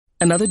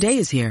Another day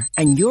is here,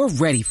 and you're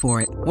ready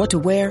for it. What to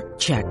wear?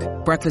 Check.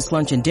 Breakfast,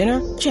 lunch, and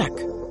dinner? Check.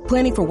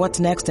 Planning for what's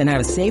next and how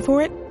to save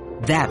for it?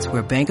 That's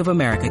where Bank of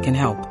America can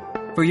help.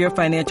 For your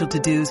financial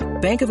to-dos,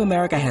 Bank of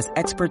America has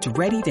experts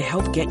ready to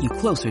help get you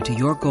closer to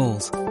your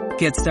goals.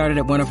 Get started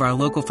at one of our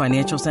local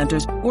financial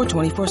centers or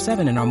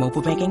 24/7 in our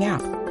mobile banking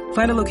app.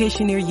 Find a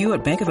location near you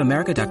at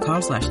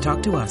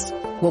bankofamerica.com/talktous.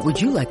 What would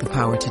you like the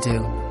power to do?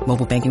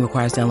 Mobile banking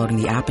requires downloading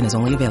the app and is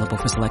only available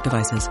for select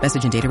devices.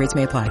 Message and data rates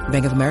may apply.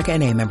 Bank of America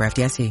N.A., member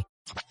FDIC.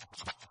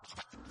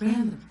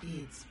 Random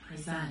Beats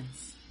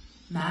presents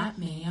Matt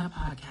Mania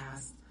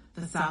Podcast,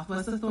 the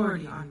Southwest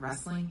Authority on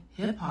wrestling,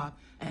 hip-hop,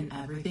 and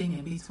everything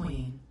in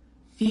between.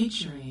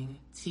 Featuring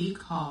Teak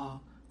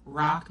Hall,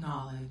 Rock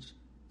Knowledge,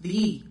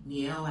 the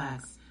Neo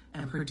X,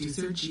 and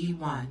producer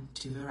G1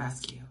 to the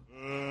rescue.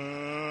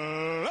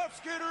 Let's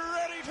get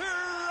ready to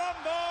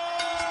rumble!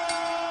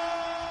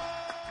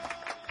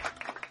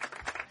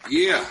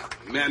 Yeah,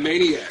 Matt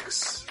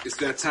Maniacs. It's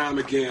that time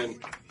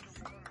again.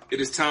 It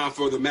is time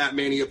for the Matt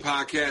Mania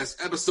Podcast,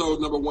 episode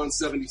number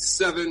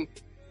 177.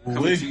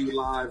 Coming to you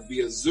live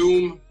via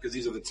Zoom, because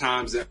these are the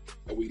times that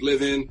we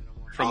live in.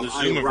 From the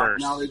Zoomiverse.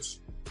 Knowledge.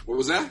 What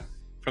was that?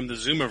 From the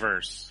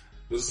Zoomiverse.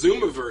 The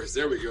Zoomiverse.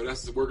 There we go.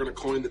 We're going to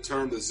coin the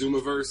term, the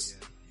Zoomiverse.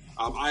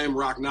 I am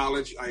Rock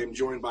Knowledge. I am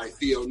joined by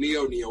Theo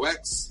Neo, Neo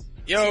X.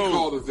 Yo.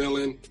 Call the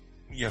villain.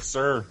 Yes,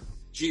 sir.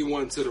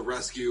 G1 to the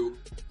rescue.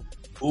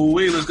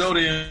 Let's go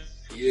then.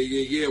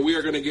 Yeah. We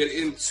are going to get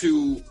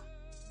into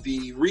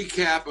the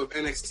recap of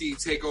NXT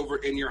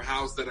TakeOver in Your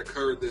House that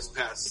occurred this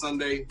past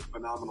Sunday.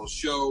 Phenomenal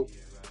show.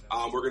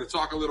 We're going to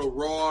talk a little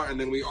Raw, and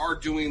then we are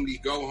doing the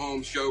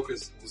go-home show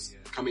because this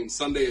coming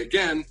Sunday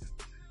again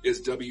is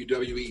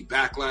WWE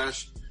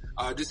Backlash.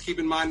 Just keep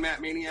in mind,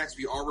 Matt Maniacs,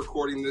 we are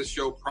recording this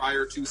show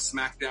prior to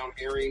SmackDown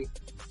airing.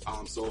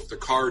 So if the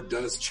card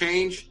does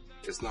change,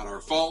 it's not our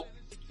fault.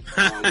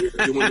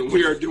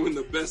 We are doing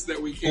the best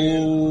that we can.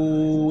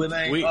 It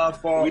ain't our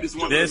fault. We just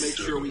wanted to make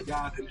sure we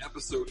got an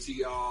episode to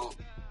y'all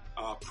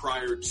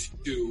prior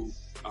to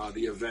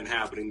the event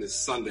happening this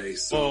Sunday.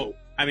 So, well,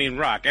 I mean,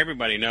 Rock,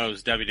 everybody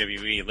knows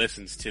WWE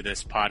listens to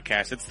this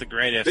podcast. It's the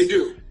greatest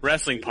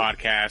wrestling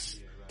podcast,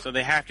 so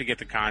they have to get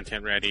the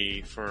content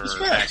ready for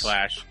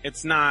Backlash.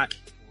 It's not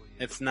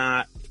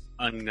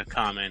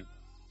uncommon.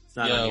 It's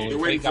not unusual. They're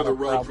waiting for the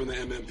rub from the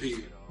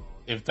MMP.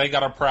 If they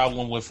got a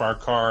problem with our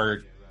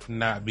card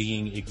not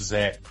being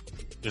exact,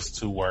 it's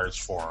 2 words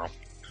for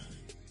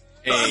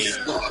them.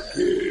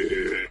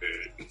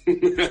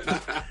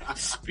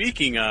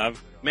 Speaking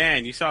of,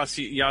 man, y'all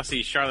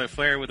see Charlotte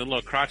Flair with a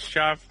little crotch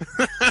chop?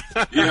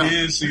 Yeah, I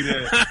did see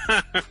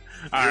that.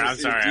 All right, I'm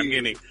sorry.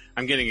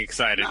 I'm getting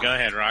excited. Go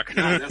ahead, Rock.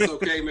 That's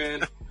okay,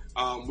 man.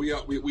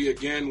 We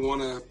again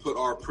want to put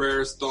our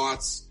prayers,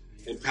 thoughts,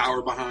 and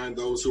power behind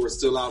those who are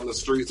still out in the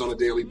streets on a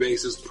daily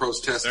basis,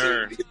 protesting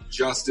to get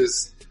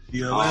justice,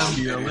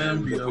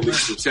 BLM,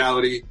 police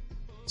brutality.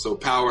 So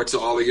power to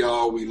all of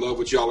y'all. We love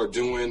what y'all are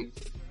doing.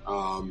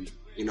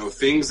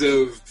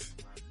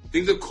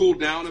 Things have cooled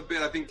down a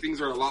bit. I think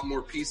things are a lot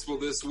more peaceful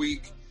this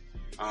week.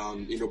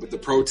 But the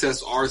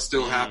protests are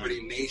still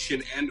happening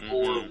nation and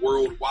or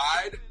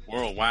worldwide.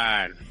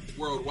 Worldwide.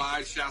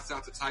 Shouts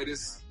out to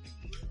Titus.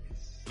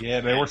 Yeah,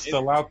 they were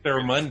still out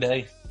there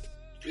Monday.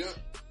 Yeah.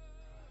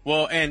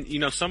 Well, and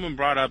someone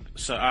brought up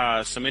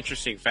some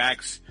interesting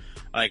facts,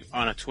 like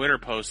on a Twitter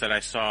post that I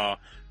saw.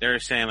 They were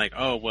saying like,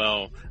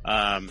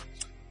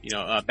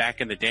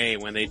 back in the day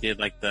when they did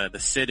like the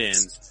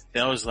sit-ins,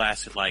 those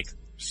lasted like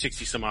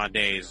 60 some odd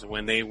days.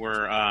 When they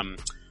were,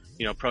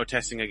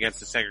 protesting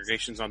against the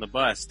segregations on the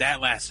bus, that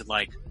lasted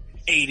like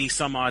 80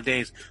 some odd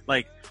days.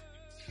 Like,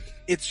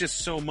 it's just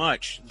so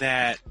much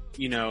that,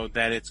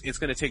 that it's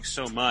going to take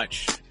so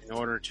much in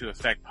order to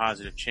affect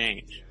positive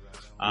change.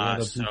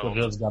 People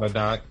just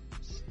gotta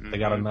they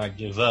gotta not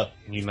give up,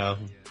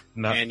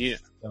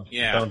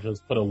 Don't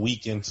just put a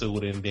week into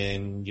it and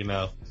then,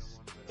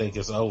 think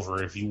it's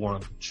over. If you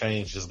want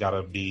change, it's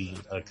gotta be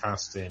a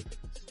constant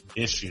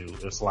issue.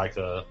 It's like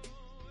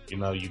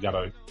you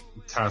gotta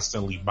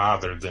constantly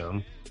bother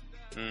them.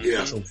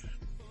 Yeah.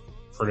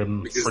 For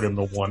them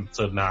to want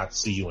to not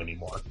see you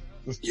anymore.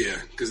 Yeah,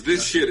 because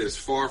this shit is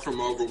far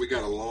from over. We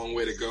got a long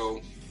way to go.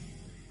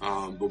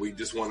 But we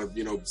just want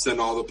to, send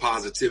all the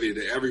positivity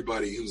to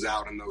everybody who's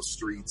out in those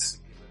streets.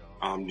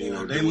 Doing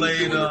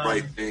the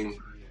right thing.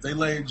 They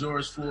laid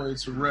George Floyd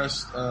to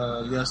rest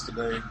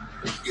yesterday.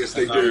 Yes,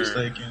 they did. If I'm not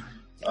mistaken.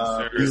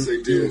 Yes, they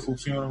did. Beautiful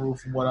funeral,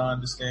 from what I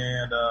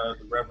understand.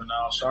 The Reverend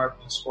Al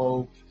Sharpton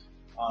spoke.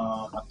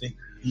 I think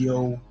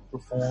Theo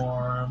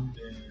performed,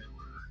 and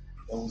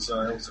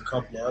there was a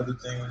couple of other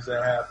things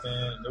that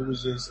happened. It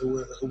was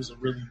a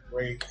really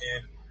great,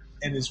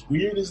 and as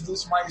weird as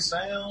this might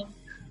sound,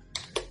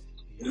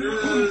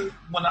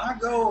 when I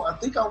go, I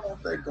think I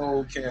want that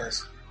gold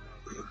casket.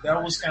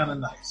 That was kind of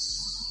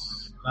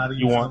nice.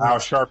 You want Al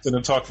Sharpton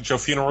to talk at your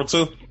funeral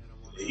too?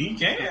 He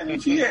can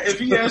if he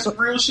has some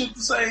real shit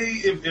to say.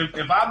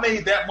 If I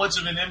made that much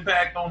of an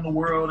impact on the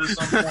world at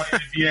some point,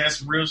 if he has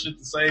some real shit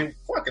to say,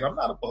 fuck it, I'm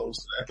not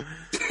opposed to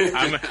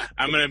that.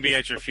 I'm gonna be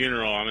at your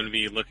funeral. I'm gonna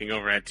be looking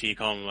over at T,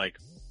 calling like,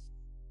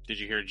 "Did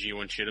you hear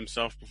G1 shit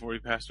himself before he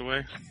passed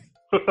away?"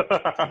 They'll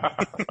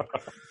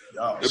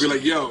be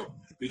like, "Yo,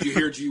 did you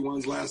hear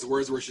G1's last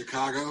words were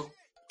Chicago?"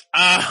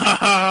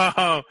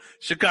 Oh,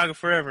 Chicago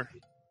forever.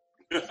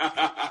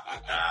 I'm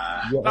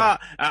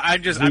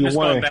just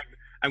going back.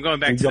 I'm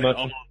going back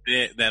to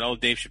that old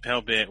Dave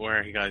Chappelle bit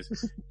where he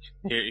goes,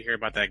 you hear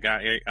about that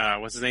guy,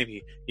 what's his name?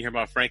 You hear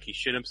about Frank, he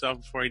shit himself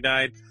before he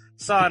died?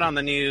 Saw it on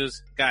the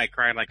news, guy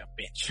cried like a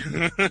bitch.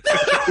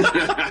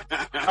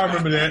 I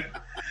remember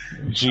that.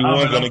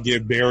 G1 gonna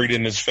get buried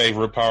in his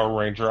favorite Power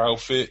Ranger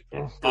outfit.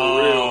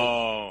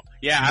 Oh,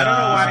 yeah, I don't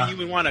know why you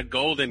would want a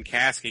golden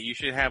casket. You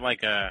should have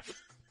like a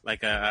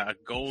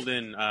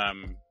golden,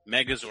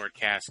 Megazord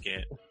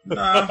casket.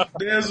 Nah,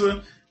 there's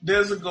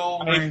a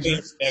Gold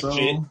Ranger, so,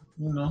 you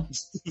know.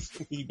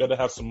 You better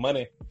have some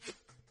money.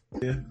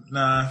 Yeah,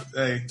 nah,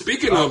 hey.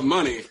 Speaking of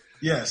money.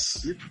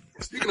 Yes.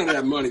 Speaking of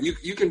that money,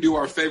 you can do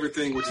our favorite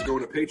thing, which is go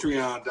to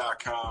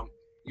patreon.com.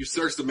 You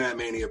search the Matt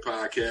Mania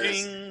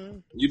podcast.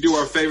 Ding. You do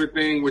our favorite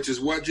thing, which is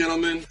what,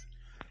 gentlemen?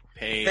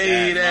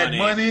 Pay that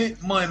money. Yeah,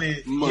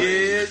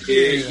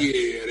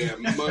 that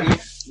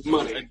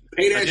money.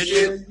 Pay that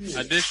shit.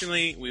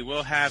 Additionally, we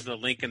will have the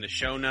link in the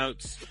show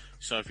notes.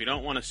 So if you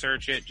don't want to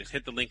search it, just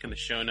hit the link in the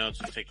show notes.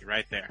 It'll take you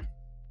right there.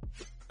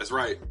 That's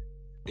right.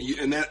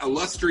 And that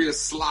illustrious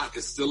slot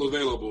is still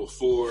available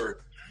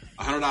for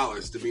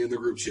 $100 to be in the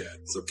group chat.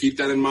 So keep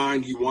that in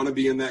mind. You want to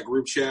be in that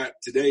group chat.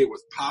 Today it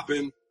was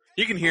popping.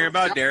 You can hear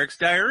about Derek's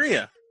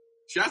diarrhea.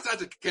 Shouts out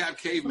to Cap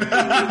Caveman.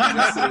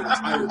 That's an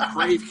entire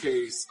crave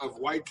case of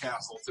White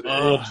Castle today.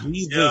 Oh,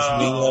 Jesus,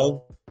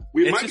 Neo.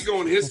 We might be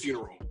going to his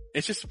funeral.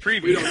 It's just a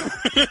preview. We don't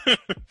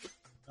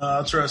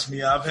know. Trust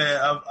me, I've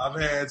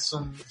had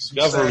some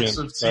sacks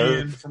of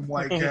 10 from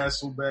White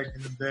Castle back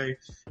in the day,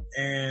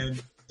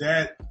 and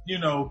that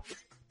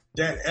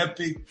that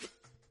epic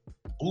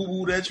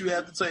boo that you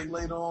have to take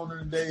later on in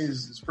the day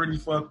is pretty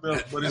fucked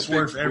up, but it's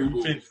worth every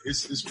penny.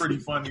 It's pretty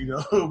funny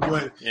though,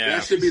 but yeah,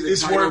 that should be the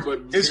title,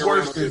 but it's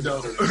worth it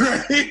though.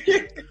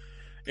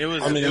 It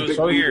was weird.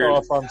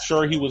 weird. I'm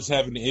sure he was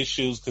having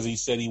issues because he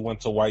said he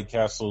went to White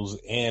Castles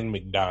and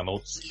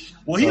McDonald's.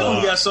 Well, he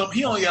only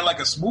got like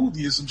a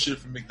smoothie or some shit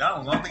from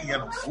McDonald's. I don't think he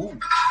got no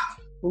food.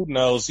 Who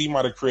knows? He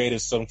might have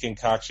created some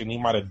concoction. He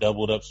might have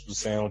doubled up some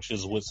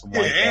sandwiches with some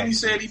White and Castles. he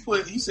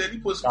said he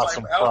put some type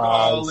of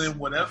alcohol in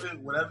whatever it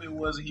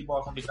was that he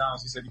bought from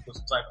McDonald's. He said he put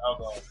some type of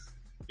alcohol.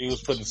 He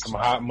was putting some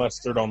hot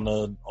mustard on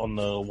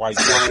the White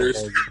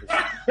Castles.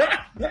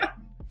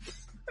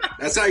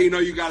 That's how you know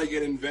you got to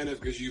get inventive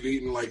because you've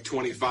eaten like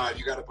 25.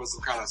 You got to put some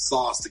kind of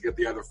sauce to get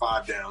the other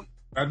 5 down.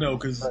 I know,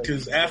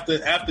 because after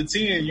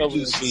 10, you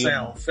just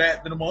sound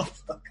fat than a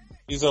motherfucker.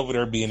 He's over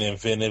there being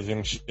inventive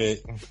and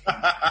shit.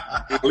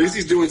 At least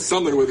he's doing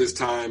something with his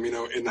time,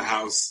 in the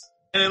house.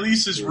 And at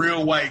least it's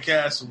real White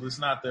Castle. It's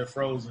not that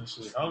frozen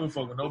shit. I don't give a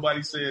fuck what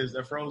nobody says.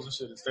 That frozen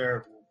shit is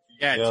terrible.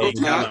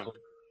 Yeah,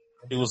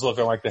 he was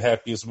looking like the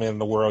happiest man in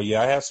the world.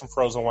 Yeah, I had some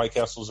frozen White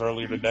Castles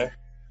earlier today.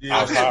 Yeah,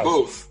 I've had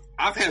both.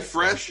 I've had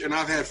fresh and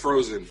I've had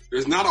frozen.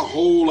 There's not a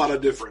whole lot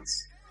of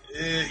difference.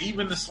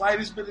 Even the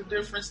slightest bit of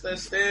difference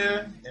that's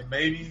there, and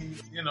maybe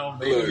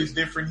it's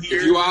different here.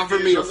 If you offer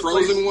me a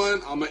frozen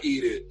one, I'm gonna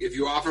eat it. If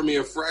you offer me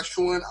a fresh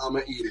one, I'm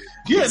gonna eat it.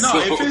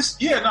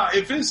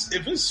 If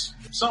it's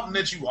something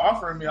that you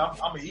offering me, I'm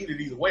gonna eat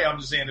it either way. I'm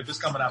just saying if it's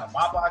coming out of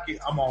my pocket,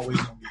 I'm always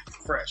gonna be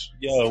fresh.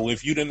 Yo,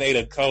 if you done ate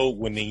a cold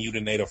one, then you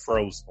done ate a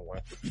frozen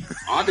one.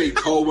 I've ate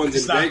cold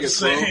ones in Vegas,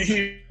 bro.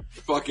 Same.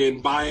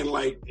 Fucking buying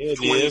like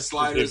 20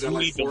 sliders at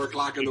like 4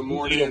 o'clock in the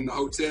morning in the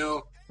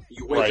hotel.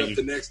 You wake up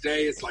the next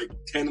day, it's like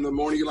 10 in the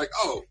morning. You're like,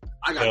 oh,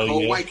 I got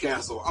cold White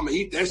Castle. I'm gonna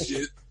eat that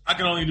shit. I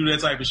can only do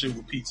that type of shit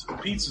with pizza.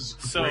 Pizza's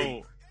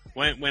great.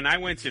 When I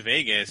went to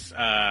Vegas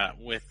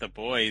with the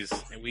boys,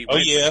 and we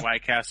went to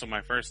White Castle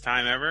my first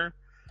time ever.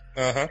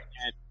 And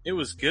it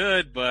was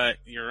good, but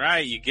you're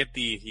right. You get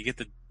the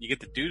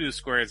doo-doo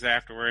squares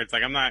afterwards.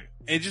 Like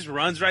it just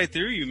runs right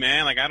through you,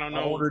 man. Like I don't know.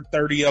 I ordered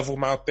 30 of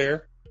them out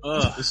there.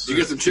 You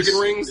get some chicken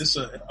rings?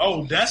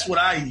 That's what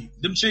I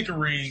eat. Them chicken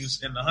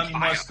rings and the honey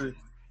mustard.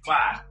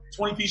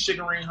 20-piece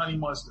chicken ring, honey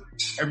mustard.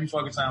 Every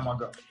fucking time I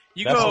go.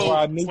 That's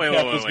why I knew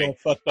Cap was going to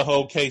fuck the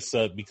whole case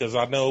up because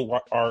I know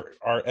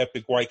our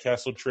epic White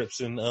Castle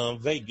trips in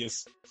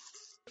Vegas.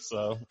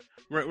 So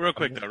real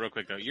quick though,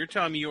 you're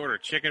telling me you order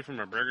chicken from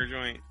a burger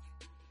joint?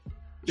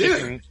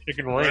 Chicken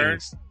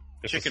rings.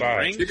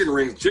 Chicken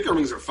rings? Chicken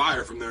rings are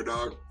fire from there,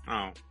 dog.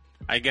 Oh,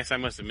 I guess I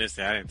must have missed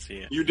it. I didn't see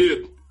it. You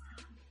did.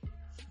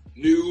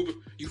 Noob.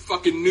 You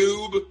fucking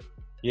noob.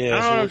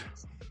 Yeah.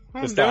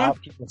 It's the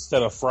option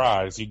instead of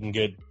fries. You can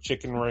get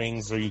chicken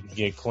rings or you can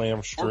get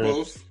clam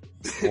strips.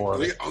 Or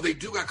both. They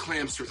do got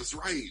clam strips. That's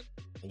right.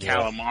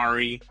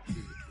 Calamari.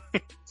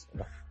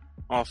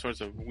 All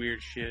sorts of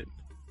weird shit.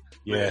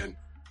 Yeah. Man.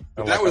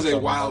 But that was a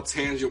wild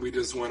tangent we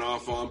just went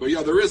off on. But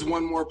yeah, there is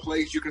one more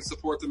place you can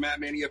support the Matt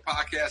Mania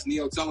podcast.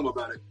 Neo, tell them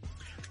about it.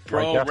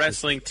 Pro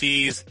Wrestling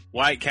Tees,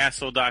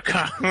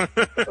 WhiteCastle.com.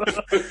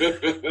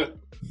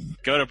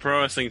 Go to Pro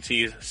Wrestling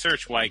Tees,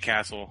 search White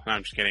Castle. No,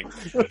 I'm just kidding.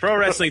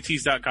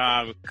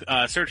 ProWrestlingTees.com,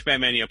 search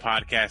Matt Mania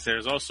podcast.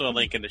 There's also a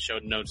link in the show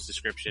notes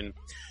description.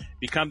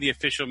 Become the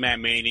official Matt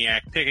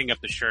Maniac, picking up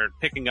the shirt,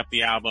 picking up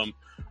the album,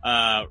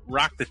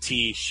 rock the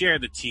tee, share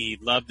the tee,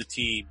 love the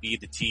tee, be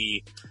the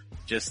tee.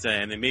 Just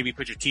and then maybe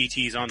put your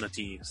TTs on the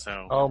tee.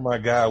 So, oh my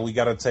God, we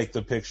got to take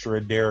the picture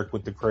of Derek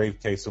with the Crave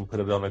case and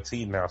put it on a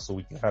tee now, so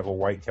we can have a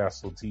White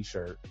Castle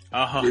T-shirt.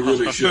 We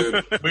really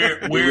should. We're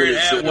really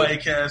at should.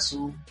 White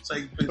Castle.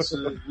 Take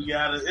pictures. We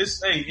gotta.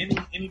 It's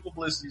any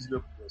publicity is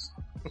good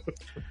publicity.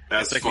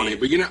 That's funny,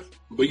 but you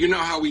know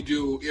how we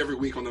do every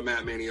week on the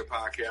Matt Mania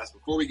podcast.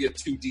 Before we get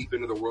too deep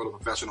into the world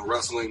of professional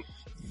wrestling,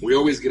 we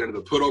always get into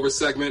the put over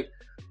segment,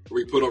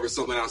 where we put over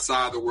something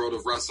outside the world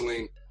of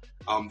wrestling.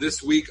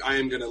 This week, I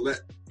am going to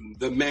let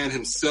the man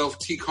himself,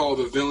 T. Call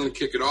the Villain,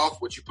 kick it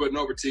off. What you putting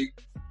over, T?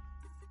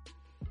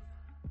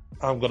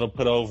 I'm going to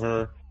put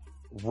over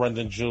Run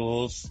the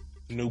Jewels,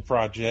 new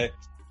project,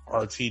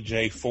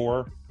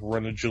 RTJ4,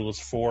 Run the Jewels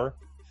 4.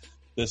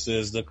 This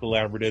is the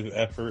collaborative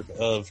effort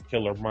of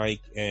Killer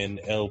Mike and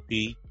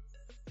LP,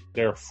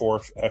 their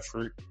fourth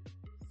effort.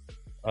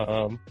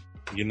 Yeah,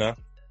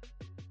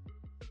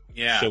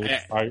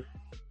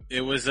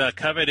 it was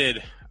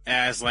coveted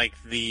as like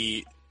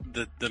the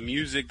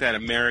music that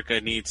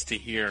America needs to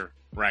hear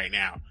right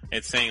now.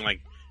 It's saying like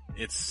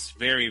it's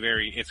very,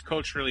 very, it's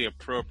culturally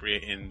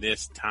appropriate in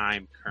this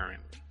time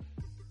currently.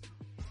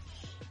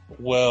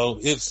 Well,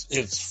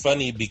 it's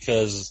funny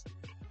because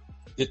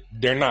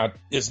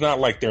it's not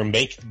like they're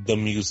making the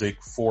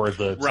music for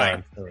the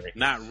time period.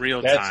 Not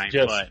real time,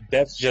 but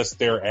that's just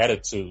their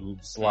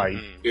attitudes, like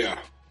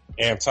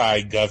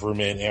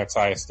anti-government,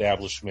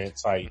 anti-establishment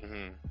type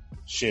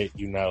shit,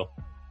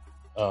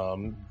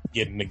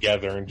 getting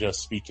together and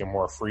just speaking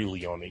more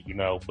freely on it,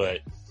 but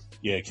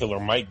yeah, Killer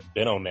Mike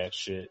been on that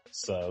shit.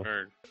 So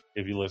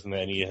if you listen to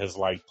any of his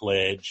like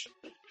Pledge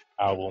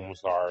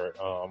albums or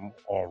on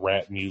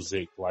rap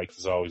music, like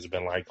he's always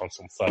been like on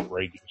some fuck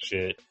Reagan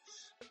shit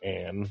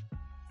and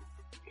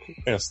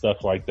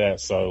stuff like that.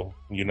 So,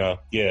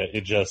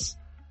 it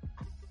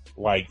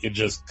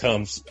just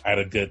comes at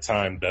a good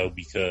time though,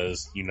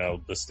 because,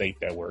 the state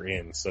that we're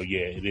in. So yeah,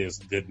 it is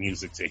good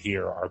music to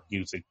hear, our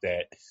music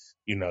that,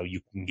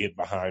 you can get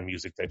behind,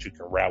 music that you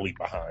can rally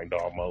behind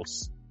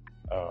almost.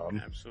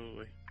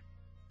 Absolutely.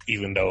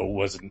 Even though it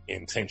wasn't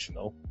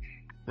intentional.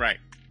 Right.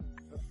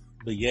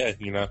 But yeah,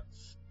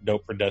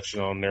 dope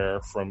production on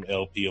there from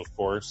LP, of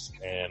course.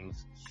 And,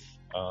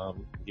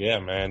 yeah,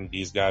 man,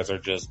 these guys are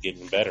just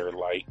getting better.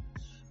 Like,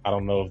 I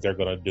don't know if they're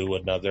going to do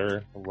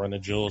another Run the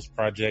Jewels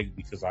project,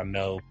 because I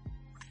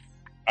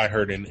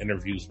heard in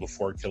interviews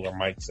before Killer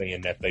Mike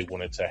saying that they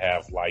wanted to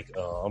have like,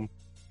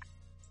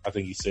 I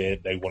think he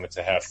said they wanted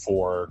to have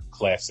 4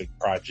 classic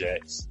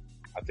projects.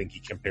 I think he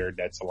compared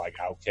that to like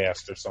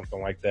Outkast or something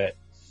like that.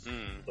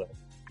 But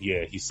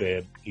yeah, he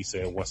said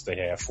once they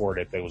had 4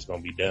 that they was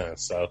going to be done.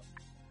 So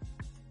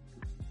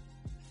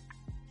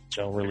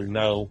don't really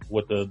know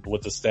what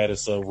the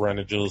status of Run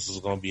the Jewels is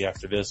going to be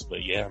after this.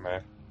 But yeah,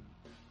 man,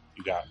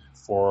 you got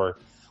 4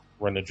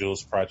 Run the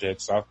Jewels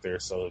projects out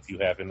there. So if you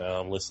haven't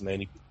listened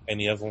to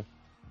any of them,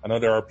 I know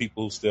there are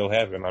people who still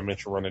haven't. I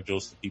mentioned Run the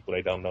Jewels to people,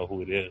 they don't know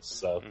who it is.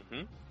 So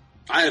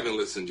I haven't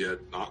listened yet.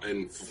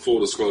 In full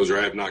disclosure,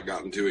 I have not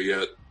gotten to it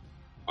yet.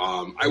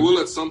 I will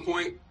at some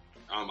point.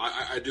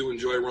 I do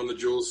enjoy Run the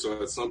Jewels,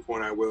 so at some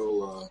point I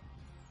will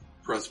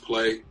press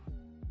play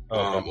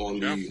on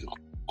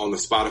the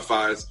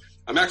Spotify's.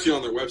 I'm actually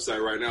on their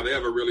website right now. They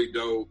have a really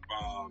dope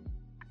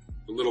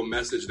little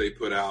message they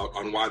put out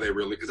on why they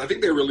because I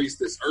think they released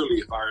this early,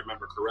 if I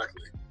remember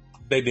correctly.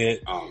 They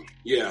did.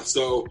 Yeah,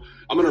 so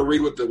I'm going to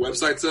read what the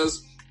website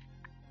says.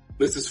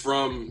 This is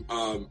from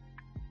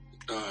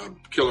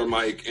Killer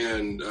Mike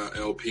and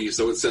LP.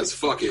 So it says,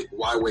 fuck it,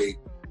 why wait?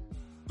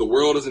 The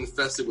world is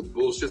infested with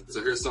bullshit,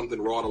 so here's something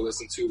raw to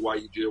listen to while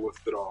you deal with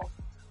it all.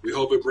 We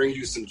hope it brings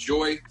you some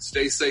joy.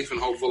 Stay safe and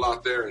hopeful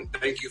out there, and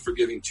thank you for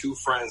giving 2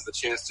 friends the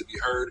chance to be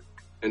heard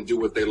and do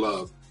what they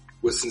love.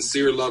 With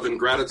sincere love and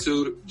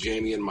gratitude,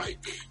 Jamie and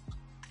Mike.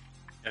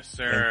 Yes,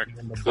 sir.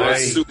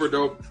 That's super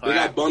dope. They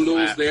got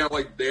bundles. They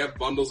have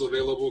bundles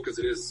available because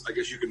it is. I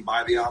guess you can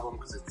buy the album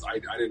because it's. I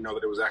didn't know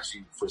that it was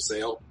actually for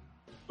sale,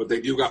 but they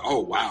do got. Oh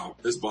wow,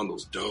 this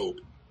bundle's dope.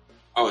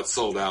 Oh, it's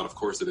sold out. Of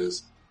course it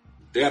is.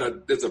 They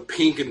had it's a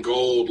pink and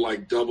gold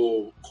like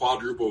double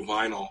quadruple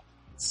vinyl.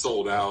 It's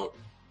sold out.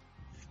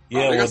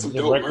 Yeah, they got some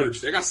dope merch.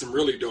 They got some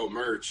really dope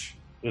merch.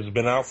 It's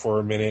been out for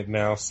a minute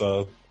now,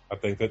 so I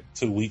think that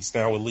 2 weeks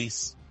now at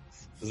least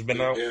it's been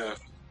out. Yeah.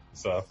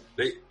 So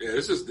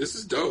this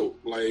is dope.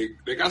 Like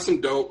they got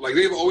some dope. Like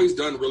they've always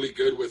done really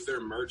good with their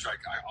merch.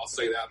 I'll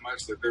say that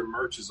much. That their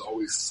merch is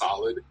always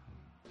solid.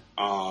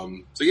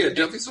 So yeah,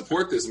 definitely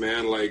support this,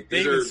 man. Like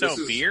they even sell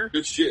beer.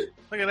 Good shit.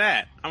 Look at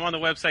that. I'm on the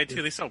website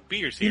too. They sell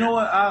beers here. You know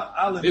what?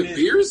 I'll admit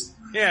beers.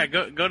 Yeah,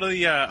 go to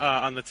the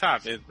on the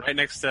top, right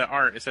next to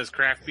art. It says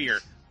craft beer.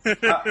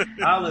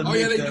 I'll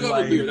admit they that, do have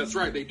like, a beer. That's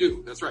right, they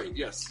do. That's right.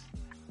 Yes.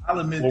 I'll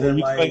admit What that, were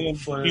you like, saying?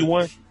 for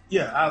P1?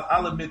 yeah,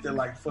 I'll admit that,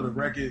 like, for the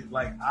record,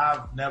 like,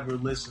 I've never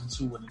listened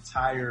to an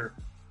entire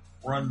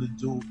Run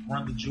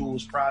the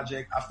Jewels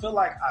project. I feel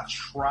like I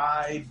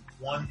tried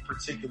one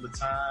particular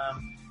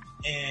time,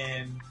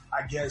 and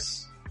I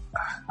guess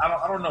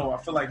I don't know. I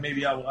feel like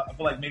maybe I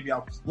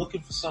was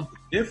looking for something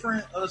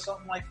different or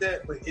something like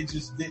that, but it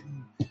just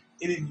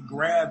didn't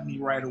grab me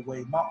right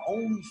away. My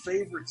only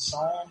favorite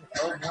song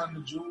of Run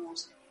the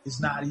Jewels is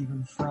not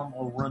even from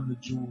a Run the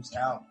Jewels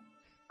album.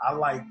 I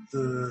like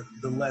the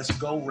Let's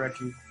Go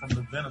record from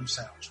the Venom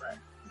soundtrack.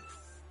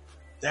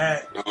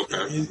 That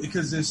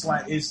because it's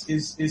like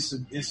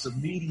it's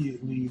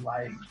immediately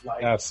like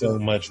got so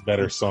much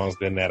better songs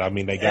than that. I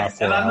mean, they got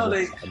four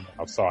albums.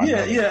 I'm sorry.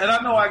 Yeah, and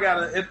I know I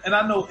gotta, and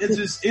I know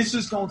it's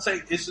just gonna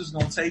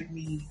take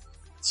me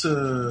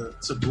to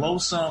blow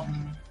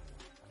something,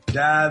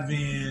 dive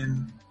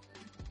in,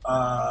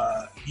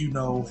 and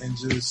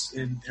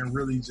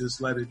really just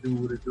let it do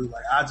what it do.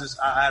 Like I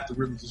have to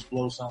really just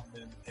blow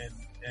something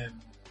and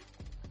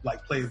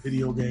like play a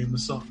video game or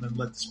something and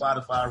let the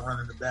Spotify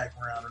run in the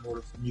background in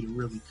order for me to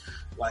really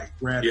like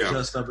grab the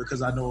gist of it.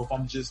 Because I know if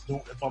I'm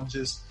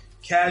just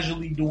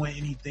casually doing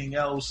anything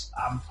else,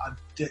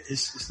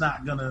 it's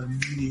not gonna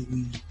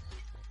immediately,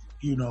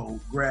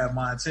 grab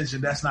my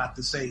attention. That's not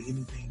to say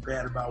anything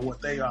bad about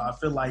what they are. I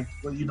feel like,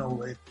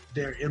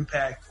 their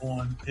impact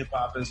on hip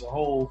hop as a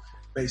whole,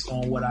 based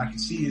on what I can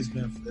see, has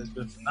been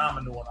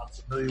phenomenal. And I'm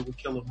familiar with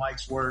Killer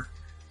Mike's work.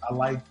 I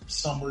like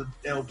some of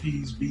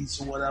LP's beats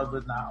or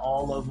whatever, not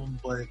all of them,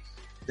 but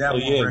that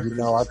one record.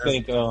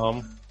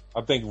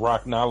 I think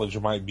Rock Knowledge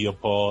might be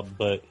appalled,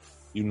 but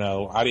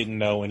I didn't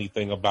know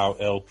anything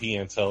about LP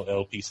until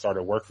LP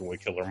started working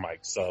with Killer Mike.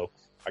 So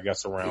I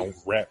guess around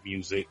rap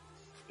music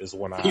is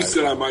when He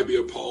said I might be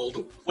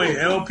appalled. Wait,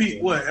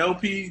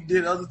 LP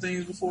did other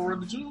things before Run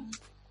the Jewels?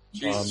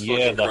 Jesus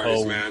fucking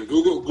Christ, man.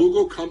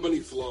 Google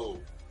Company Flow.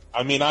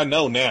 I mean, I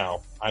know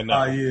now. I know.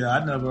 Oh, yeah,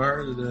 I never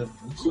heard of that.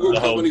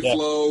 Google Company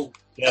Flow.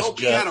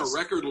 LP had a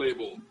record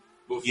label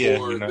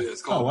before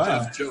this called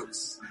Jeff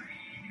Jumps.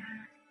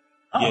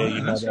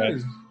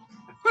 That.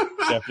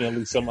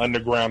 Definitely some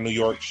underground New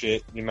York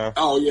shit,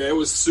 Oh, yeah, it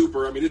was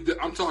super. I mean,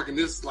 I'm talking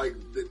this, like,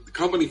 the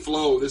Company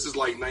Flow, this is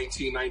like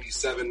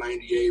 1997,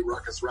 98,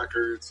 Ruckus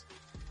Records,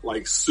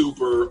 like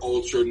super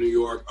ultra New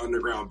York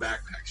underground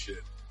backpack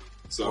shit.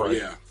 So,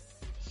 right.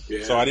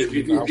 Yeah. So if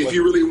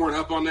you really weren't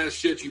up on that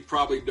shit, you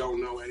probably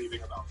don't know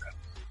anything about that.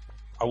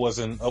 I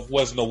wasn't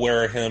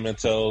aware of him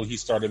until he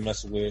started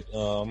messing with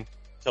Killer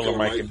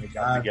Mike and they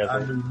got together.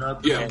 I knew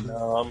nothing. Yeah.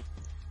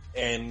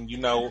 And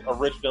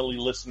originally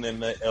listening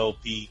to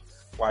LP,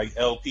 like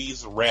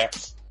LP's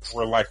raps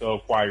were like an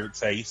acquired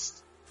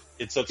taste.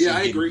 It took. Yeah,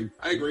 I agree.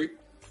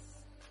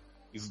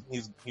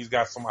 He's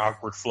got some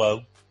awkward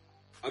flow.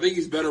 I think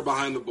he's better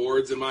behind the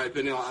boards, in my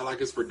opinion. I like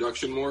his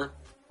production more.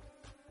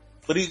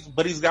 But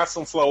he's got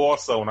some flow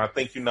also, and I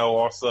think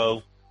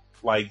also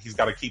like he's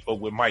got to keep up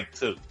with Mike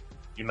too.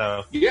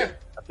 Yeah.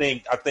 I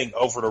think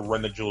over the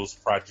Run the Jewels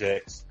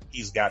projects,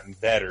 he's gotten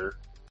better,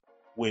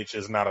 which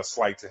is not a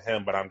slight to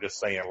him, but I'm just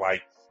saying,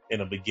 like, in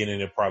the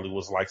beginning, it probably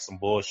was like some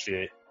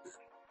bullshit.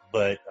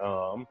 But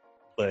having.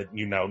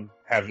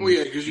 Well,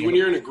 yeah, because when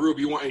you're in a group,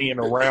 you want being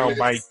around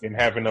Mike and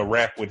having a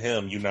rap with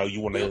him. You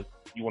want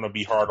to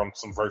be hard on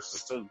some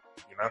verses too.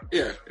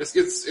 Yeah,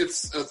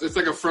 it's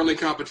like a friendly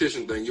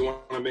competition thing. You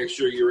want to make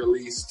sure you're at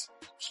least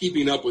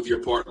keeping up with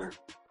your partner.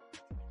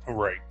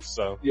 Right.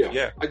 So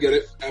yeah, I get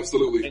it.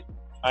 Absolutely.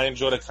 I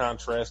enjoy the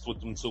contrast with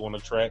them two on the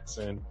tracks,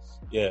 and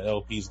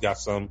LP's got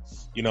some.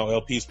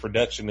 LP's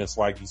production is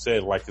like you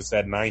said, like it's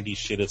that '90s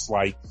shit. It's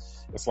like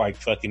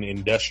fucking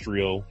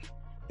industrial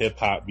hip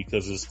hop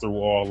because it's through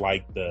all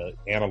like the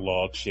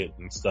analog shit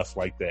and stuff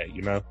like that.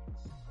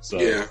 So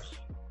yeah.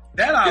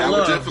 That I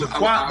love.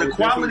 The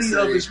quality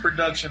of his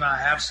production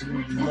I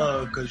absolutely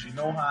love, because you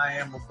know how I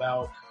am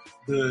about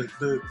the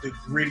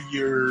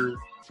grittier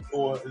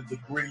or the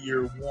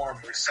grittier,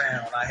 warmer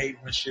sound. I hate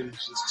when shit is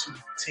just too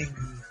teeny,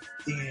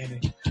 thin,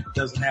 and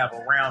doesn't have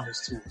a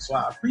roundness to it. So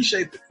I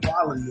appreciate the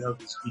quality of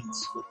his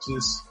beats, but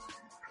just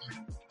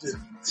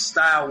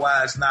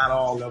style-wise, not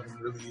all of them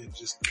really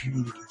just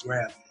immediately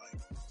grab me.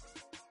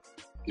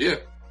 Yeah.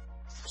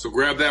 So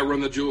grab that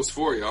Run the Jewels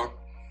for y'all.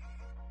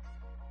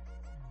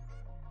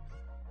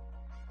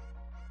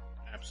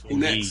 Absolutely.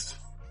 Next.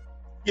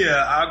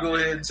 Yeah, I'll go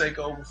ahead and take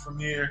over from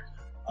here.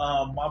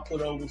 My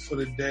put over for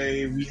the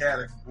day, we had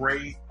a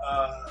great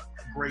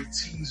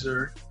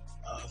teaser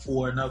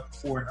for an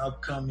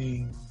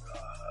upcoming,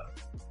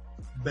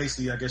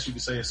 basically, I guess you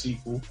could say a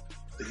sequel,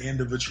 the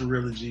end of a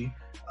trilogy.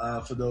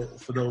 For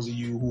those of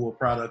you who are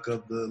product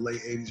of the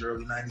late 80s,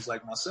 early 90s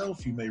like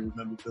myself, you may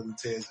remember Bill and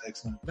Ted's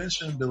Excellent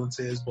Adventure, Bill and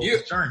Ted's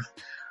Bogus Journey.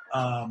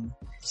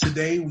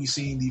 Today we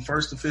seen the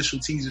first official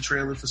teaser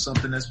trailer for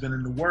something that's been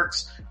in the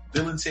works.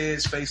 Bill and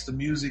Ted's Face the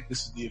Music.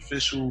 This is the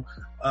official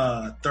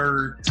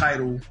third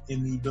title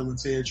in the Bill and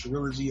Ted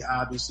trilogy.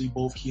 Obviously,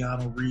 both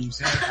Keanu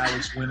Reeves and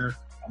Alex Winter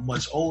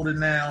much older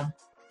now.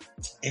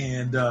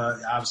 And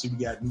obviously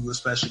we got newer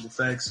special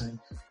effects and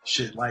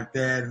shit like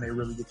that, and they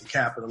really get to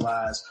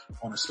capitalize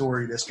on a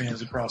story that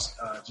spans across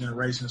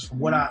generations. From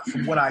what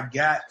I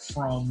got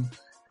from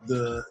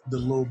the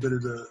little bit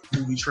of the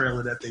movie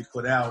trailer that they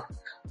put out,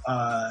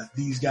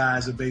 these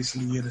guys are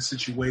basically in a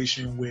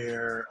situation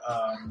where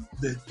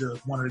the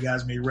one of the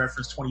guys made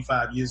reference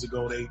 25 years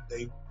ago.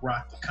 They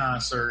rocked the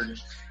concert and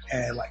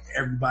had like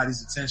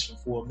everybody's attention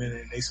for a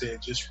minute. And they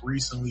said just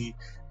recently,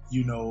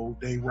 you know,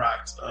 they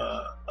rocked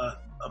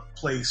a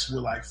place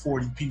with like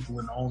 40 people,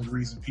 and the only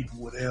reason people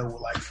were there were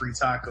like free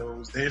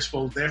tacos.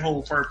 Their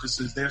whole purpose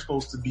is they're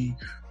supposed to be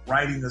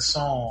writing a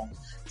song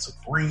to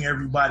bring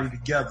everybody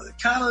together.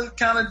 Kind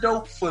of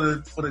dope for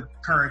the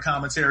current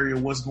commentary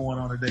of what's going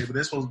on today. But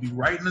they're supposed to be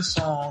writing a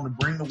song to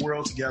bring the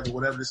world together,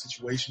 whatever the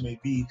situation may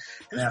be.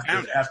 And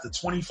after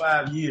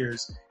 25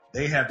 years,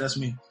 they have, that's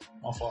me,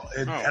 my fault.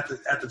 And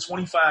after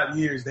 25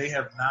 years, they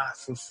have not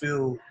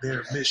fulfilled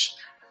their mission.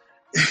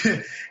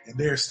 And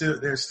they're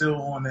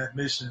still on that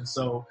mission.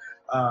 So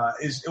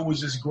it was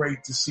just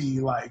great to see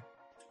like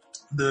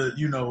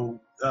Keanu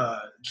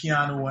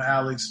and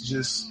Alex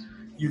just,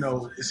 you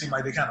know, it seemed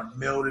like they kind of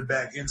melded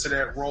back into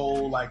that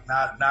role. Like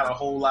not a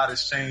whole lot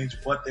has changed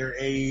but their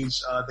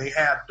age. They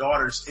have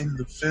daughters in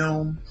the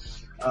film.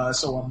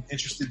 So I'm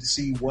interested to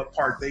see what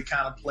part they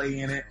kind of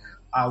play in it.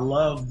 I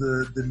love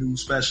the new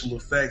special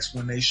effects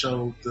when they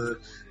showed the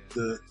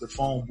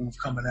phone booth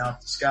coming out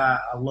the sky.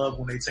 I love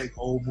when they take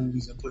old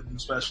movies and put new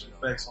special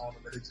effects on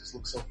them, and it just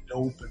looks so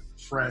dope and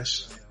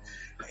fresh.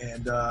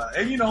 And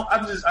you know,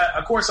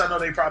 of course I know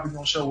they probably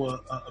gonna show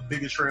a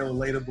bigger trailer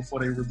later before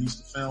they release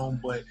the film,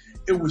 but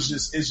it's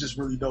just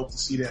really dope to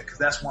see that, because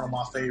that's one of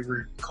my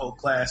favorite cult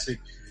classic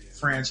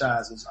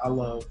franchises. I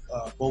love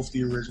both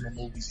the original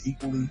movies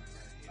equally.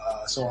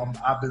 So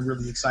I've been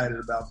really excited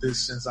about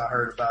this since I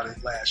heard about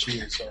it last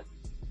year. So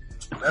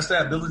that's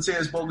that. Bill and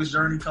Ted's Bogus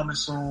Journey coming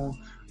soon.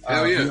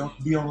 Hell yeah.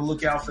 Be on the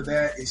lookout for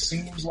that. It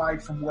seems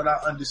like, from what I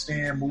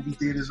understand, movie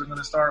theaters are going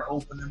to start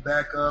opening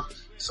back up.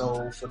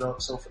 So for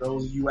those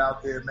of you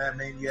out there, Mad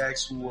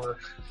Maniacs, who are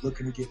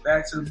looking to get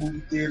back to the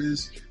movie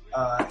theaters,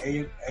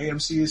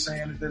 AMC is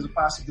saying that there's a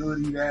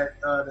possibility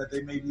that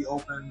they may be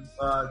open,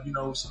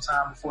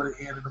 sometime before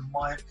the end of the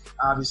month.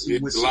 Obviously,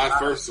 with July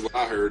 1st is what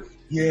I heard.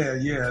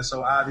 Yeah.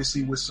 So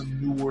obviously, with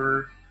some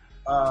newer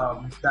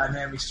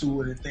dynamics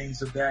to it and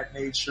things of that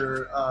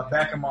nature.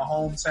 Back in my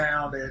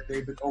hometown,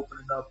 they've been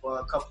opening up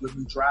a couple of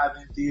new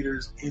drive-in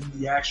theaters in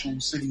the actual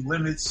city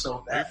limits.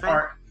 So that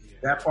part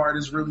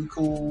is really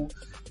cool.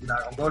 You're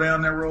not gonna go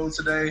down that road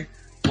today,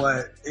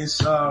 but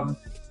it's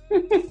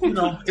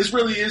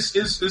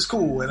it's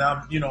cool. And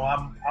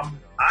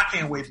I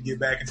can't wait to get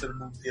back into the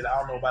movie theater. I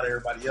don't know about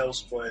everybody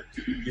else, but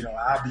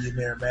I'll be in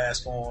there,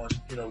 mask on,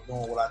 doing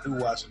what I do,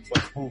 watching the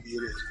fucking movie.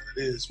 It is what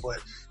it is. But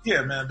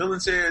yeah, man, Bill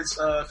and Ted's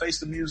Face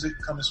the Music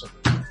coming soon.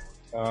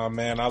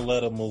 Man, I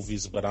love the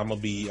movies, but I'm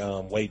gonna be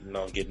waiting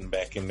on getting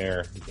back in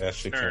there. That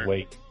shit can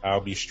wait.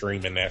 I'll be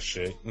streaming that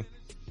shit.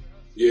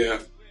 Yeah,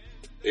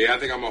 I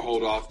think I'm gonna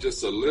hold off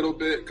just a little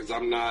bit because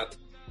I'm not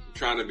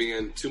trying to be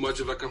in too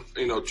much of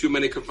too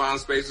many confined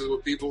spaces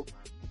with people.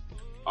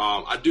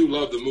 I do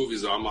love the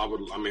movies though.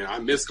 I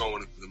miss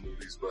going to the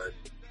movies, but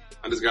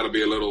I just got to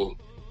be a little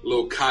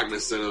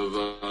cognizant of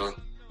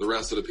the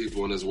rest of the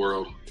people in this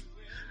world.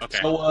 Okay.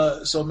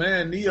 So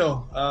man,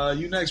 Neo,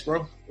 you next,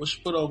 bro. What's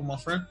your put over, my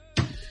friend?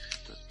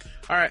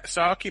 All right,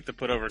 so I'll keep the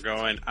put over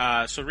going.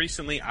 So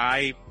recently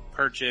I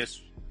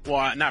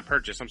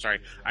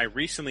I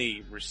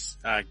recently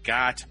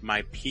got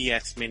my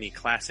PS Mini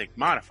Classic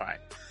modified.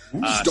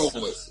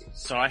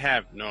 So I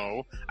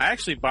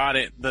actually bought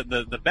it.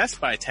 The Best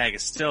Buy tag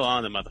is still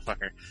on the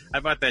motherfucker. I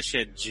bought that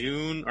shit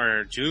June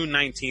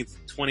 19th,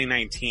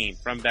 2019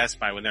 from Best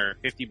Buy when they were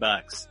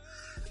 $50.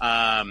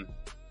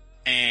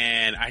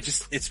 And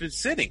it's been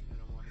sitting.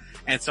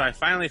 And so I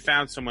finally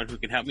found someone who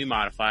can help me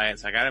modify it.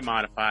 So I got it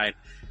modified,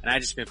 and I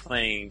just been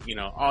playing,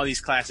 all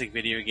these classic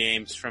video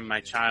games from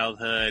my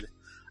childhood.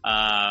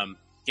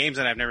 Games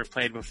that I've never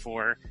played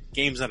before,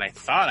 games that I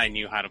thought I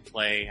knew how to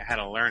play. I had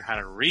to learn how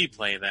to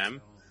replay them.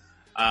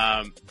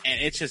 And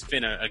it's just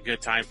been a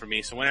good time for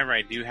me. So whenever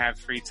I do have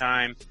free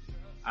time,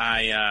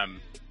 I,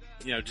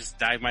 just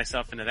dive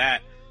myself into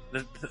that.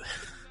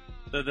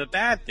 The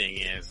bad thing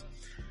is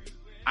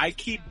I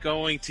keep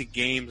going to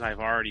games I've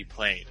already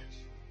played.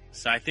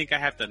 So I think I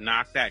have to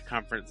knock that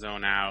comfort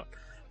zone out,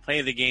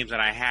 play the games that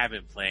I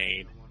haven't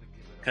played.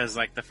 Cause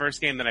like the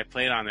first game that I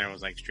played on there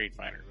was like Street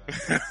Fighter.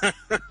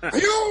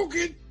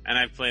 And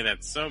I've played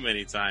that so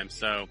many times.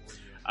 So,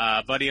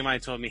 a buddy of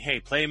mine told me,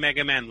 hey, play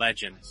Mega Man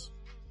Legends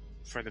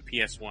for the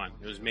PS1.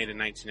 It was made in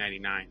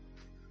 1999.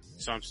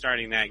 So I'm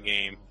starting that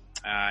game.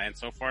 And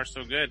so far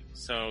so good.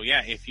 So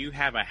yeah, if you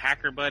have a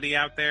hacker buddy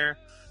out there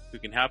who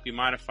can help you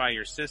modify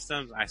your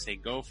systems, I say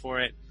go for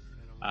it.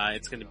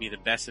 It's going to be the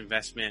best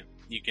investment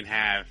you can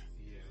have,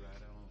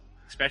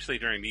 especially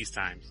during these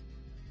times.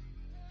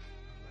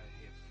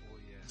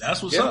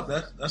 That's what's up.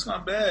 That's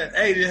not bad.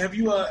 Hey, have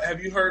you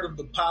heard of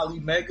the Poly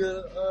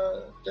Mega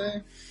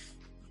thing?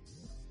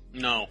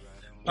 No.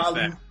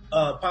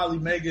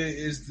 Polymega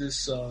is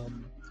this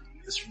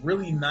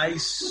really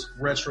nice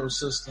retro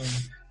system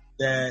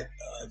that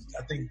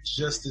I think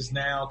just is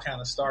now kind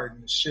of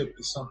starting to ship.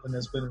 Is something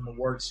that's been in the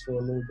works for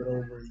a little bit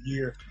over a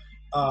year.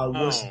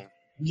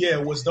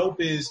 What's dope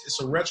is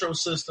it's a retro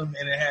system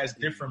and it has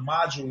different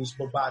modules,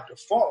 but by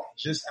default,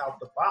 just out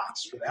the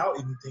box, without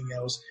anything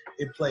else,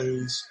 it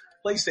plays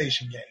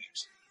PlayStation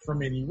games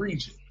from any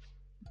region.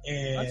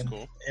 And that's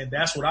cool. And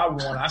that's what I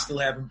want. I still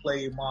haven't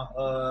played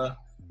my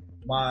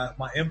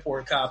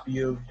import copy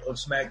of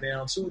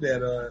SmackDown 2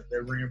 that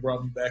Ren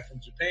brought me back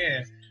from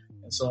Japan.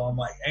 And so I'm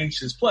like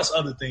anxious, plus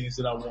other things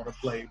that I want to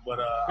play, but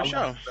I want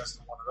to invest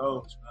in one of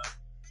those, man.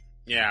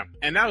 Yeah,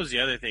 and that was the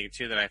other thing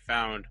too that I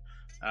found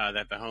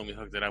that the homie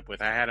hooked it up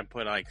with. I had him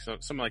put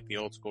some like the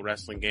old school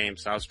wrestling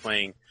games. So I was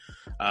playing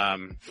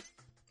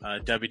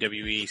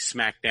WWE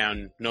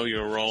SmackDown Know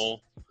Your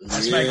Role.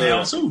 That's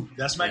SmackDown 2.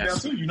 That's SmackDown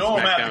 2. You know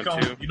I'm gonna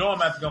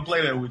have to come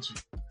play that with you.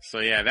 So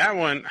yeah, that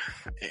one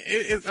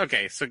is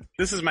okay. So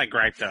this is my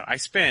gripe though. I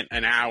spent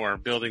an hour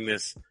building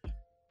this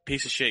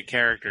piece of shit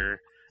character,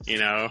 you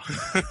know,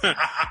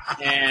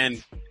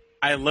 and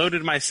I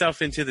loaded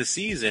myself into the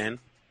season,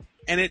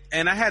 and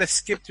I had to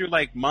skip through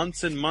like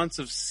months and months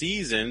of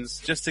seasons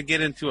just to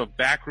get into a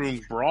backroom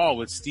brawl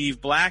with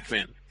Steve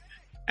Blackman,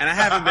 and I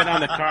haven't been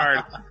on the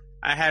card.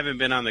 I haven't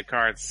been on the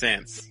card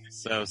since.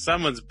 So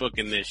someone's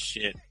booking this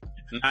shit.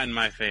 Not in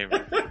my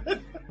favor.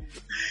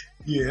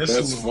 Yeah,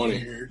 that's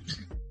funny. Weird.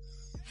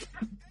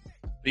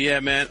 But yeah,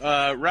 man.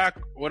 Rock,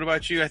 what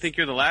about you? I think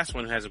you're the last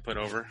one who hasn't put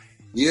over.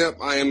 Yep,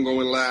 I am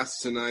going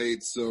last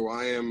tonight. So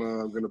I am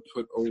going to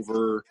put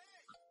over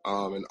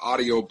an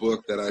audio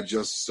book that I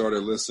just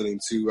started listening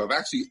to. I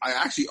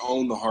actually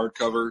own the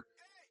hardcover.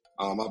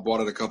 I bought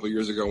it a couple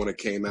years ago when it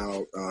came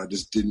out.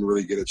 Just didn't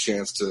really get a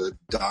chance to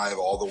dive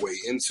all the way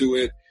into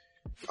it.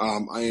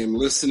 I am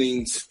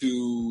listening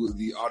to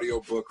the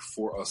audiobook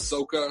for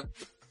Ahsoka.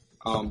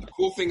 The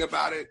cool thing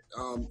about it,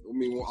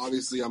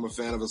 obviously I'm a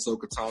fan of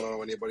Ahsoka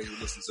Tano. Anybody who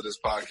listens to this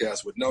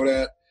podcast would know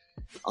that.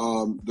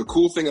 The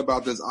cool thing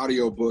about this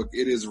audiobook,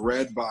 it is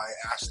read by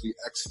Ashley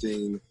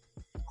Eckstein,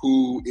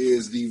 who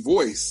is the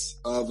voice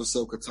of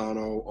Ahsoka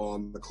Tano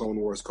on the Clone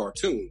Wars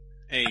cartoon.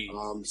 Hey.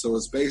 So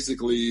it's read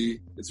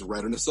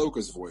in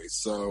Ahsoka's voice.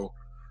 So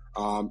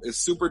it's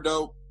super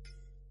dope.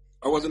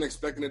 I wasn't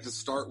expecting it to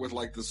start with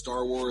like the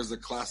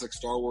classic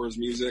Star Wars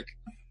music.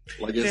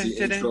 Like it's the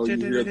intro, you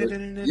hear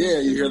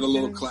the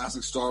little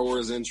classic Star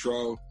Wars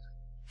intro,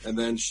 and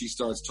then she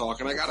starts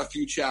talking. I got a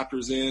few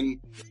chapters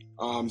in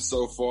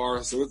so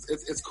far, so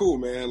it's cool,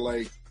 man.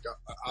 Like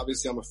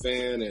obviously I'm a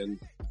fan, and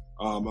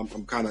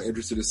I'm kind of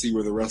interested to see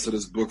where the rest of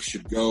this book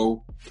should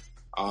go.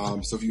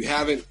 So if you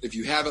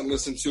haven't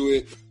listened to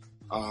it,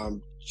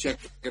 check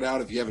it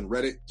out. If you haven't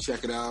read it,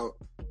 check it out.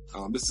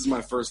 This is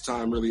my first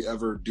time really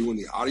ever doing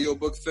the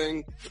audiobook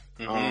thing.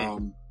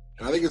 Mm-hmm.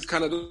 And I think it's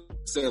kind of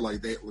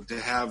like to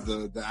have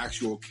the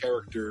actual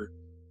character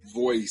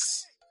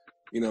voice,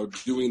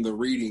 doing the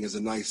reading is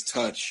a nice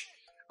touch.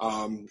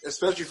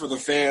 Especially for the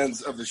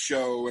fans of the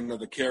show and of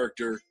the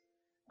character.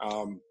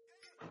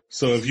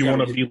 So if you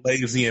want to be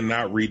lazy and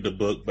not read the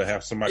book, but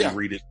have somebody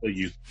read it for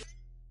you.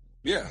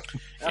 Yeah.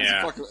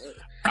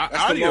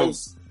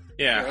 Audiobooks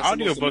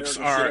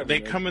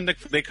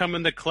they come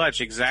in the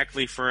clutch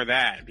exactly for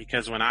that,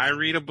 because when I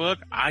read a book,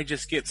 I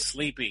just get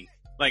sleepy.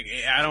 Like,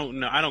 I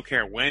don't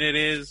care when it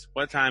is,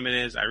 what time it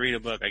is, I read a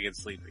book, I get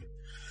sleepy.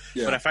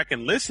 Yeah. But if I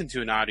can listen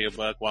to an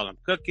audiobook while I'm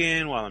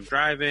cooking, while I'm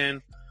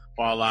driving,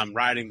 while I'm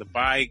riding the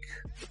bike,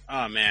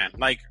 oh man,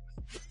 like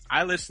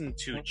I listened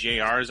to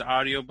JR's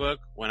audiobook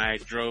when I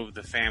drove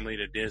the family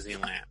to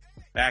Disneyland,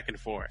 back and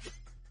forth.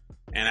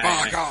 And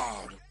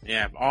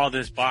all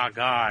this by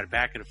God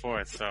back and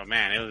forth. So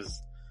man,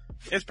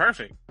 it's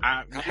perfect.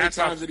 How many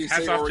times did he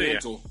say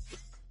Oriental?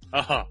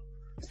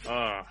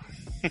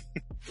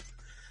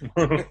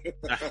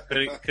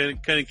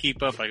 Couldn't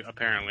keep up,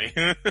 apparently.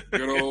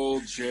 Good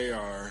old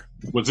JR.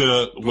 Was it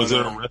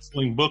a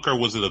wrestling book or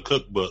was it a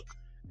cookbook?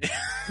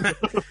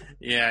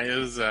 Yeah, it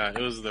was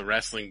the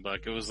wrestling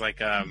book. It was like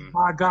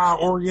my God,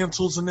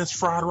 Orientals and this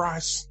fried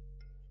rice.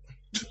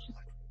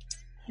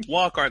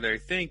 Walk are they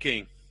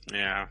thinking?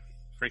 Yeah,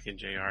 freaking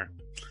JR.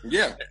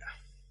 Yeah.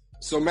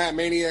 So Matt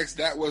Maniacs,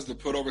 that was the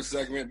put over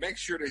segment. Make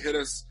sure to hit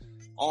us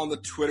on the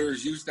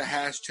Twitters. Use the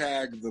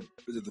hashtag the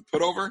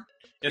put over.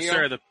 Yes,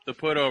 sir. The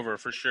put over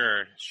for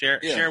sure.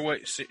 Share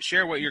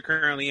what you're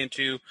currently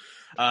into.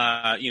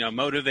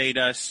 Motivate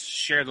us.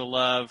 Share the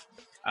love.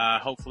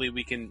 Hopefully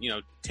we can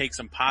take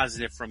some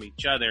positive from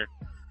each other,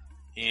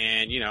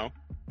 and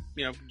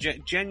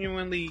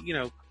genuinely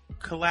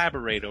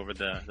collaborate over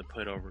the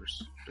put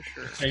overs for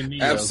sure.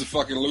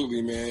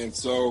 Absolutely, man.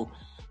 So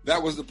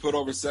that was the put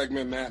over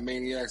segment, Matt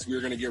Maniacs.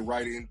 We're going to get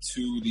right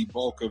into the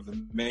bulk of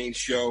the main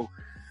show.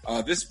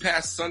 This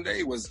past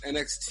Sunday was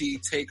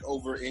NXT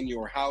TakeOver in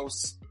Your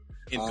House.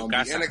 The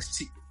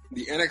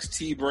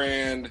NXT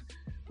brand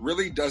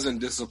really doesn't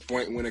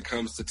disappoint when it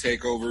comes to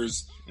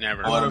takeovers.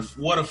 Never.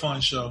 What a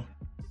fun show.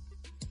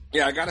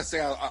 Yeah, I gotta say,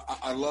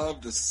 I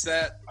loved the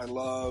set. I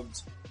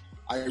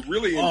I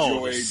really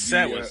Oh, enjoyed the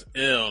set was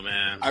ill,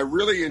 man. I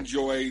really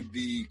enjoyed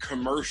the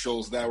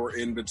commercials that were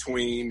in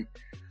between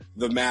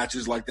the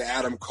matches, like the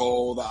Adam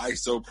Cole, the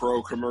ISO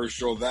Pro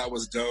commercial. That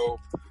was dope.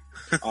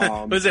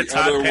 Was it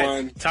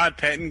Todd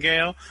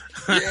Pettingale?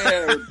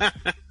 Yeah,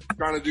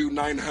 trying to do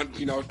 900.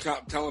 You know,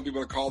 telling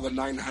people to call the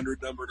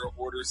 900 number to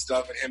order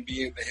stuff, and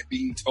him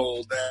being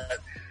told that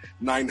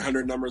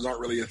 900 numbers aren't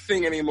really a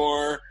thing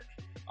anymore.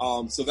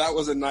 So that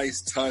was a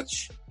nice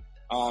touch,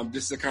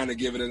 just to kind of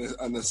give it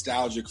a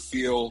nostalgic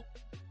feel.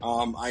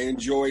 I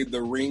enjoyed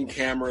the ring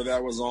camera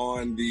that was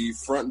on the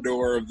front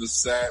door of the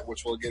set,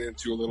 which we'll get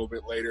into a little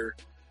bit later.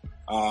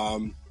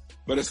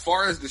 But as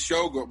far as the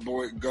show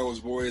goes,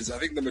 boys, I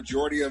think the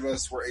majority of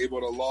us were able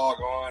to log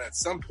on at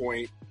some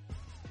point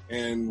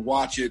and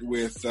watch it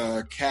with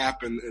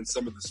Cap and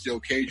some of the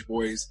Steel Cage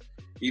boys,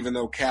 even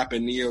though Cap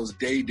and Neo's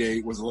day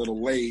date was a little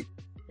late,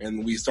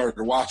 and we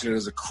started watching it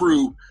as a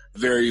crew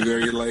very,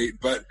 very late.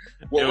 But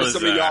what were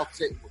some of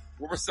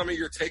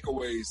your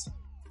takeaways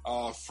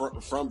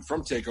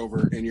from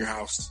TakeOver in your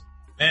house?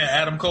 Man,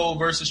 Adam Cole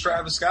versus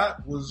Travis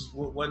Scott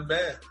wasn't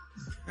bad.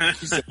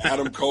 You said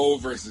Adam Cole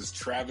versus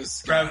Travis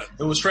Scott.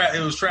 It was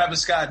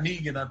Travis Scott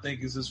Negan, I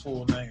think is his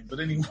full name. But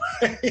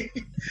anyway,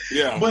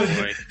 yeah.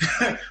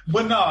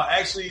 But no,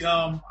 actually,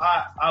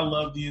 I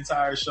loved the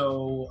entire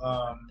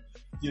show.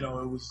 You know,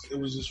 it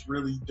was just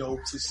really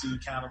dope to see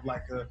kind of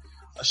like a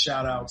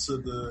shout out to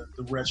the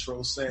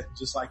retro set,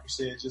 just like you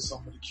said, just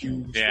some of the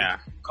cues. Yeah,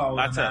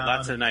 lots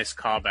of nice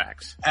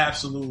callbacks.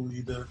 Absolutely,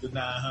 the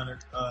 900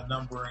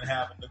 number and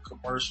having the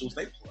commercials,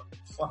 they plugged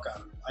the fuck out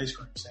of ice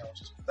cream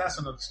sandwiches. But that's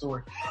another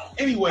story.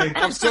 Anyway,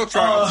 I'm still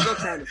trying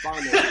to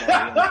find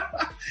it.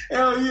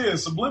 Hell yeah,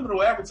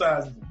 subliminal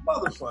advertising,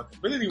 motherfucker.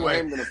 But anyway,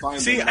 I'm gonna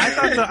find See, it.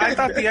 I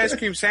thought the ice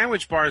cream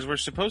sandwich bars were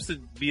supposed to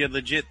be a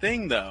legit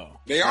thing, though.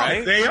 They are.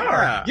 Right? They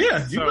are.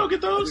 Yeah, you go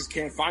get I those. just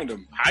can't find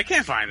them. I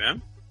can't find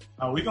them.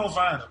 Oh, we gonna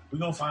find them. You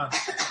gonna I find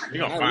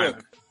look.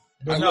 them.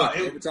 But I no, look.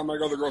 Every time I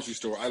go to the grocery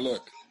store, I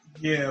look.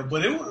 yeah,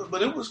 but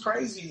it was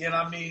crazy, and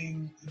I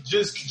mean,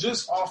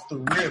 just off the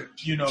rip,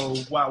 you know,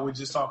 while we're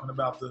just talking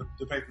about the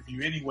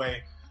pay-per-view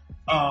anyway,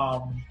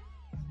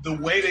 the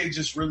way they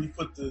just really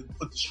put the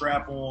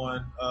strap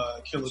on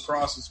Killer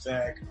Cross's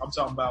back. I'm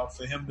talking about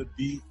for him to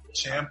beat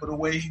Ciampa the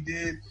way he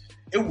did,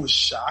 it was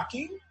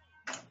shocking,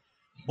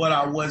 but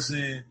I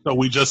wasn't. So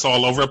we just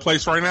all over the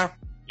place right now?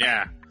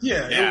 Yeah.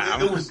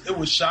 Yeah, it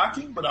was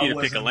shocking, but I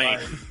wasn't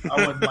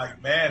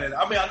like mad at it.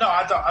 I mean, I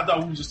thought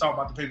we were just talking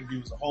about the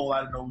pay-per-view as a whole.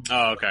 I didn't know we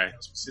were okay.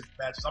 specific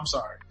matches. I'm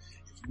sorry.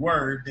 If you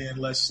were, then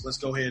let's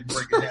go ahead and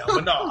break it down.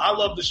 But no, I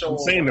love the show. I'm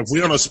saying if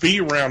we're on a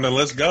speed round, then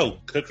let's go.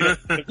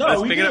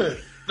 No, we good.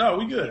 No,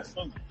 we good.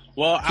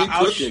 Well,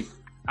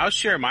 I'll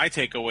share my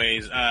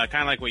takeaways.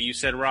 Kind of like what you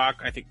said, Rock.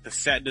 I think the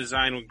set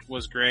design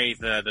was great.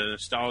 The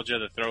nostalgia,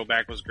 the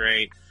throwback was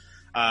great.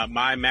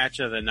 My match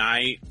of the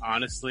night,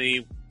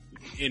 honestly,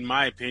 in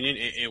my opinion,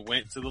 it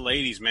went to the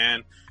ladies,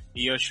 man.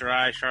 Io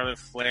Shirai, Charlotte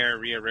Flair,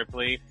 Rhea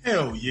Ripley.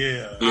 Hell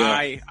yeah.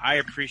 I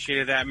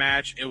appreciated that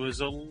match. It was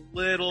a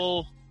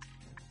little,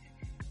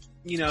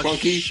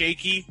 clunky?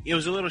 shaky. It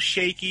was a little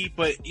shaky,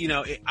 but,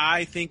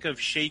 I think of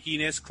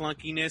shakiness,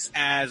 clunkiness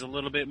as a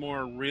little bit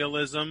more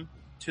realism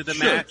to the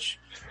match.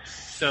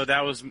 So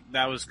that was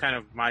kind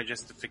of my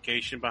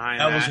justification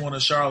behind that. That was one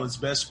of Charlotte's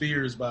best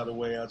spears, by the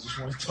way. I just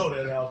want to throw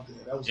that out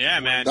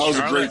there. Man. That was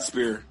a great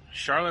spear.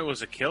 Charlotte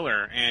was a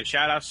killer, and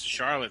shout outs to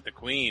Charlotte, the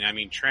Queen. I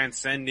mean,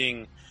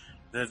 transcending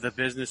the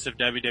business of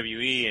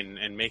WWE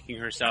and making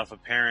herself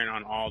apparent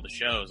on all the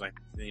shows.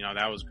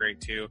 That was great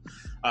too.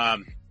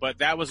 But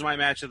that was my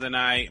match of the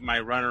night.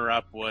 My runner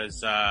up was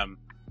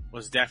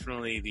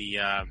definitely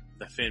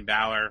the Finn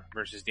Balor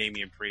versus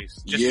Damian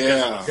Priest.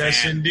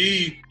 Yes,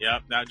 indeed.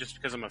 Yep, not just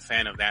because I'm a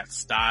fan of that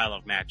style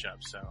of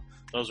matchup. So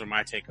those are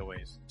my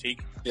takeaways.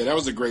 Teak? Yeah, that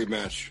was a great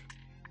match.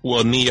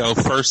 Well, Neo,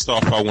 first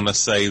off, I want to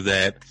say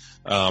that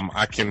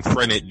I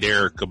confronted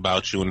Derek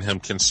about you and him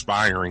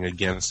conspiring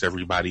against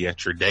everybody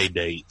at your day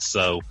date.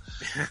 So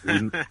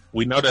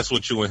we know that's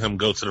what you and him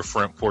go to the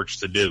front porch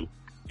to do.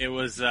 It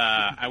was,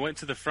 I went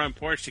to the front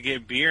porch to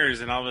get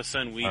beers, and all of a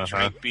sudden we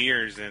drank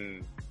beers,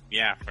 and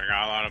forgot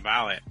all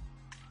about it.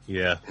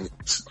 Yeah.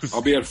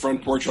 I'll be at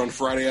front porch on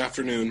Friday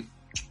afternoon.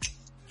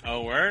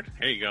 Oh, word?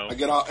 Here you go. I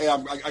get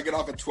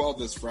off at 12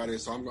 this Friday,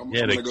 so I'm going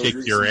to go kick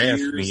drink your some ass,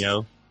 beers.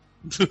 Neo.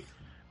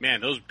 Man,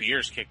 those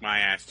beers kick my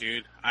ass,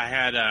 dude. I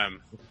had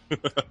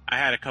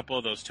a couple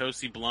of those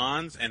Toasty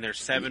Blondes, and they're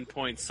 7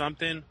 point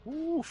something.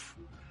 Oof.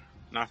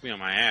 Knocked me on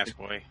my ass,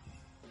 boy.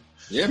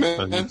 Yeah,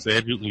 man.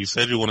 You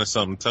said you wanted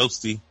something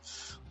toasty.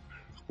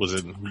 Was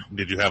it?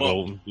 Did you have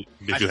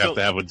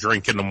to have a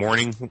drink in the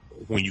morning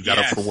when you got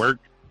up for work?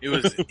 It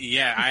was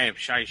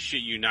I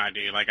shit you not,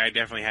 dude. Like, I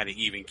definitely had an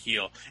even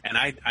keel, and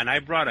I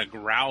brought a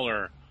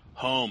growler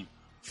home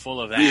full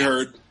of that. We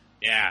heard.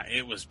 Yeah,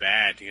 it was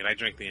bad, dude. I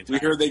drank the entire. We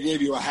heard they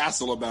gave you a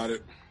hassle about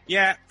it.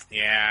 Yeah.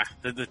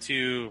 The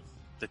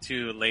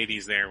two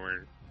ladies there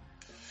were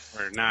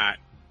not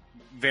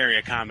very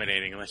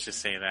accommodating. Let's just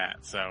say that.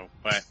 So,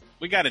 but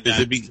we got it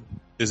done.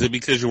 Is it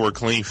because you were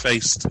clean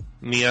faced,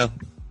 Neo?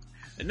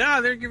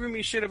 No, they're giving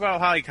me shit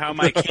about how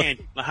my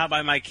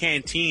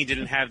canteen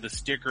didn't have the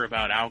sticker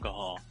about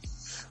alcohol.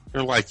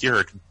 They're like,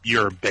 you're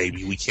a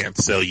baby. We can't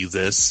sell you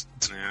this.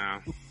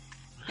 Yeah.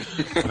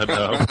 I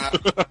know.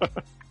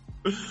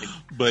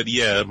 But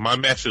yeah, my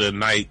match of the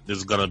night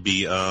is gonna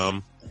be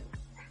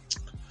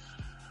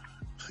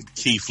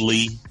Keith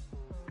Lee.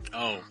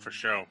 Oh, for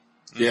sure.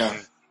 Yeah.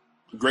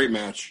 Great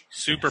match.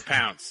 Super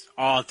pounce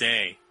all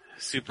day.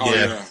 Super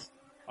Yeah. pounce.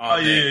 Oh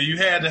yeah, you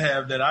had to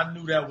have that. I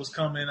knew that was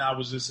coming. I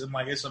was just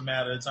like, it's a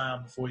matter of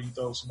time before you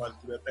throw somebody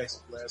through that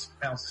plexiglass,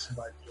 pounce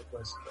somebody through that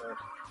plexiglass.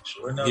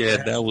 Sure enough, Yeah,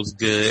 that was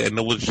good, and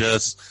it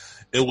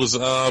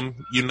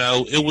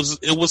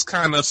was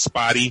kind of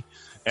spotty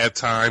at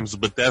times,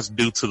 but that's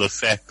due to the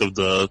fact of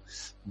the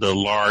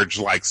large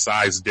like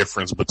size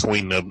difference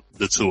between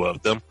the two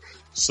of them.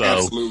 So,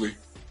 absolutely.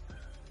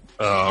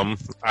 I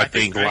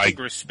think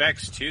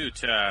respects too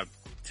to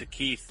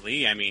Keith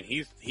Lee. I mean,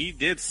 he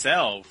did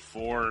sell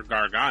for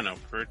Gargano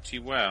pretty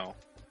well.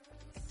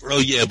 Oh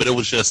yeah, but it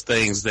was just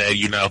things that,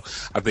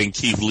 I think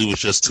Keith Lee was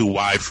just too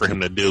wide for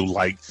him to do.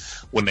 Like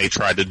when they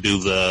tried to do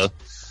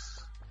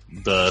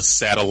the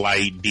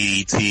satellite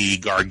DDT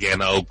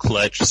Gargano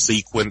clutch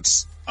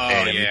sequence. Oh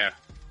yeah.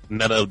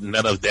 None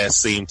of that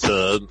seemed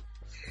to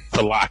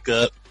lock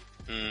up.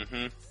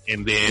 Mm-hmm.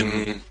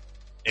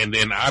 And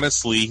then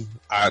honestly,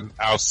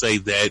 I'll say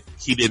that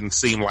he didn't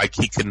seem like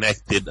he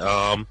connected,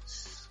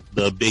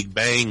 the Big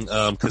Bang,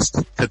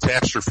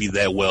 catastrophe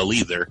that well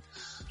either.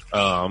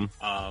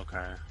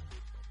 Okay.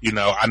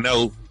 I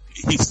know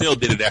he still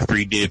did it after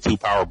he did 2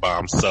 power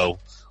bombs,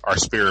 or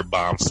spirit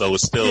bombs. So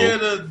it's still,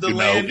 the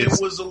landing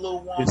was a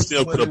little wonky. It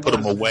still could have put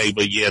him away,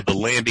 but yeah, the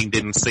landing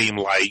didn't seem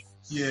like,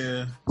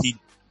 he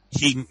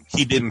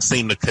didn't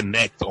seem to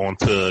connect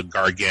onto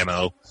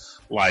Gargano.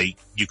 Like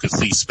you could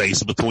see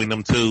space between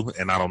them two,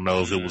 and I don't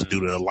know if it was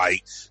due to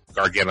like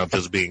Gargano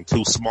just being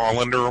too small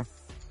under him.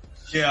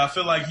 Yeah, I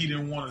feel like he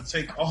didn't want to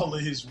take all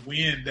of his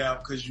wind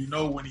out because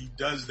when he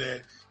does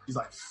that, he's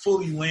like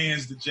fully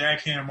lands, the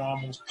jackhammer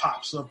almost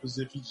pops up as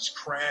if he just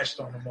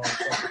crashed on the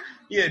motherfucker.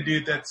 He had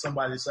did that to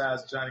somebody the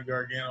size of Johnny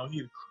Gargano.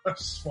 He'd crushed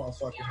this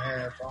motherfucking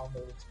half. I don't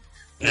know.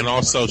 And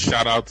also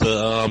shout out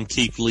to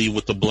Keith Lee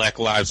with the Black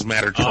Lives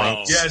Matter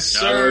trunks. Yes,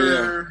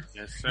 sir.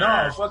 Yes, sir.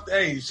 No, fuck.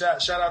 Hey,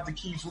 shout out to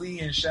Keith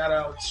Lee and shout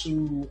out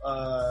to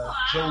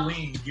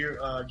Jolene,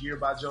 Gear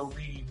by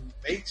Jolene, who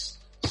makes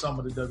some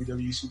of the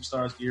WWE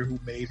Superstars gear, who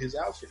made his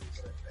outfit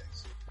for that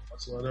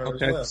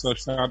match. Okay, so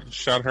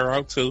shout her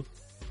out too,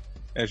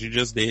 as you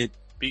just did.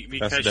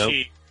 Because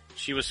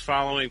she was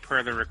following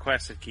per the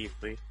request of Keith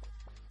Lee.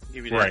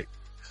 Give you that. Right.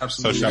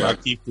 Absolutely. So shout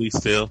out Keith Lee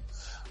still.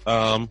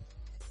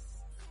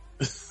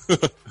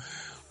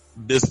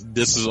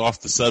 This is off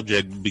the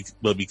subject,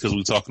 but because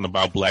we're talking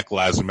about Black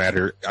Lives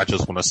Matter, I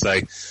just want to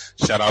say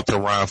shout out to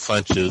Ron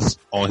Funches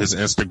on his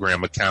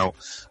Instagram account.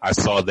 I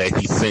saw that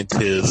he sent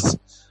his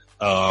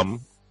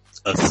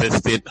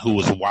assistant, who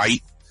was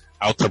white,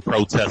 out to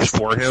protest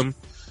for him.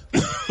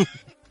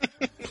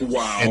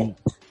 Wow.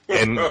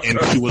 And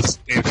she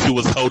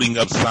was holding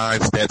up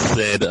signs that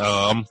said,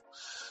 I'm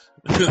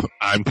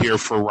here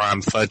for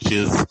Ron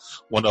Funches.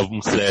 One of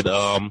them said,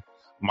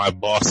 my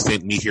boss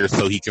sent me here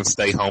so he can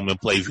stay home and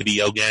play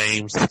video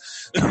games.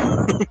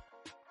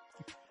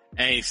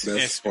 Hey,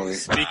 that's funny.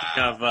 Speaking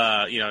of,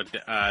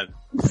 Black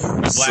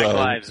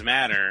Lives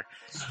Matter,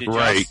 did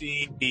y'all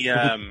see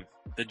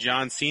the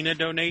John Cena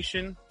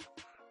donation?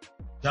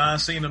 John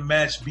Cena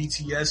matched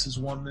BTS's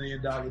 $1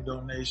 million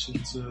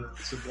donation to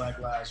Black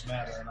Lives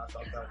Matter, and I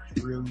thought that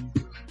was really,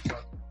 really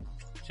funny.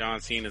 John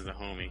Cena's a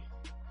homie.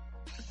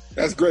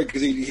 That's great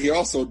because he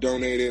also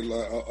donated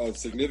a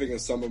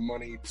significant sum of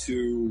money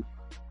to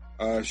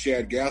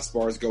Shad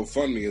Gaspar's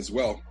GoFundMe as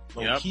well.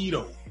 Yep.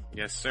 Keto.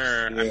 Yes,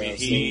 sir. Yeah,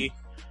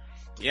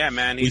 I mean,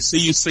 man. We see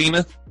you,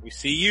 Cena. We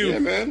see you. Yeah,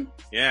 man.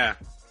 Yeah.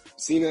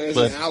 Cena is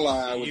an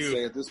ally, I would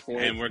say, at this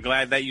point. And we're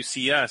glad that you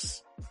see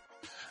us.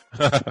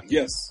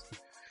 Yes.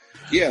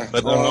 Yeah.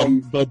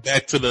 But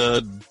back to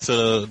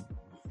the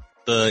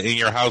In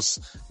Your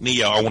House,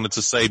 Neo, I wanted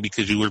to say,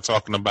 because you were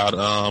talking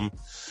about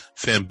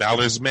Finn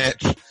Balor's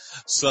match.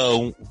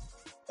 So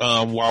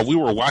while we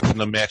were watching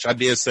the match, I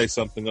did say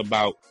something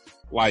about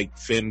like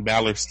Finn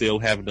Balor still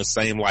having the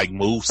same like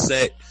move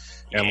set,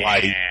 and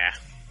like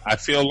I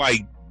feel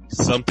like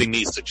something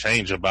needs to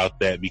change about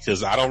that,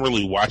 because I don't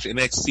really watch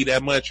NXT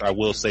that much. I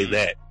will say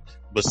that,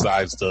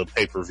 besides the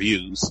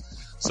pay-per-views.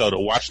 So to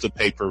watch the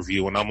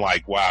pay-per-view, and I'm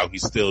like, wow,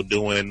 he's still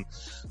doing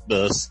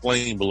the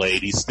sling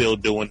blade. He's still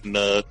doing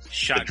the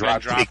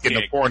drop kick in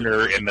the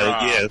corner and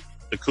the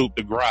coup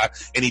de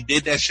grace. And he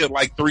did that shit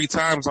like 3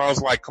 times. I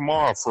was like, come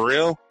on, for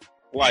real?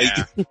 Like,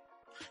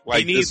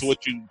 this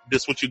what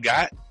you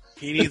got?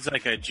 He needs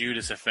like a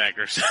Judas effect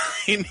or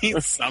something. He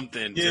needs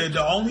something. Yeah,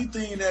 the only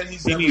thing that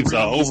he needs an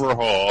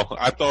overhaul.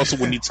 I thought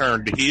when he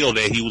turned heel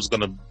that he was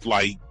gonna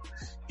like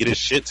get his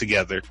shit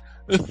together.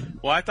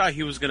 Well, I thought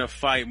he was gonna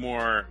fight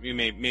more,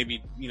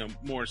 maybe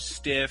more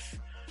stiff,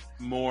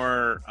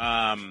 more.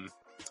 I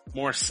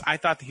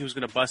thought that he was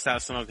gonna bust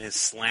out some of his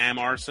slam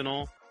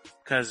arsenal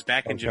because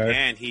back in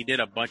Japan, he did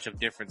a bunch of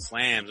different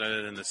slams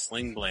other than the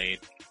sling blade,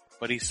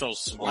 but he's so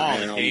small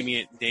and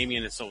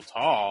Damian is so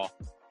tall.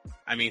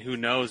 I mean, who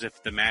knows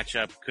if the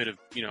matchup could have,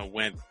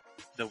 went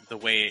the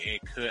way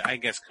it could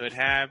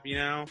have,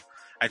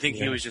 I think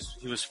he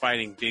was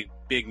fighting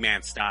big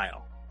man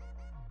style.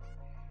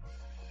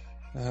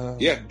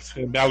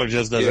 Finn Balor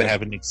just doesn't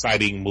have an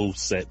exciting move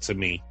set to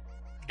me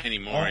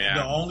anymore.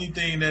 The only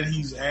thing that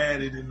he's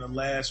added in the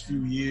last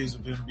few years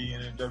of him being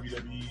in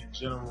WWE in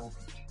general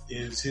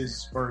is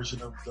his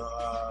version of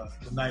the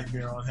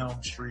Nightmare on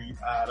Elm Street,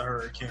 the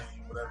Hurricane,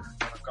 whatever you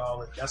want to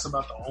call it. That's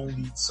about the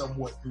only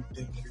somewhat new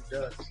thing that he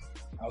does.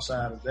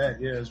 Outside of that,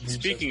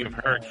 Speaking of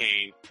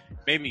Hurricane,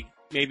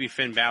 maybe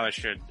Finn Balor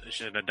should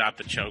adopt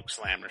a choke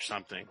slam or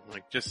something.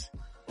 Like just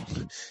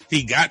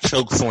he got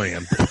choke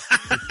slammed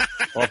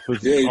off the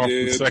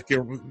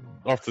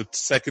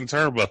second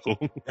turnbuckle.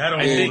 That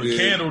don't hold a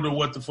candle to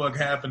what the fuck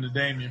happened to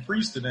Damian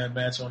Priest in that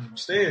match on the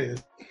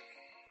stairs.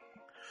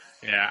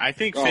 Yeah, I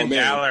think Finn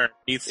Balor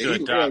needs to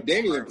adopt.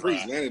 Damian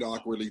Priest landed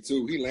awkwardly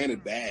too. He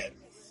landed bad.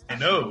 I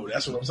know.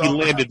 That's what I'm talking about.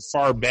 He landed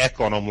far back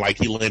on him, like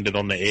he landed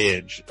on the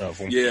edge of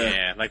him.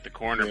 Yeah, like the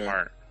corner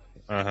part.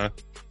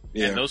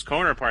 Yeah, and those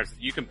corner parts,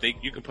 you can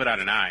put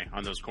out an eye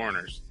on those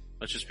corners.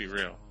 Let's just be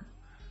real.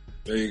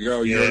 There you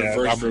go. You heard it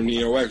first from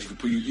Neo X.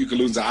 You could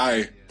lose an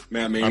eye,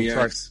 Matt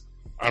Maniacs.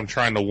 I'm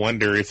trying to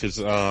wonder if it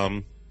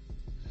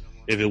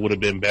would have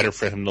been better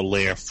for him to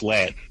land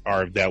flat,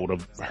 or if that would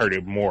have hurt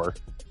him more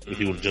if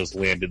he would have just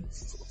landed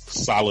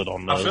solid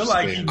on those. I feel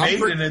like he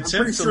made an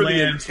attempt to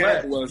land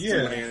flat.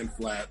 Land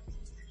flat.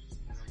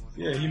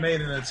 Yeah, he made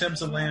an attempt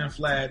to land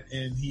flat,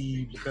 and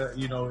he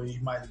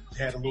might have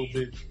had a little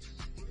bit,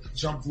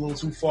 jumped a little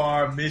too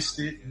far, missed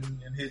it,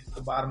 and hit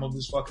the bottom of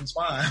his fucking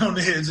spine on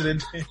the edge of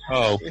the thing.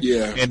 Oh,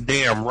 yeah. And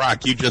damn,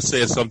 Rock, you just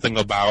said something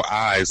about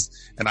eyes,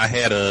 and I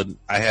had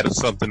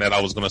something that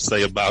I was going to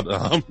say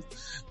about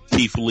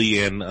Keith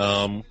Lee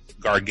and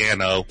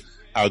Gargano.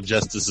 How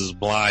Justice is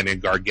blind, and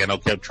Gargano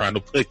kept trying to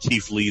put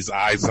Keith Lee's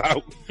eyes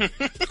out.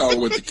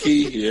 With the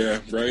key, yeah,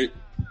 right.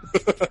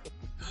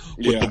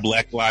 With the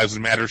Black Lives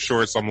Matter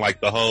shorts, I'm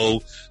like the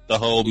whole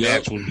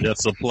match was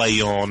just a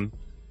play on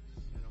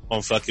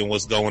fucking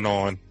what's going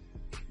on.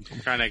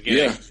 Trying to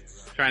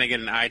get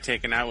an eye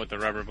taken out with the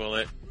rubber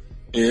bullet.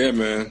 Yeah,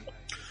 man.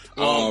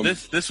 Well,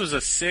 this was a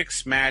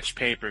 6-match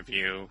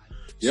pay-per-view.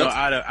 Yep. So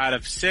out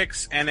of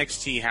 6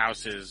 NXT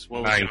houses,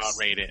 what would y'all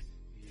rate it?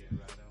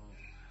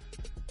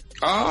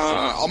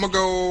 I'm gonna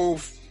go.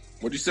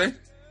 What'd you say?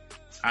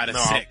 Out of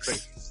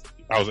 6.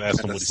 I was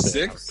asking what he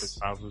said. 6?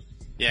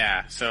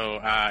 Yeah.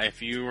 So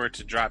if you were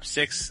to drop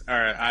 6, or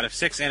out of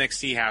 6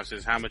 NXT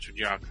houses, how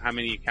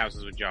many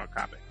houses would y'all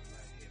cop it?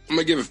 I'm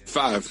gonna give it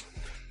 5.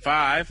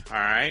 5. All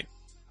right.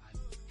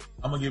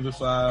 I'm gonna give it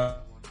 5.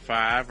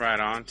 5. Right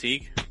on.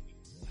 Teak.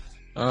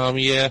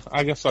 Yeah.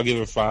 I guess I'll give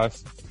it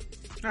 5.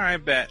 All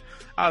right. Bet.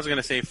 I was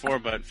gonna say 4,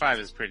 but 5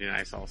 is pretty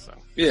nice also.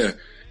 Yeah.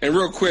 And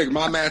real quick,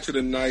 my match of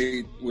the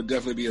night would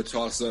definitely be a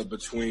toss-up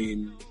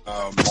between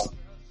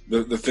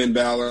the Finn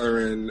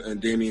Balor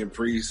and Damian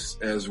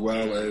Priest, as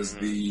well as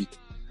the.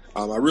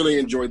 I really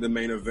enjoyed the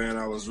main event.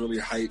 I was really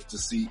hyped to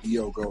see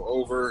Io go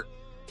over.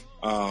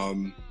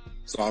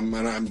 So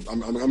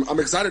I'm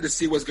excited to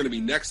see what's going to be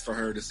next for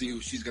her, to see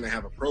who she's going to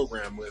have a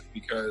program with,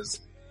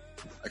 because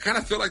I kind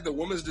of feel like the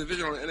women's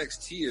division on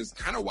NXT is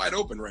kind of wide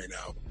open right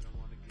now.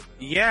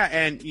 Yeah,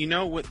 and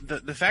with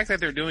the fact that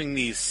they're doing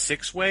these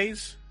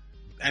 6-ways.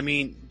 I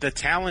mean, the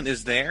talent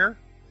is there.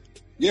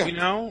 Yeah.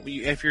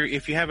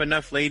 If you have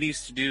enough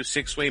ladies to do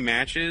 6-way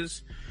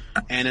matches,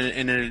 and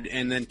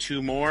then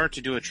 2 more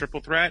to do a triple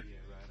threat.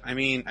 I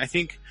mean, I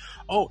think.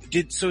 Oh,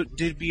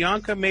 did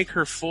Bianca make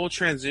her full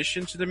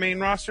transition to the main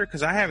roster?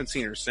 Because I haven't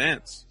seen her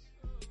since.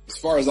 As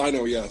far as I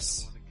know,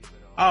 yes.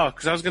 Oh,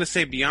 because I was going to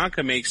say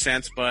Bianca makes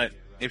sense, but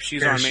if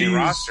she's on main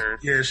roster,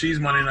 she's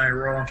Monday Night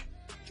Raw.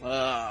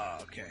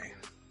 Okay.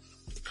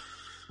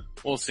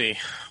 We'll see.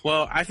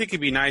 Well, I think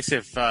it'd be nice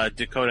if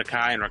Dakota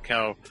Kai and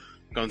Raquel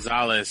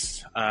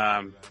Gonzalez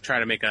try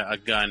to make a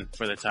gun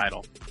for the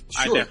title.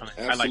 Sure,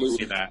 I'd like to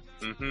see that.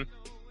 Mm-hmm.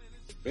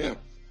 Yeah.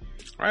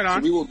 Right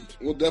on. So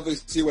we'll definitely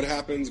see what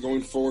happens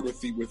going forward with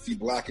the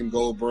Black and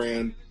Gold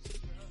brand.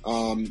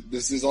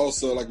 This is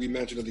also, like we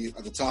mentioned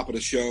at the top of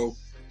the show,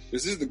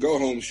 this is the go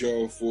home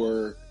show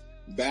for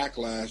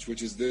Backlash,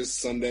 which is this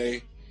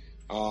Sunday.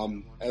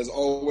 As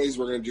always,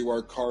 we're going to do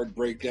our card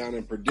breakdown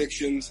and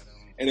predictions.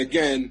 And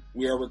again,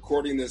 we are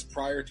recording this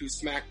prior to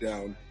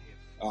SmackDown,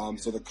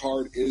 so the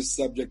card is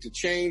subject to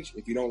change.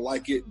 If you don't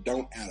like it,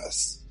 don't add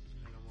us.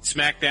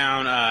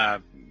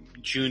 SmackDown,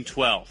 June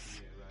 12th.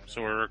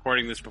 So we're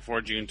recording this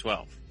before June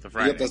 12th, the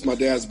Friday. Yep, that's my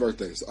dad's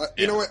birthday. So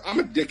you know what? I'm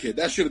a dickhead.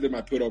 That should have been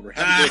my put over.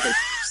 Happy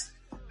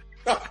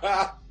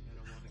birthday.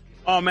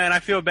 Oh man, I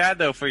feel bad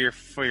though for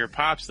your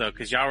pops though,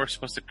 because y'all were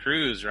supposed to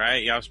cruise,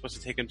 right? Y'all were supposed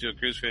to take him to a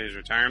cruise for his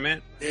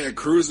retirement. Yeah,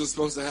 cruise was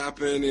supposed to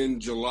happen in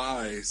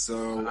July.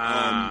 So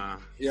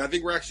yeah, I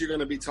think we're actually going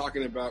to be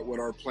talking about what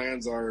our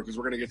plans are, because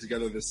we're going to get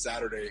together this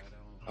Saturday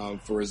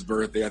for his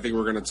birthday. I think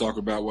we're going to talk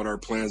about what our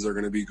plans are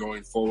going to be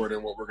going forward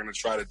and what we're going to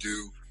try to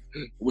do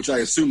which I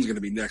assume is going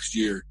to be next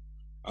year.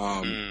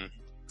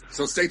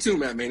 So stay tuned,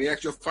 Matt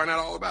Maniacs. You'll find out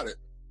all about it.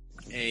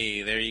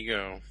 Hey, there you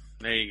go.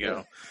 There you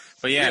go.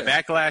 But yeah,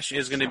 Backlash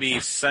is going to be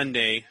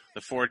Sunday,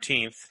 the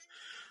 14th.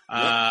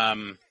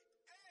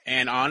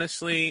 And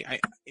honestly,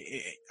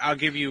 I'll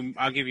give you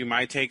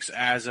my takes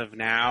as of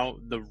now.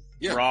 The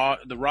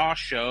Raw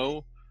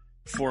show,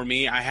 for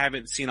me, I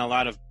haven't seen a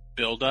lot of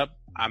build up.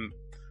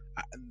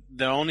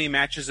 The only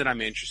matches that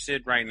I'm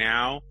interested right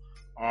now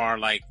are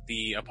like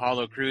the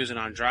Apollo Crews and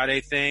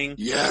Andrade thing.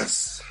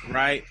 Yes.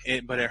 Right?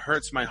 But it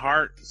hurts my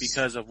heart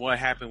because of what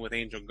happened with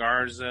Angel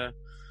Garza.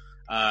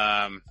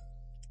 And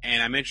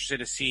I'm interested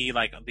to see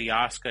like the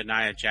Asuka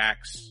Nia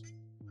Jax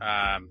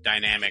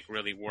dynamic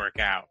really work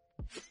out.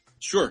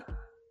 Sure.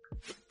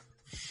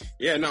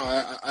 Yeah, no,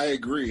 I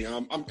agree.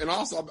 And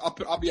also,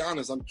 I'll be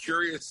honest, I'm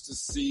curious to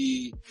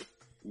see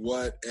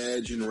what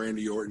Edge and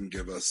Randy Orton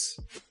give us.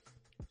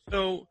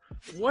 So,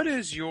 what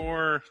is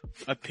your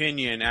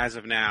opinion as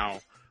of now,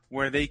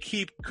 where they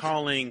keep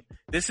calling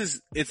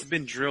it's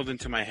been drilled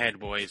into my head,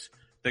 boys,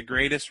 the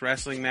greatest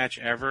wrestling match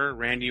ever,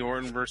 Randy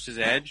Orton versus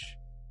Edge?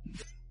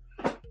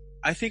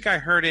 I think I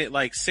heard it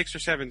like 6 or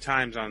 7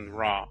 times on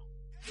Raw.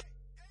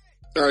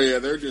 Oh yeah,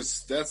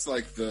 that's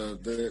like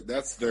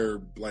that's their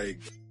like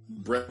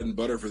bread and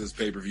butter for this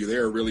pay-per-view. They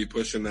are really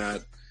pushing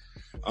that.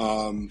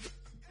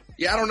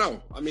 Yeah, I don't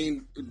know. I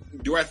mean,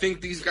 do I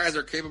think these guys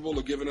are capable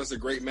of giving us a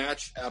great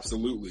match?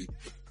 Absolutely.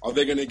 Are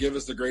they going to give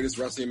us the greatest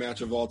wrestling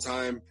match of all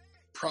time?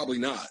 Probably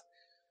not.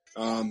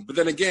 But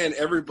then again,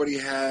 everybody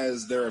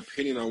has their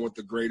opinion on what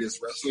the greatest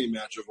wrestling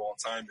match of all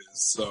time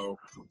is. So,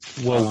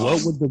 well,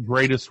 what would the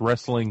greatest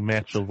wrestling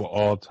match of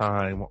all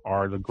time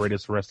or the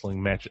greatest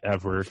wrestling match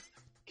ever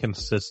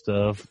consist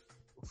of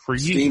for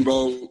you?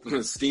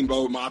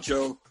 Steamboat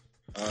Macho.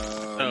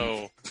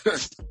 So,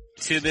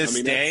 to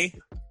this day.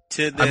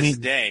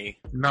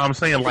 No, I'm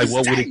saying like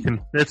what would it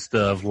consist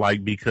of?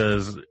 Like,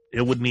 because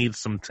it would need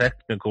some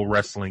technical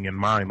wrestling in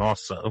mind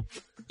also.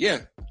 Yeah.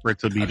 For it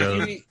to be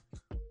done.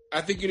 I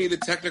think you need the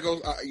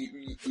technical.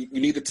 You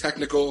need the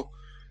technical.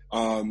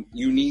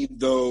 You need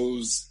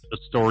those. The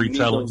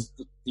storytelling.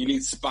 You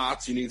need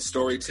spots. You need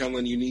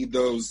storytelling. You need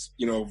those.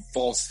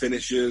 False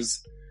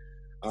finishes.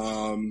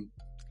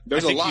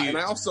 There's a lot, and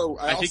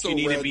I think you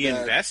need to be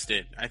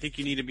invested. I think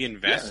you need to be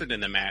invested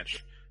in the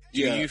match. Do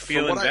you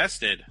feel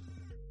invested?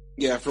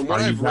 From what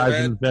I've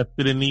read,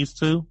 invested in these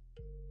two?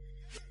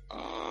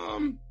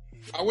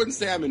 I wouldn't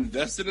say I'm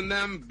invested in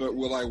them, but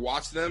will I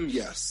watch them?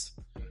 Yes.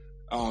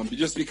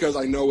 Just because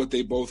I know what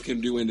they both can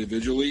do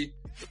individually.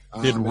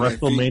 Did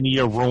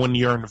WrestleMania ruin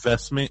your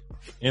investment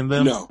in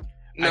them? No,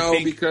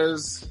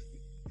 because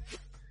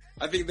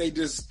I think they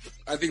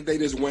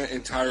just went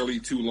entirely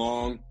too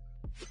long,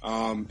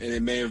 and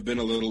it may have been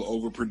a little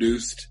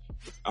overproduced.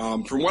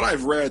 From what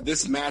I've read,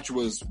 this match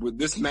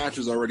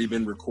has already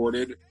been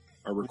recorded.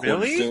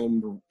 Really?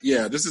 Filmed.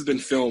 Yeah, this has been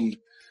filmed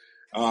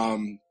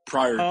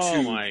prior to.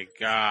 Oh my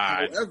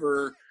god!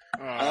 However,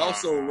 I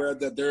also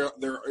read that there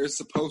is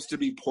supposed to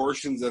be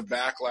portions of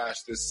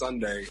Backlash this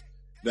Sunday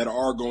that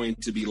are going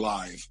to be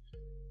live,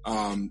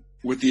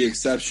 with the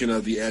exception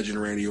of the Edge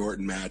and Randy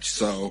Orton match.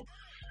 So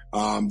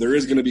there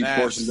is going to be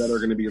portions that are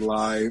going to be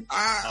live.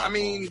 I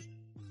mean,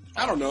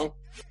 I don't know.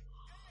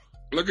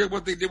 Look at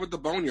what they did with the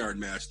Boneyard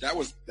match. That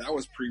was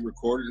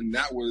pre-recorded, and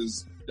that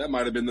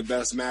might have been the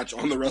best match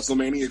on the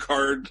WrestleMania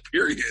card,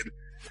 period.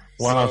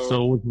 Wow,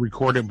 so it was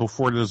recorded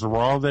before this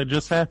Raw that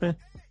just happened?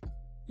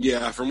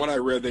 Yeah, from what I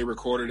read, they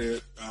recorded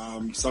it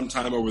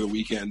sometime over the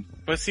weekend.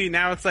 But see,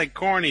 now it's like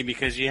corny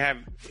because you have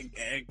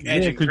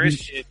Edge and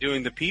Christian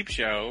doing the Peep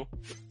Show.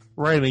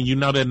 Right, and you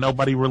know that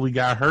nobody really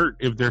got hurt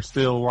if they're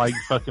still, like,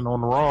 fucking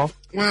on Raw.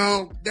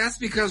 Well, that's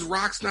because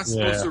Rock's not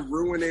supposed to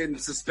ruin it and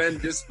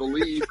suspend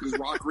disbelief because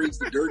Rock reads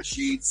the dirt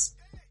sheets.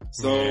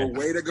 So,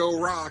 way to go,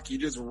 Rock. You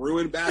just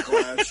ruined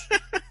Backlash.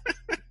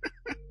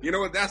 You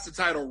know what? That's the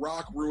title.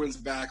 Rock ruins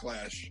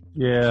Backlash.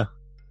 Yeah.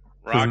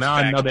 Because now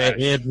I know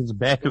that Edge's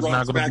back is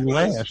not going to be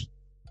lashed.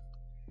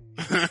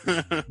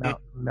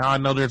 now I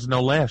know there's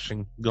no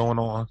lashing going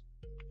on.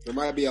 There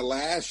might be a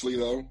Lashley,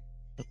 though.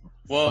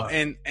 Well,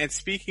 and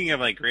speaking of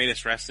like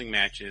greatest wrestling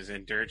matches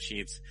and dirt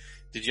sheets,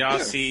 did y'all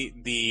see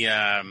the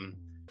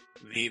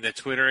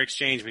Twitter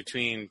exchange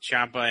between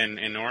Ciampa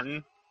and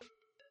Orton?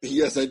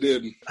 Yes, I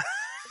did.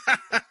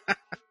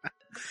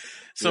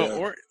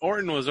 So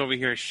Orton was over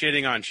here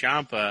shitting on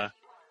Ciampa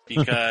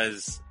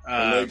because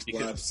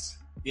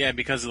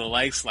because of the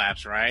leg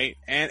slaps, right?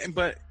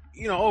 But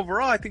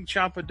overall, I think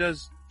Ciampa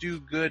does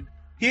do good.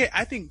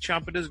 I think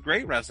Ciampa does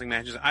great wrestling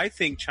matches. I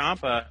think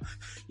Ciampa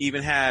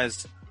even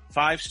has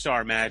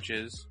 5-star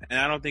matches, and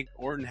I don't think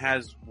Orton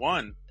has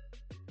one.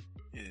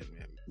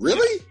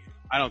 Really?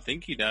 I don't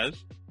think he does.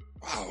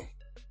 Wow,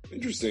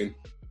 interesting.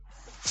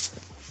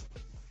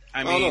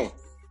 I mean, don't know.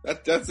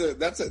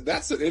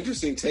 That's an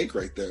interesting take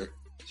right there.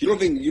 You don't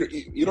think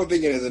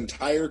in his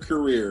entire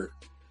career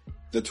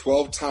the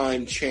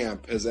 12-time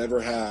champ has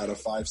ever had a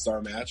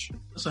 5-star match?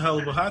 That's a hell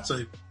of a hot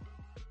take.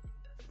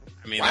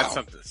 I mean, that's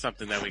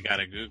something that we got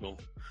to Google.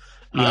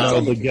 You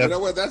know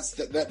what?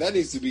 That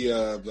needs to be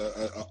a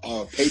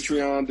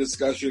Patreon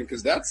discussion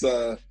because that's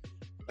a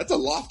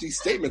lofty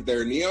statement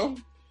there, Neo.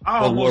 I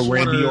almost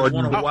want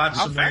to watch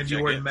some Randy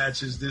Orton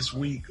matches this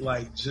week,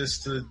 like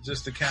just to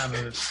kind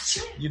of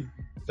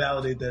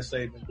validate that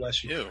statement.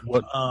 Bless you.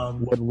 What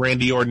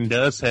Randy Orton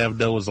does have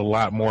though is a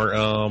lot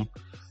more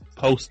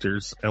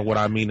posters, and what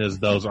I mean is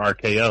those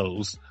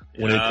RKOs.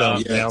 When it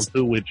comes down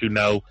to it,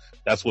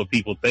 that's what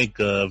people think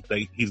of.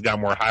 He's got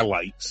more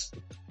highlights.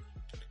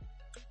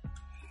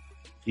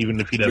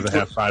 Even if he doesn't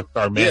have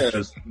 5-star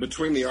matches. Yeah,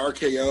 between the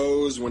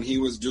RKOs, when he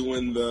was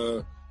doing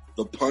the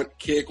punt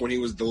kick, when he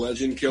was the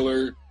Legend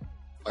Killer,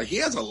 like he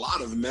has a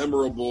lot of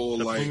memorable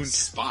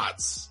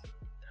spots.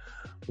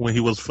 When he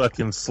was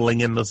fucking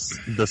slinging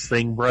the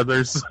Singh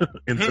brothers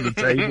into the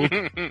table.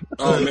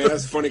 Oh man,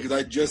 that's funny because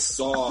I just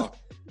saw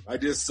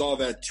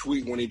that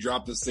tweet when he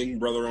dropped the Singh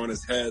brother on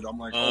his head. I'm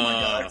like, oh my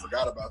god, I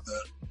forgot about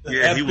that.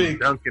 Yeah,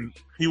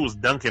 he was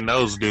dunking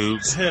those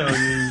dudes. Hell yeah,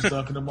 he was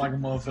dunking them like a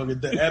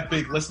motherfucker. The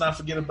epic, let's not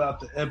forget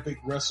about the epic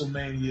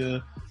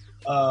WrestleMania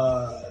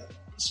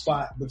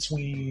spot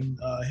between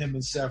him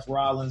and Seth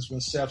Rollins when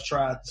Seth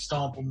tried to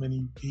stomp him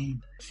and he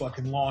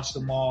fucking launched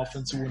him off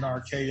into an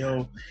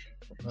RKO.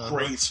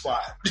 Great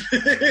spot.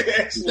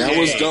 That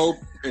was dope.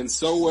 And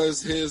so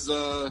was his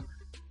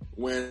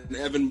when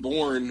Evan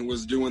Bourne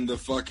was doing the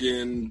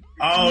fucking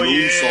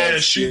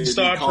shooting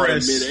star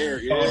press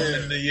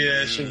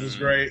midair. Shit was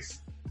great.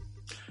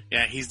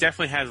 Yeah, he's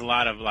definitely has a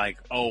lot of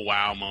oh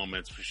wow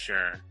moments for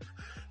sure.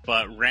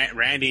 But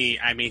Randy,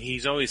 I mean,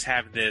 he's always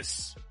had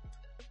this,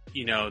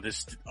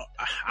 this,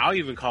 I'll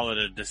even call it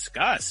a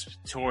disgust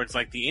towards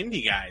the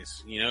indie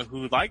guys,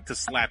 who like to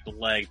slap the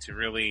leg to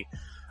really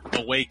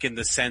awaken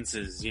the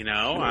senses,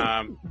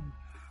 I'm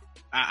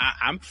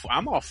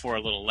all for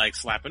a little leg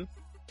slapping.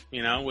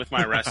 With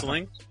my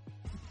wrestling.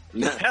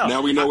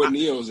 Now we know what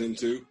Neo's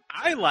into.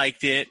 I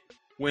liked it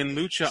when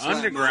Lucha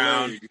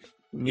Underground.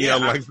 Neo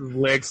likes his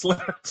leg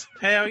slapped.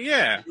 Hell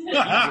yeah.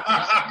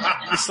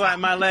 You slap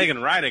my leg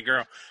and ride it,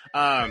 girl.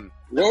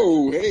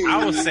 Whoa, hey.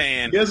 I was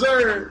saying. Yes,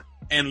 sir.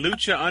 And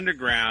Lucha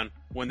Underground,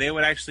 when they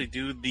would actually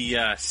do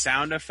the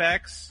sound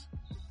effects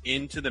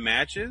into the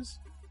matches,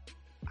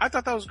 I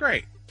thought that was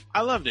great.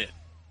 I loved it.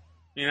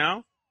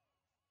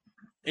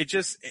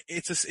 It's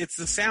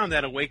the sound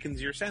that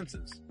awakens your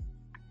senses.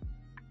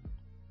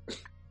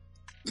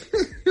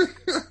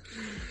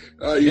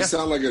 You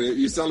sound like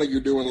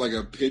you're doing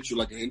a pitch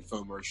or an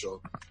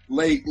infomercial.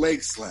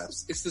 Leg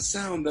slaps. It's the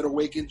sound that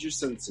awakens your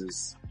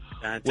senses.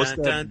 Dun, What's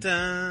dun, that?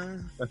 Dun,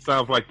 dun. That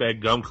sounds like that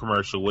gum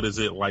commercial. What is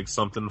it?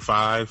 Something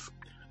 5?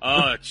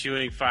 Oh,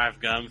 chewing 5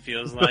 gum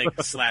feels like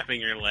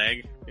slapping your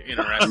leg in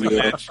a wrestling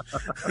match.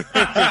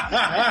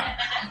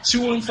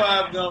 Chewing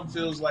 5 gum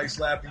feels like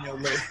slapping your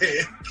leg.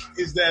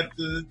 Is that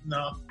the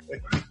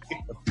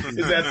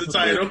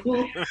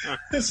title?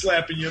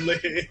 Slapping your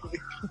leg.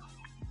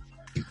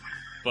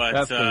 But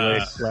that's the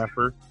leg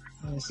slapper.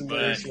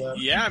 But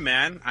yeah,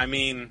 man. I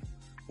mean,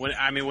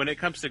 when it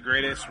comes to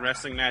greatest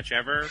wrestling match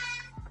ever,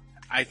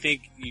 I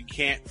think you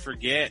can't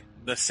forget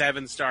the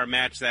 7-star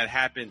match that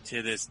happened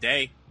to this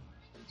day.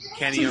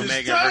 Kenny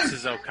Omega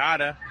versus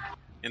Okada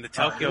in the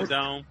Tokyo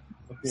Dome.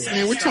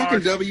 Man, we're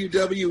talking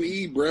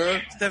WWE, bruh.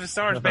 7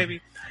 stars,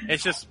 baby.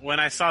 It's just when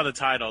I saw the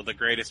title, the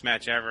greatest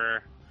match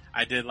ever,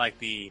 I did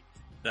the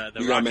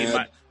Rocky.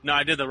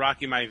 I did the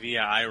Rocky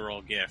Maivia eye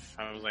roll gif.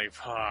 I was like,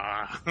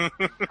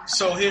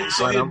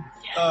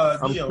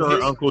 I'm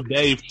sure Uncle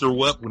Dave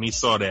threw up when he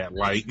saw that.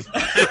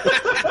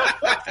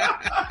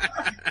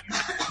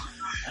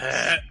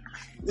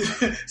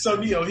 So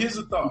Neo, here's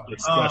a thought.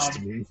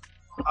 Disgusted me.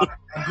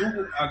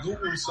 I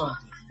Googled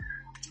something,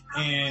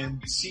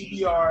 and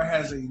CBR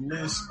has a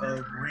list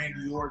of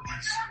Randy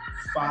Orton's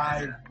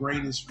 5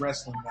 greatest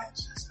wrestling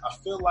matches. I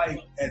feel like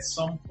at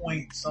some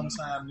point,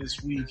 sometime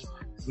this week,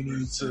 we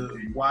need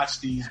to watch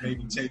these,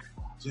 maybe take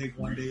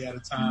one day at a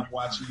time,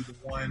 watch either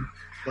one.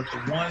 But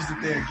the ones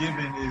that they're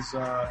giving is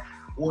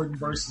Orton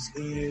versus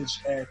Edge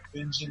at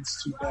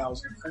Vengeance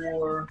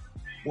 2004,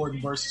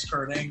 Orton versus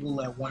Kurt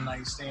Angle at One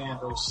Night Stand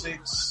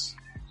 06,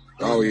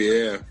 Oh,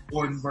 yeah.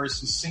 Orton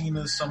versus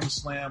Cena,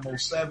 SummerSlam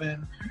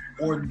 07.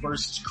 Orton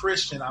versus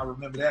Christian, I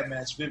remember that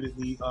match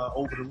vividly,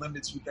 Over the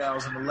Limit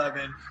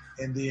 2011.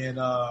 And then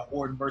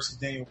Orton versus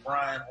Daniel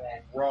Bryan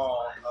on Raw,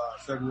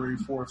 February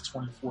 4th,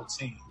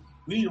 2014.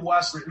 We need to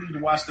watch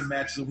the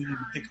matches, and we need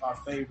to pick our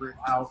favorite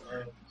out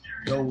of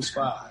those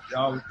 5.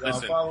 Y'all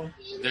follow?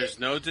 There's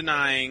no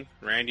denying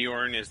Randy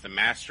Orton is the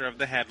master of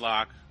the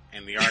headlock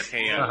and the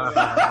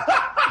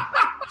RKO.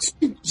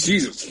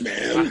 Jesus,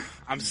 man.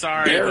 I'm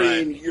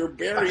sorry, you're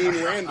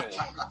burying Randall.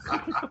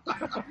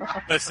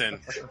 Listen,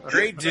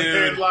 great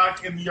dude.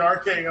 Headlock and the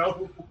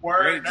RKO.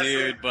 Great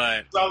dude,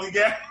 but that's all he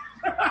got.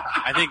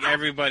 I think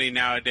everybody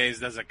nowadays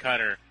does a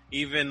cutter.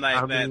 Even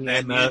and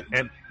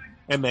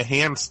the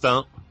hand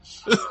stump.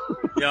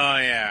 Oh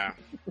yeah.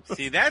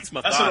 See, that's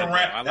methodical.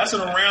 That's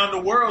an around the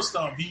world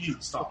stomp. He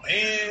stomp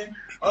hand,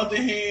 other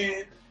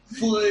hand,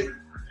 foot,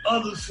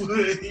 other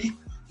foot.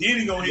 He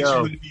ain't gonna hit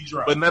you with the knee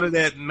drop. But none of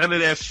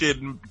that shit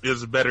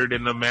is better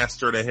than the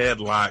master of the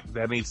headlock.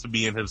 That needs to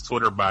be in his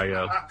Twitter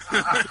bio.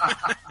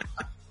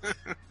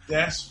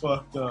 That's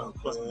fucked up.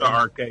 The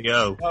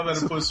RKO. I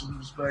better put some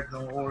respect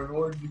on Orton.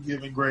 Orton be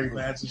giving great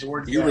matches.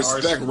 Orton, you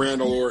respect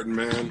Randall Orton,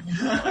 man.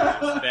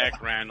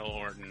 Respect Randall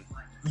Orton.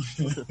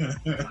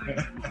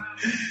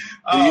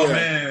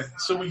 Man.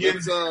 So we get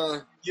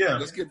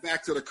let's get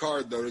back to the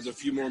card though. There's a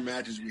few more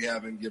matches we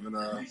haven't given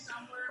our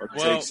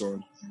takes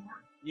on.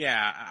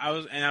 Yeah, I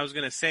was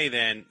gonna say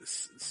then.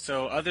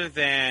 So other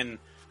than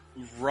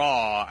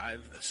Raw,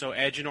 so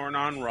Edge and Orton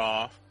on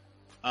Raw,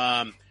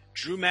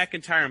 Drew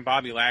McIntyre and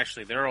Bobby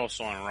Lashley, they're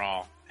also on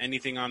Raw.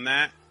 Anything on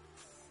that?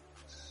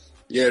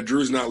 Yeah,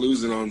 Drew's not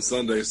losing on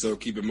Sunday, so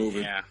keep it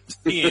moving. Yeah,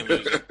 he ain't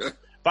losing.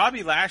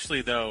 Bobby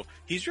Lashley, though,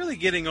 he's really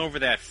getting over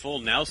that full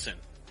Nelson.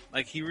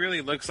 Like, he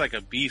really looks like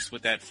a beast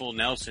with that full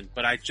Nelson,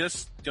 but I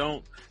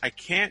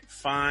can't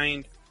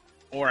find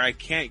or I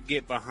can't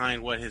get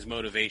behind what his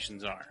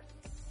motivations are.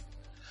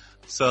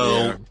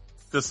 So,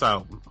 this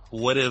out.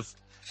 What if,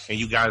 and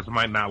you guys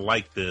might not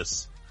like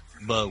this,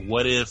 but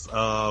what if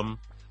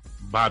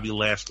Bobby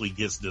Lashley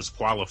gets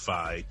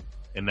disqualified,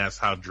 and that's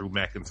how Drew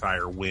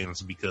McIntyre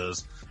wins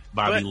because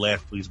Bobby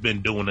Lashley's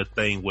been doing a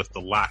thing with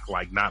the lock,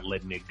 like not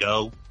letting it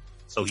go.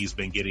 So he's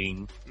been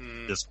getting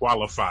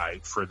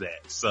disqualified for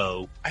that.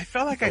 So I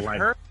felt like I've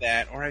heard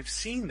that or I've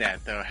seen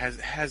that though.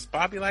 Has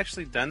Bobby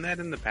Lashley done that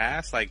in the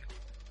past? Like,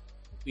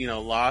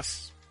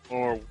 lost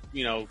or,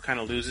 kind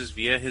of loses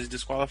via his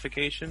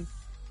disqualification?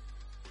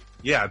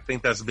 Yeah, I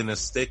think that's been a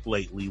stick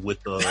lately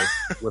with the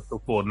with the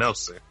full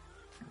Nelson.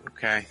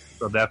 Okay.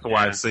 So that's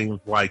why it seems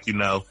like,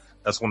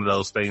 that's one of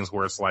those things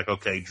where it's like,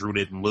 okay, Drew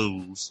didn't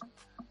lose.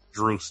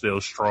 Drew's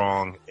still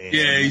strong. And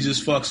he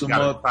just fucks him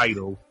up. A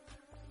title.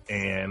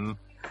 And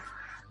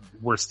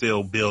we're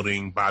still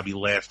building Bobby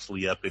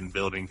Lashley up and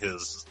building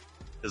his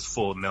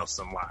full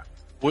Nelson lock.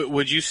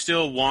 Would you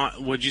still want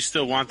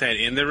that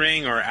in the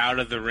ring or out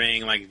of the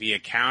ring, like via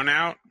count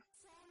out?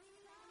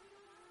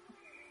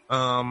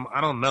 I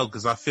don't know,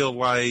 because I feel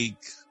like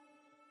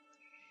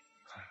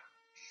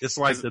it's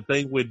like the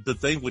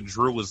thing with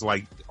Drew is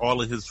like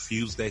all of his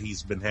feuds that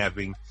he's been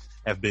having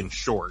have been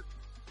short.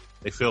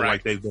 They feel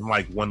like they've been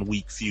like 1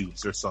 week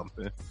feuds or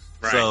something.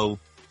 Right. So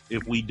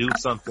if we do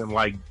something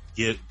like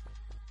get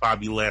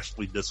Bobby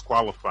Lashley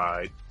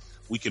disqualified,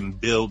 we can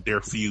build their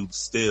feud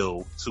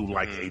still to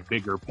like a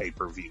bigger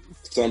pay-per-view.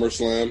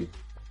 SummerSlam.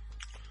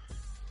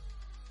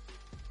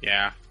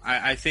 Yeah,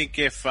 I think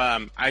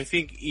I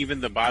think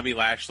even the Bobby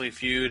Lashley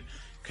feud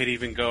could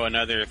even go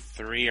another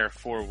 3 or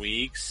 4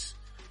 weeks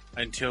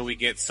until we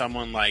get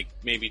someone like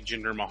maybe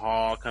Jinder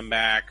Mahal come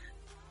back.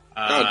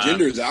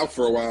 Jinder's out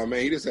for a while,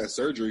 man. He just had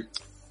surgery.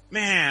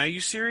 Man, are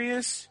you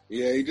serious?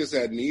 Yeah, he just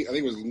had knee. I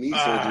think it was knee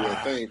surgery. I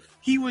think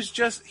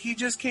he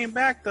just came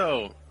back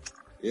though.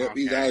 Yep,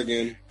 he's out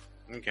again.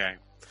 Okay,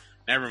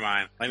 never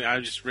mind. Can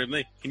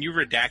you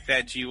redact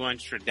that G1?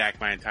 Just redact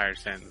my entire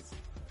sentence.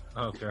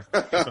 Okay.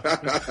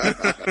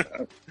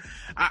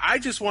 I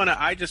just want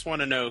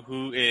to know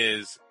who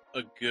is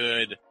a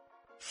good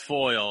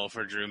foil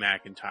for Drew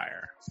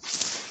McIntyre.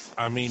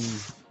 I mean,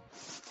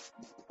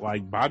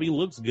 like Bobby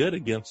looks good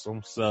against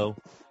him, so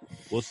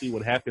we'll see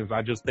what happens.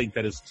 I just think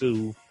that it's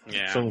too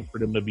soon for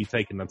them to be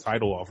taking the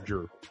title off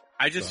Drew.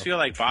 I just feel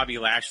like Bobby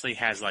Lashley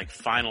has like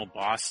final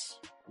boss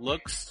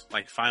looks,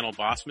 like final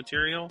boss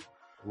material.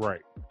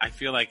 Right. I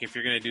feel like if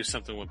you're going to do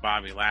something with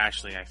Bobby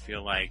Lashley, I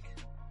feel like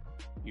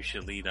you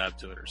should lead up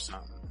to it or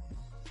something.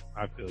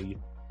 I feel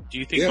you. Do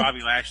you think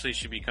Bobby Lashley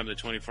should become the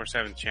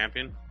 24/7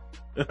 champion?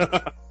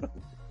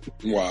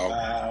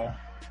 Wow.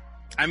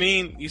 I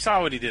mean, you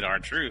saw what he did,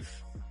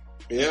 R-Truth.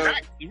 Yeah.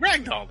 He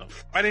ragdolled him.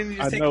 Why didn't he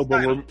just take the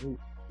title?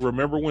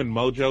 Remember when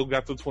Mojo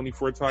got the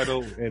 24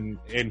 title and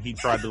he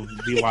tried to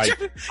be like...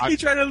 he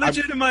tried to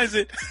legitimize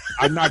it.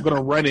 I'm not going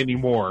to run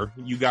anymore.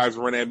 You guys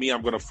run at me,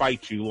 I'm going to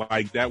fight you.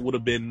 Like, that would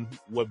have been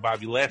what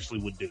Bobby Lashley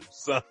would do.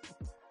 So,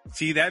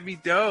 see, that'd be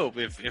dope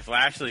if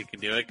Lashley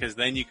could do it, because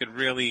then you could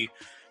really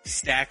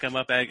stack him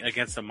up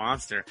against a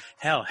monster.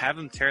 Hell, have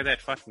him tear that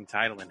fucking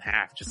title in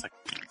half. Just like,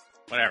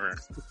 whatever.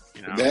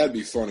 That'd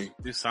be funny.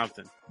 Do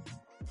something.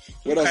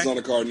 What else is on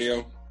the card,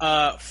 Neo?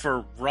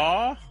 For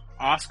Raw,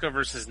 Asuka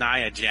versus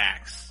Nia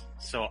Jax.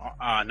 So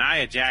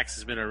Nia Jax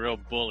has been a real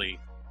bully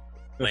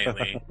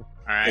lately. All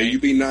right. Hey, you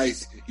be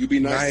nice. You be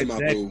nice Nia to my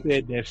Jax boo.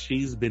 said that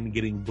she's been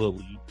getting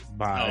bullied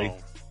by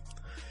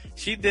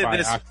she did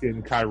this. Asuka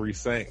and Kairi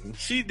Sane.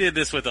 She did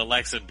this with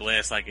Alexa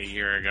Bliss like a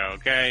year ago.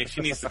 Okay,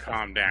 she needs to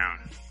calm down.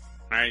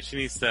 All right, she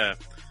needs to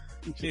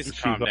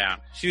calm down.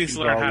 She needs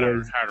to learn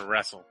how to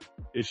wrestle.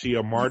 Is she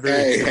a martyr?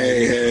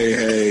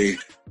 Hey.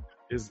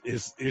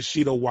 Is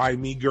she the why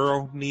me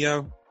girl,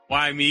 Neo?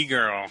 Why me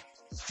girl?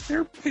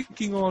 They're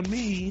picking on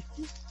me.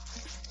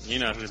 You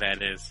know who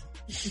that is.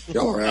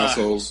 Y'all are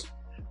assholes.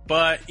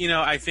 But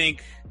I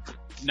think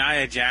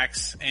Nia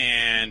Jax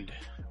and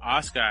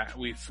Asuka,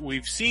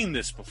 we've seen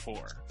this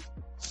before.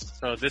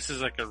 So this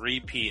is like a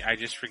repeat. I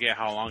just forget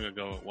how long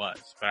ago it was,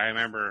 but I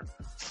remember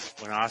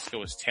when Asuka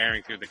was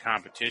tearing through the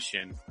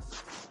competition,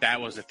 that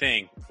was the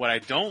thing. What I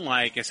don't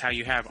like is how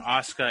you have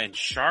Asuka and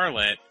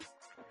Charlotte,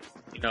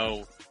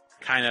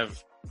 kind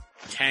of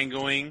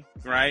tangoing,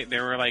 right? They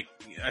were like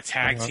a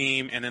tag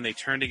team, and then they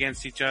turned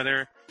against each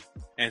other.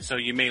 And so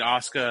you made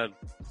Asuka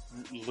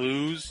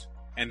lose,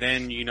 and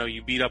then,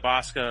 you beat up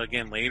Asuka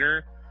again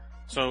later.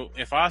 So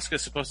if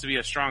Asuka's supposed to be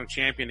a strong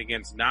champion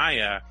against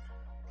Nia,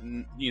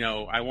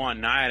 I want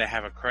Nia to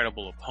have a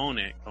credible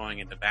opponent going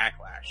into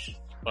Backlash.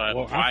 But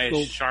why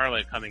is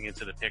Charlotte coming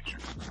into the picture?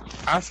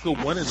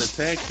 Asuka won in the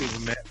tag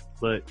team match,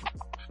 but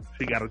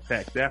she got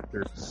attacked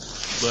after.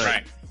 But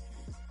right.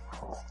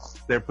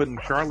 They're putting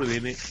Charlotte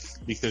in it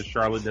because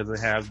Charlotte doesn't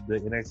have the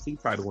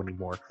NXT title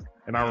anymore.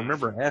 And I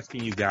remember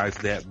asking you guys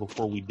that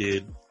before we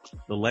did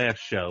the last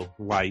show,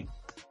 like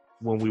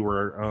when we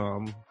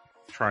were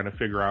trying to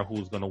figure out who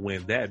was going to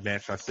win that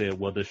match. I said,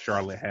 well, does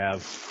Charlotte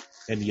have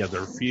any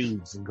other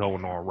feuds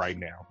going on right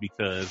now?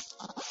 Because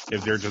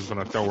if they're just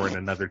going to throw her in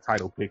another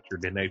title picture,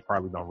 then they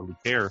probably don't really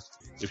care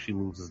if she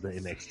loses the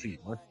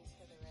NXT one.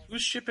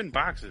 Who's shipping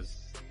boxes?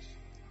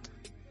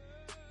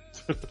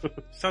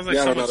 Sounds like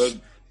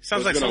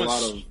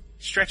someone's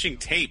stretching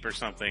tape or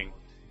something.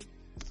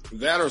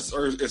 That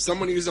or is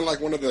someone using like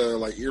one of the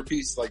like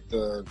earpiece, like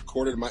the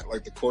corded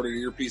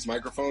earpiece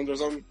microphones or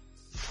something?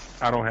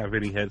 I don't have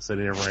any headset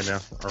in right now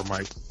or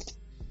mic.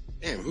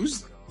 Damn,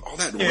 who's all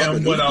that? Yeah,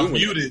 but I'm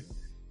muted.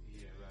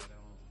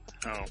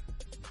 Oh. All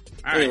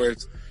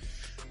Anyways,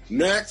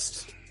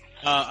 next.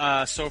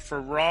 So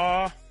for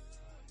Raw,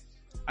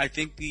 I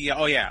think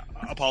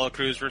Apollo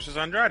Crews versus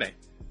Andrade.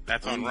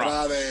 That's on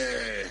Raw.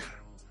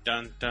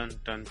 Dun dun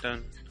dun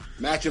dun.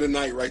 Match of the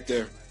night, right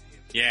there.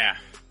 Yeah,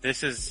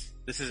 this is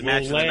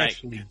match of the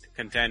night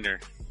contender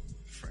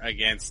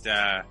against.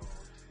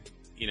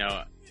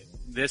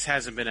 This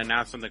hasn't been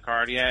announced on the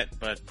card yet,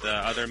 but the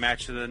other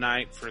match of the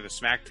night for the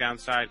SmackDown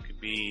side could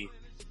be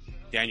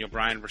Daniel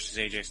Bryan versus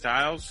AJ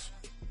Styles.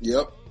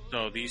 Yep.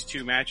 So these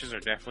two matches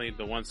are definitely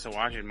the ones to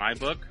watch in my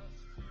book.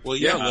 Well,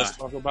 yeah, let's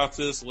talk about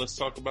this. Let's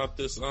talk about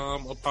this.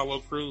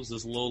 Apollo Crews,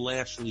 this Lil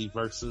Lashley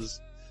versus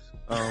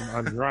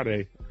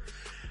Andrade.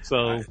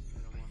 So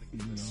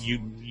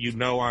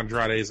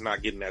Andrade is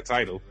not getting that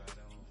title.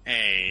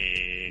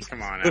 Hey,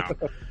 come on now.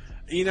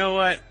 You know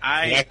what?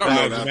 Black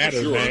Lives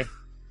Matter, man.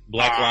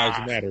 Black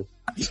Lives Matter.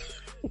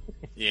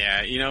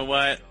 Yeah, you know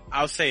what?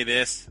 I'll say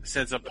this.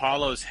 Since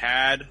Apollo's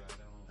had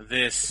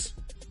this,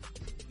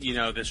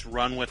 this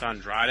run with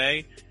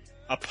Andrade,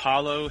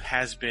 Apollo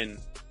has been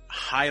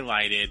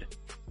highlighted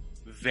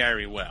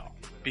very well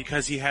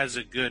because he has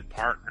a good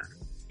partner,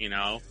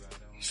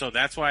 So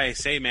that's why I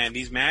say, man,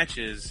 these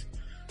matches,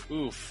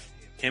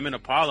 him and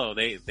Apollo,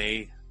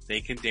 they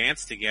can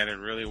dance together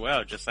really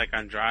well, just like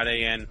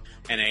Andrade and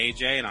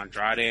AJ and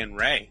Andrade and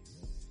Ray,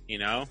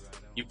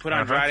 You put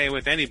Andrade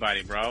with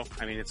anybody, bro.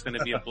 I mean, it's going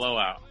to be a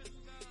blowout.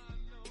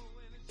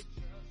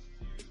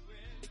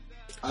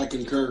 I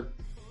concur.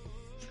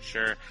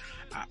 Sure.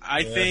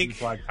 I think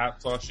it's like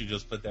hot sauce. You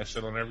just put that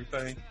shit on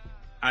everything.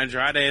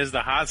 Andrade is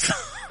the hot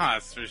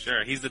sauce for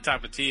sure. He's the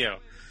Tapatio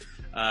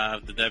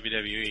of the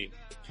WWE.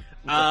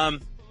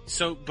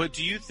 But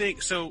do you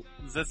think so?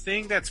 The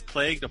thing that's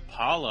plagued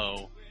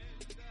Apollo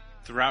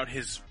throughout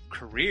his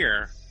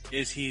career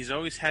is he's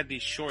always had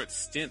these short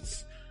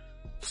stints.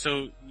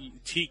 So,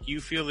 Teak, you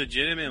feel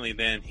legitimately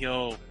then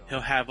he'll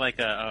have like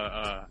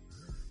a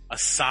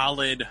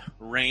solid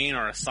reign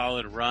or a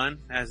solid run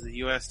as the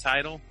U.S.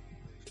 title?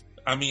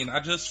 I mean,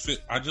 I just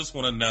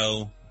want to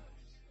know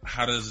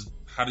how do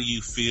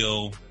you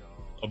feel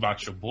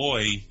about your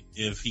boy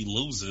if he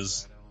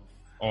loses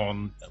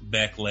on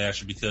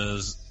Backlash?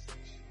 Because,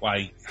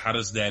 like, how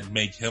does that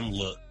make him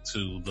look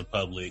to the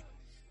public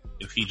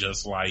if he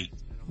just like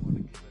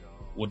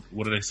what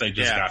do they say?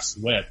 Just got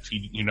swept.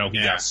 He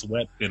got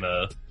swept in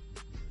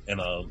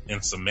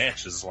some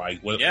matches.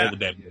 Like what would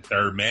that be? The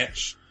third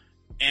match?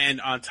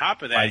 And on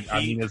top of that,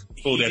 it's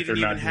cool that they're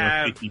not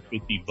doing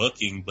 50-50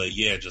 booking, but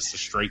yeah, just a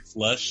straight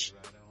flush.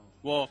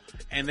 Well,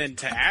 and then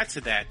to add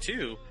to that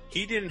too,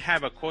 he didn't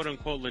have a quote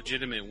unquote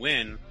legitimate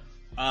win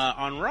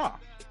on Raw,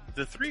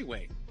 the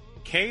 3-way.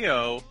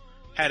 KO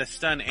had to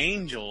stun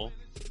Angel,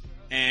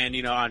 and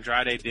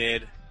Andrade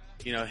did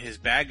his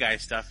bad guy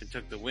stuff and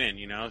took the win.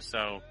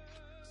 So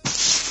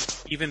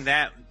even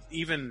that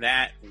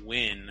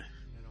win,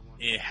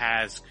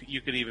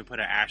 you could even put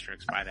an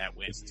asterisk by that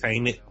win. It's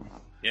tainted.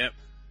 Yep.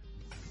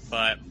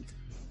 But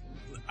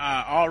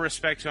all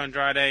respect to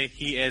Andrade,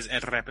 he is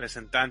el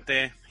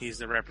representante. He's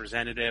the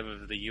representative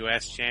of the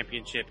U.S.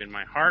 Championship in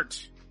my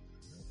heart.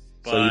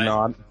 But,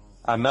 so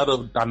I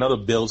know to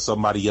build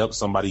somebody up,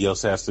 somebody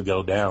else has to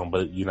go down.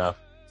 But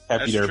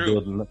happy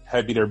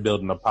they're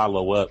building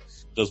Apollo up.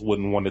 Just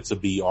wouldn't want it to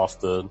be off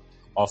the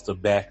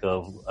back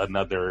of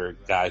another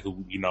guy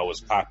who is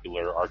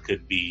popular or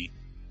could be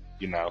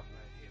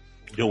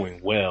doing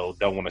well.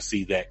 Don't want to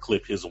see that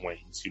clip his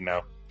wings.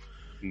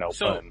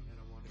 Fun.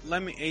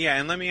 Let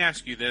me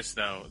ask you this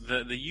though: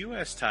 the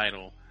U.S.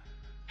 title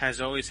has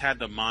always had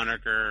the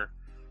moniker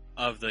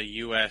of the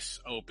U.S.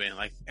 Open.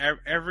 Like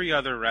every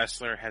other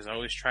wrestler has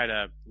always tried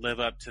to live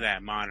up to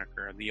that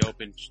moniker, the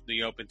open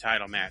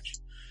title match.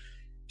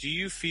 Do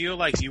you feel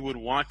like you would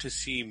want to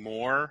see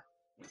more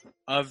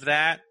of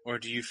that, or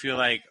do you feel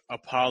like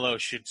Apollo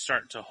should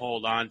start to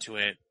hold on to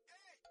it,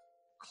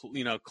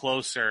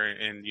 closer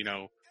and,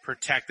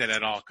 protect it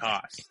at all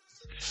costs?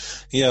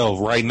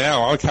 Right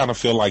now, I kind of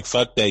feel like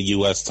fuck that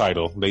U.S.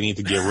 title. They need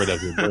to get rid of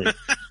it.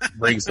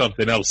 Bring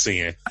something else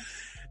in.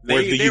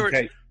 Where's the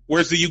UK?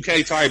 Where's the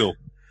UK title?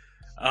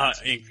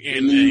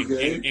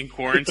 In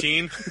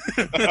quarantine.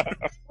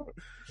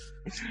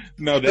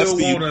 No, that's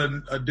still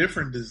want a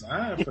different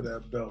design for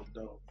that belt,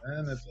 though,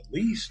 man. At the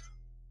least.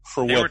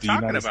 For what, the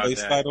United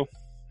States title?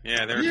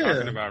 Yeah, they were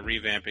talking about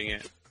revamping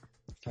it.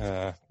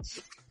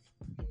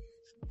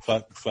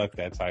 Fuck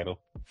that title.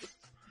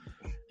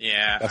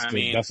 Yeah,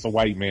 that's the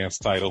white man's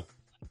title.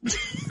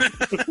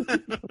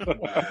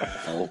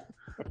 Wow.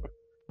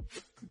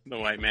 The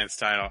white man's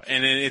title.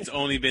 And it's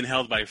only been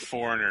held by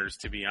foreigners,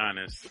 to be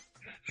honest.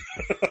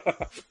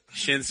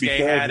 Shinsuke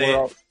had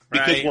it.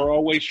 Because we're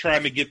always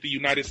trying to get the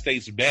United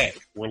States back.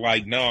 We're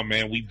like, no,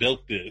 man, we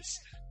built this.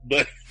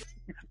 But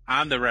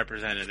I'm the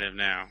representative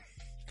now.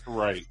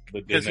 Right.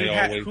 But then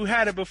who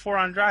had it before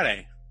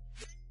Andrade?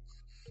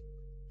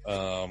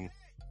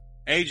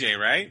 AJ,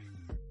 right?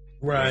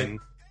 Right. And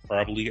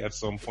probably at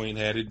some point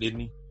had it, didn't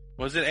he?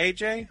 Was it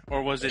AJ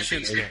or was it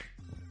Shinsuke?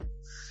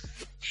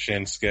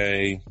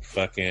 Shinsuke,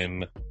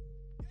 fucking,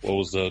 what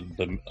was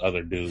the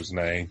other dude's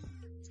name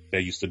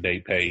that used to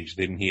date Paige?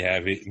 Didn't he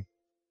have it?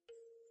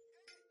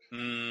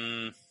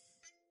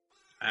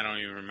 I don't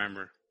even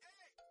remember.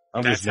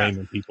 I'm just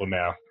naming people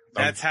now.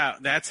 That's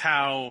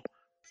how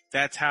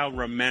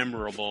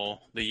rememberable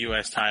the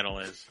U.S. title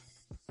is.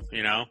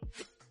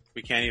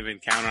 We can't even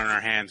count on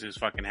our hands who's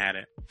fucking had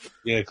it.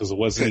 Yeah, because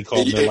wasn't he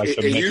called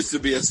it used to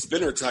be a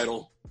spinner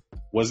title.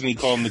 Wasn't he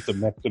calling it the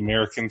Mex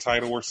American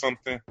title or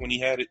something when he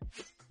had it?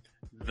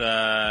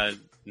 The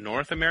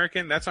North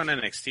American? That's on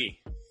NXT.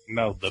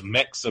 No, the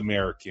Mex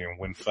American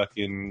when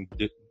fucking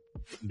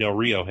Del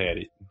Rio had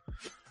it.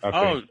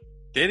 Oh,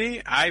 did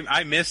he?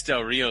 I missed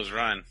Del Rio's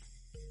run.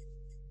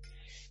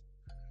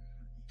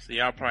 So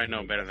y'all probably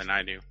know better than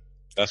I do.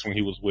 That's when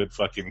he was with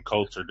fucking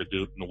Coulter, the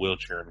dude in the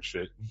wheelchair and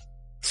shit.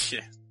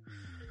 Yeah.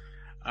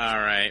 All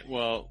right.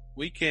 Well,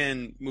 we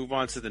can move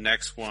on to the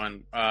next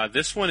one.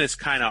 This one is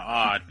kind of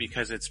odd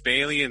because it's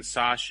Bayley and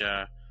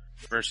Sasha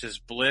versus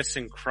Bliss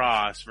and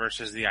Cross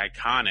versus the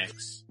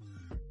Iconics.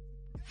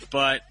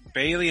 But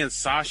Bayley and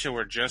Sasha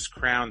were just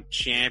crowned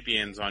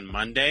champions on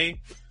Monday.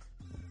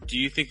 Do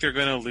you think they're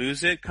going to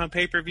lose it come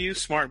pay-per-view?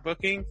 Smart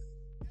booking?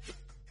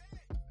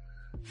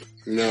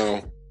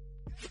 No.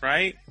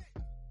 Right?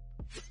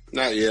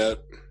 Not yet.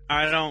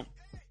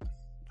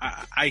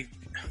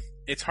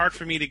 It's hard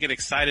for me to get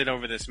excited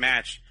over this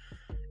match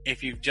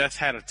if you've just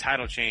had a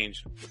title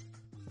change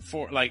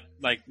for like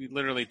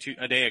literally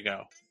a day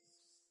ago.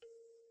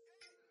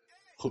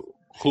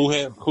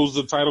 Who's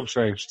the title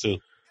change to?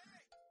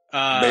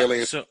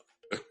 Bayley.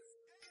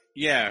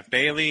 Yeah,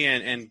 Bayley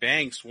and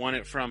Banks won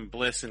it from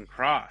Bliss and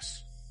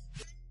Cross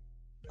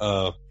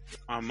on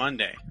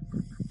Monday.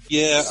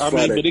 Yeah,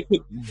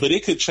 but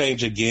it could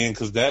change again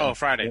because that. Oh,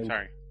 Friday.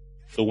 Sorry.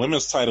 The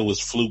women's title was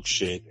fluke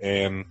shit,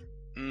 and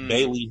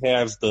Bayley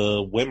has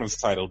the women's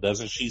title,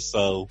 doesn't she?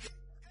 So,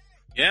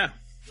 yeah.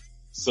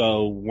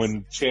 So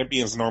when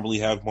champions normally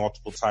have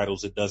multiple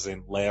titles, it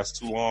doesn't last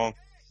too long.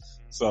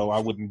 So I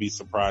wouldn't be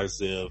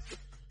surprised if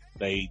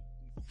they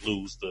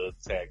lose the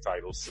tag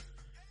titles.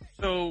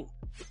 So,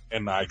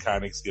 and the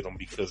Iconics get them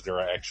because they're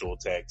an actual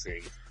tag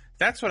team.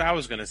 That's what I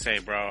was going to say,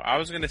 bro. I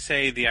was going to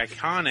say the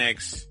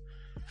Iconics,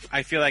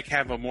 I feel like,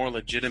 have a more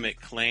legitimate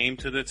claim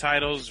to the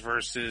titles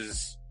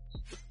versus,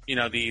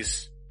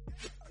 these,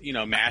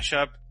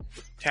 mashup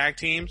tag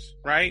teams,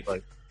 right?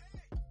 Right.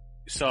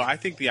 So I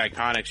think the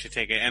Iconics should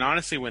take it. And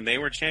honestly, when they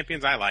were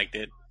champions, I liked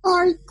it.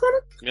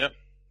 Yep.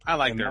 I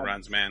like their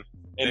runs, man.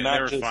 And they not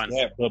were just fun.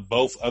 that, but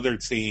both other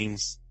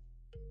teams,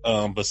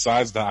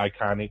 besides the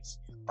Iconics,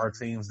 are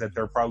teams that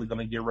they're probably going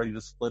to get ready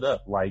to split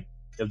up. Like,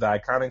 if the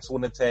Iconics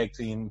win the tag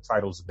team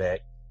titles back,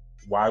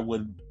 why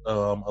would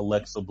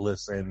Alexa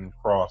Bliss and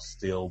Cross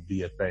still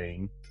be a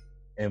thing?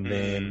 And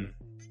then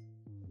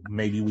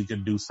maybe we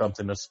could do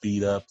something to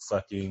speed up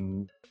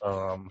fucking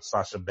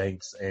Sasha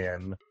Banks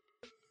and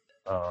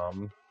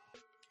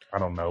I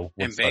don't know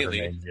what her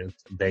name is.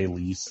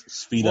 Bayley's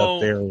speed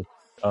up their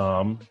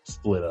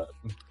split up.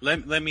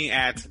 Let me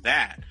add to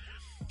that.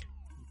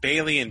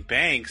 Bayley and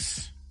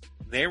Banks,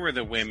 they were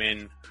the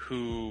women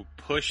who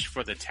pushed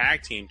for the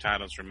tag team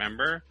titles,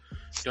 remember?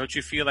 Don't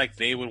you feel like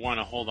they would want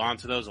to hold on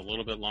to those a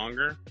little bit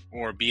longer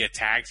or be a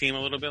tag team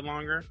a little bit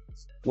longer?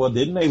 Well,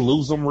 didn't they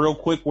lose them real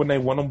quick when they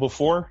won them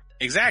before?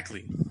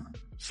 Exactly.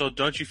 So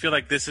don't you feel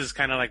like this is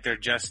kind of like their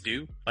just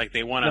due? Like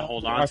they want to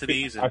hold on to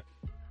these?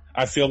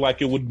 I feel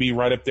like it would be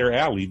right up their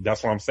alley.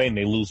 That's what I'm saying.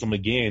 They lose them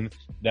again.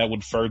 That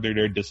would further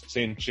their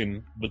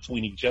dissension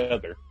between each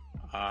other.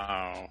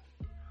 Oh.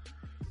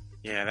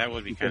 Yeah, that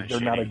would be kind of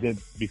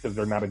shitty. Because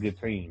they're not a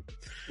good team.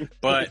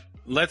 But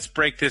let's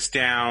break this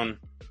down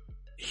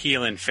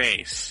heel and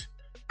face.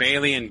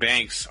 Bayley and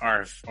Banks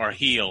are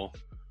heel.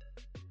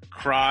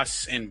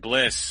 Cross and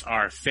Bliss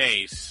are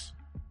face.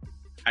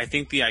 I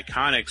think the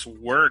Iconics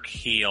work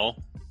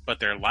heel, but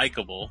they're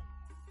likable.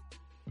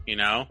 You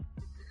know?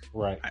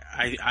 Right.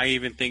 I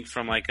even think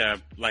from like a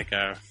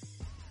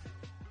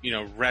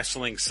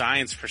wrestling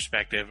science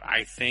perspective,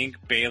 I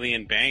think Bayley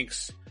and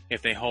Banks,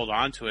 if they hold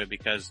on to it,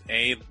 because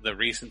A, the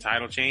recent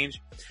title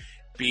change,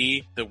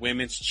 B, the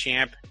women's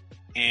champ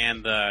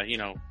and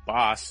the,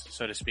 boss,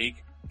 so to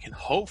speak, can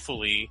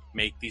hopefully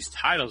make these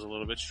titles a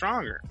little bit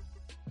stronger.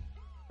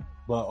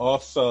 But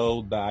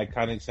also, the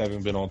Iconics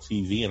haven't been on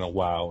TV in a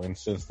while, and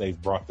since they've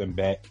brought them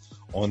back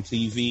on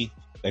TV,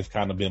 they've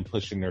kind of been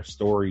pushing their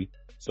story.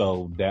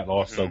 So that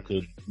also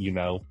could,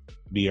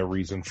 be a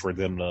reason for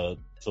them to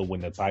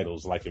win the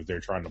titles, like if they're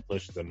trying to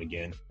push them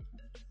again.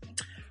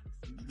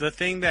 The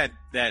thing that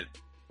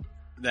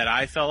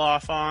I fell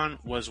off on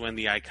was when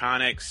the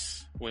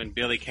Iconics, when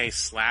Billie Kay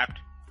slapped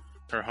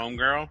her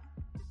homegirl.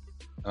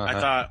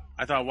 I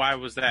thought, why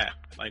was that?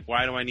 Like,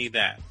 why do I need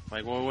that?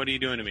 Like, well, what are you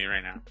doing to me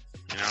right now?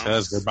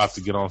 Because they're about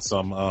to get on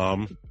some,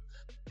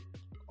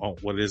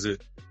 what is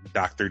it?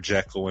 Dr.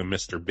 Jekyll and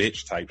Mr.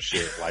 Bitch type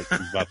shit. Like,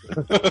 about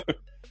to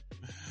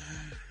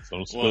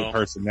some split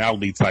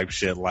personality type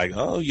shit. Like,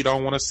 oh, you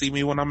don't want to see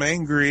me when I'm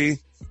angry.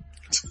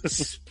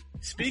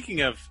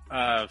 Speaking of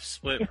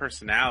split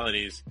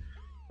personalities,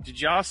 did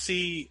y'all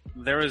see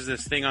there was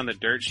this thing on the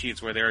dirt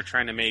sheets where they were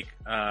trying to make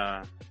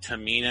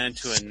Tamina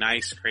into a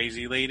nice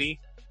crazy lady?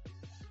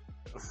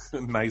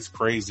 Nice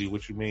crazy?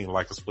 What you mean?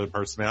 Like a split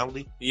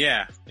personality?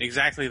 Yeah,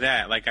 exactly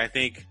that. Like, I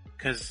think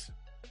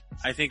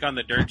on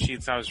the dirt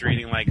sheets I was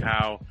reading like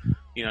how,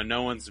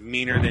 no one's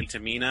meaner than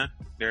Tamina.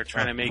 They're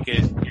trying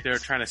to they're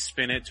trying to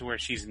spin it to where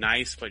she's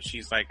nice, but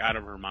she's like out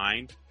of her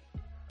mind.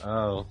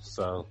 Oh,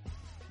 so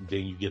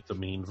then you get the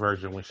mean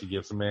version when she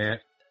gets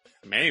mad?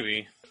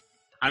 Maybe.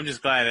 I'm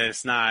just glad that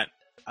it's not,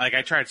 like,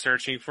 I tried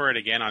searching for it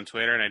again on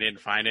Twitter and I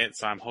didn't find it,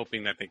 so I'm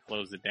hoping that they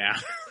closed it down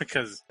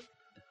because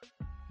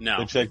no.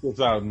 But check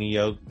this out,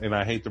 Neo, and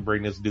I hate to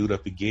bring this dude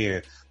up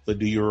again, but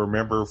do you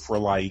remember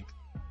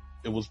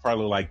it was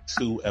probably like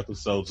 2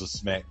 episodes of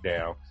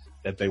SmackDown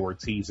that they were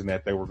teasing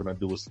that they were going to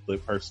do a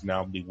split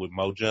personality with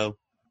Mojo?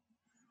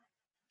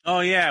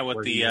 Oh yeah, with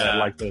where the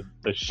like the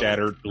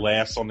shattered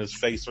glass on his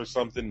face or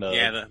something. The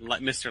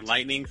Mr.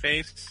 Lightning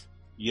face.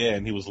 Yeah,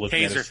 and he was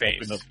looking Taser at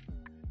face.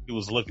 He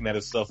was looking at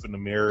himself in the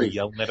mirror,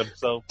 yelling at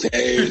himself.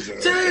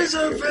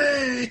 Taser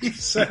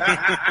face.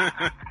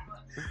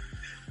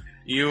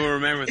 You will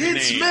remember the name.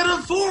 It's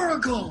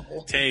metaphorical.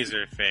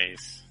 Taser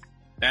face.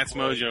 That's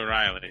Mojo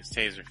Riley's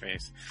Taser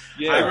face.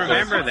 Yeah, I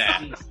remember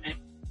that.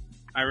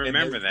 I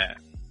remember that.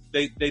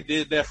 They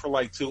did that for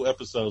like 2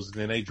 episodes, and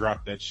then they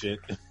dropped that shit.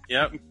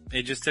 Yep,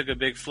 it just took a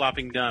big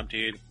flopping dump,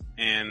 dude.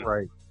 And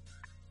right,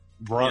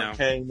 Braun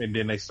came, and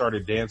then they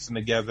started dancing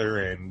together,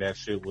 and that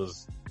shit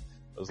was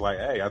like,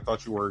 hey, I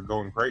thought you were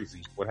going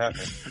crazy. What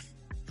happened?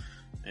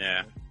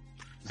 Yeah,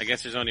 I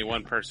guess there's only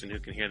one person who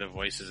can hear the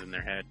voices in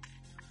their head.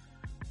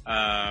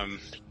 I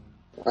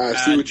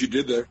see what you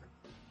did there.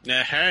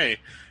 Yeah, hey,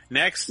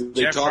 next,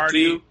 Jeff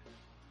Hardy.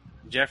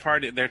 Jeff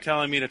Hardy, they're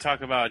telling me to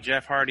talk about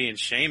Jeff Hardy and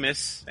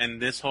Sheamus and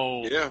this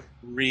whole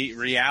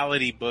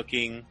reality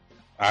booking.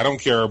 I don't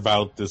care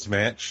about this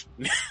match.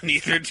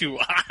 Neither do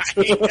I.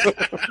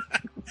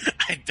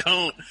 I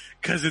don't,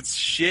 because it's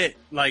shit.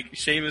 Like,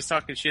 Sheamus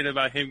talking shit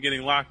about him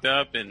getting locked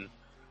up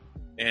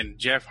and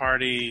Jeff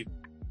Hardy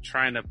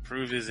trying to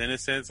prove his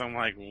innocence. I'm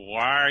like,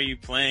 why are you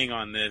playing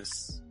on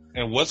this?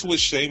 And what's with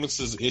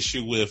Sheamus's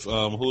issue with,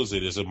 who is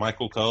it? Is it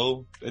Michael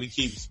Cole that he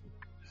keeps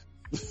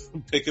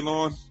picking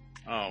on?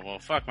 Oh, well,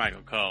 fuck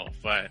Michael Cole,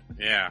 but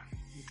yeah,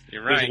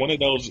 you're right.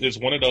 It's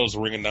one of those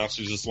ring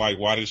announcers. It's like,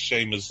 why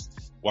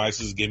is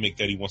his gimmick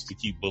that he wants to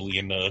keep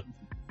bullying the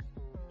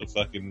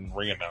fucking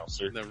ring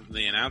announcer?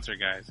 The announcer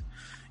guys.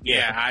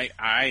 Yeah,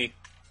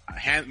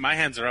 my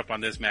hands are up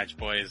on this match,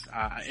 boys.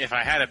 If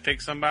I had to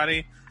pick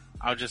somebody,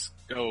 I'll just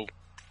go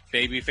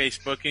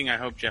babyface booking. I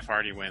hope Jeff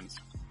Hardy wins.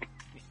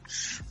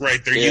 Right.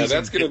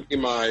 That's going to be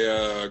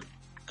my,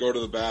 go to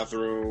the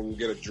bathroom,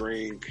 get a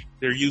drink.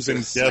 They're using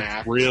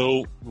Jeff's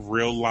real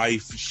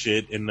life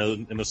shit in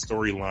the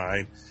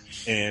storyline,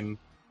 and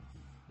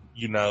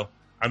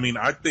I mean,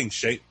 I think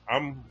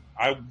I'm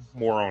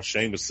more on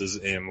Sheamus's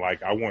end.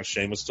 Like, I want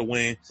Sheamus to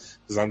win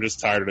because I'm just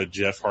tired of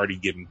Jeff Hardy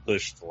getting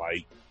pushed.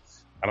 Like,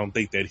 I don't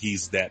think that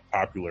he's that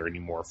popular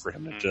anymore for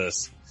him to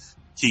just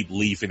keep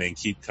leaving and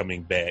keep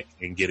coming back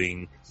and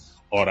getting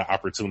all the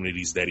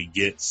opportunities that he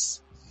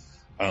gets.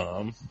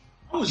 I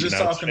was just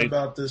talking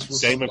about this with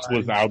Sheamus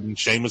was out and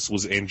Sheamus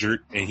was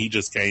injured and he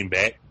just came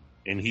back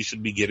and he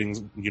should be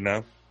getting,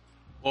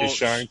 his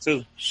shine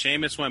too.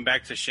 Sheamus went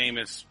back to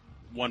Sheamus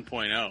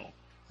 1.0.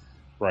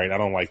 Right. I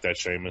don't like that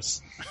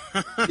Sheamus.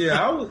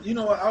 Yeah. I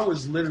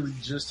was literally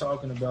just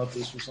talking about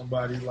this with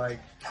somebody, like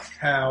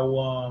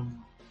how,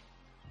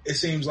 it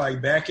seems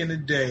like back in the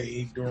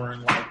day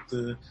during like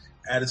the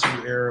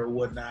Attitude Era or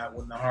whatnot,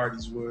 when the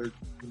Hardys were,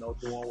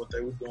 doing what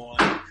they were doing,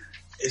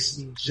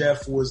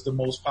 Jeff was the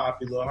most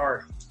popular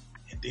Hardy.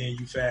 And then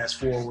you fast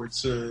forward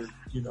to,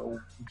 you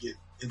get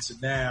into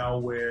now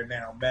where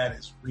now Matt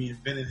has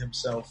reinvented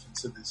himself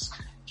into this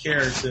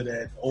character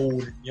that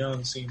old and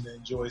young seem to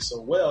enjoy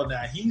so well.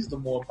 Now he's the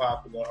more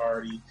popular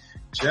Hardy.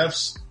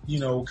 Jeff's,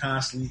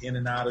 constantly in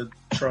and out of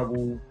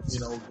trouble,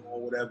 doing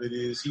whatever it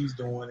is he's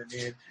doing. And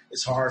then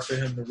it's hard for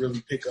him to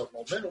really pick up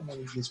momentum when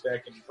he gets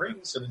back in the ring.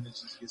 So then it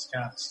just gets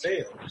kind of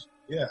stale.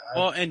 Yeah.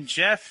 And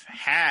Jeff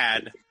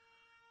had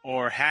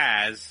or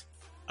has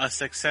a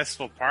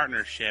successful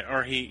partnership,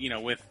 or he,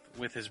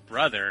 with his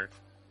brother,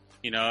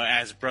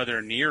 as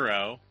Brother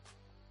Nero.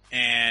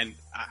 And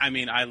I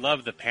mean, I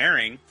love the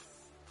pairing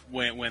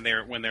when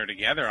they're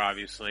together,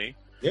 obviously.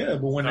 Yeah,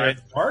 but when they're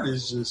apart,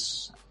 it's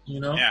just,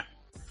 Yeah,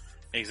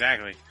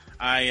 exactly.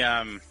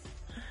 And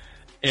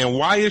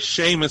why is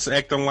Sheamus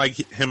acting like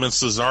him and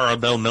Cesaro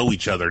don't know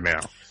each other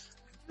now?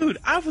 Dude,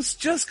 I was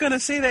just gonna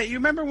say that. You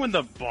remember when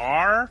the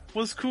bar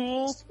was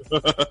cool?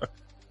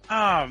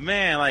 Oh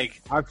man, I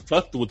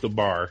fucked with the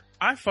bar.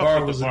 I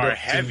fucked with the bar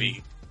heavy.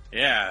 Team.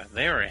 Yeah,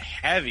 they were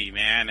heavy,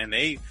 man, and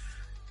they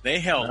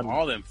held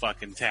all them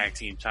fucking tag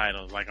team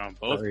titles on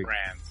both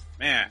brands.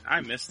 Man,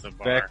 I miss the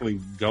bar. Exactly,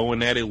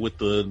 going at it with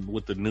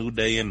the New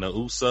Day and the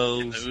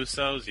Usos. And the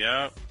Usos,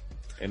 yep.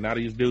 And now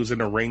these dudes in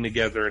the ring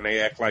together, and they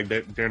act like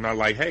they're not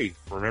like, hey,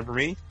 remember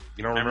me?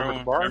 You don't remember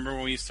the bar? Remember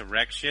when we used to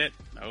wreck shit?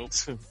 Nope.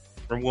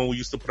 Remember when we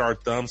used to put our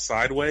thumbs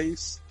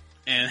sideways?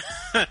 And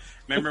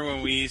remember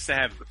when we used to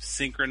have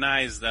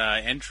synchronized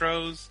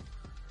intros?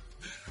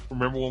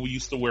 Remember when we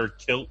used to wear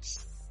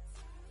kilts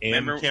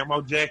and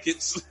camo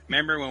jackets?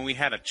 Remember when we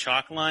had a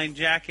chalk line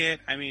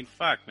jacket? I mean,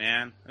 fuck,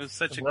 man. It was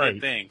such a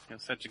good thing. It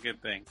was such a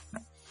good thing.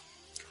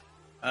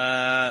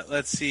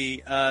 Let's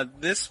see.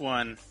 This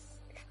one,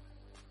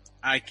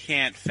 I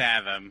can't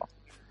fathom.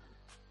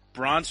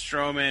 Braun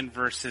Strowman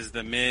versus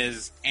The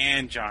Miz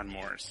and John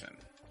Morrison.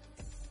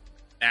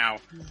 Now,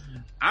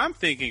 I'm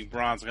thinking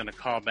Braun's going to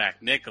call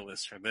back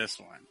Nicholas for this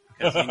one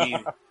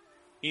because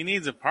he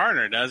needs a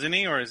partner, doesn't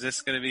he? Or is this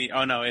going to be?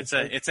 Oh no, it's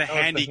a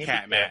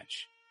handicap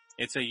match.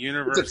 It's a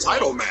universal. It's a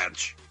title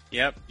match.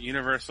 Yep,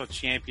 Universal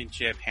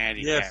Championship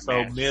handicap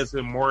match. Yeah, so Miz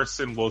and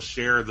Morrison will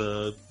share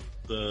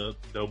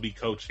they'll be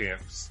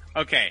co-champs.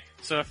 Okay,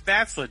 so if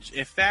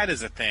that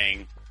is a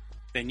thing,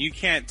 then you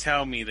can't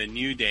tell me the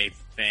New Day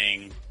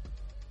thing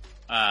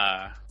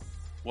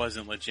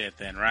wasn't legit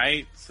then,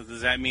 right? So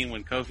does that mean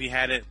when Kofi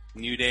had it,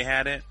 New Day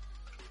had it?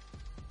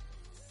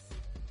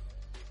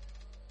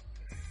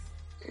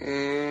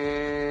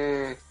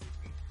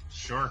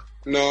 Sure.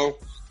 No.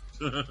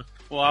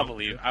 Well,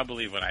 I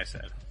believe what I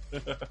said.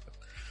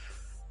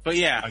 But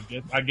yeah,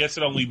 I guess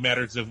it only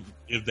matters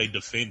if they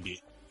defend it,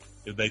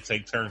 if they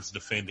take turns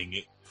defending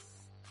it.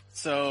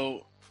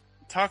 So,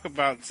 talk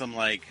about some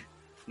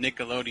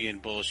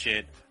Nickelodeon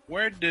bullshit.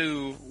 Where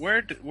does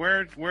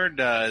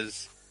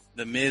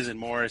The Miz and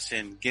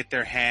Morrison get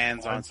their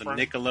hands on some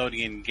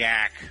Nickelodeon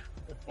gack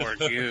or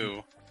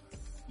goo?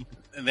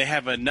 And they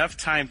have enough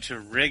time to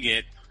rig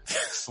it.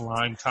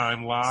 Slime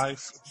Time Live.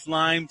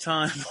 Slime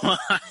Time Live.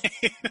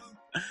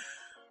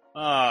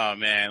 Oh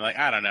man,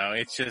 I don't know.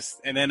 It's just,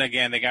 and then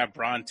again, they got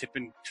Braun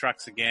tipping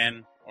trucks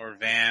again or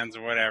vans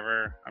or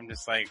whatever. I'm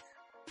just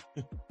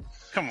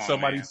come on.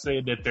 Somebody man.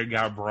 said that they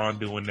got Braun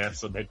doing that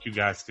so that you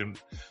guys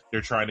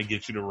they're trying to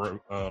get you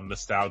to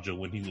nostalgia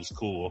when he was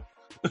cool.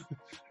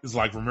 It's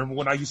remember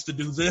when I used to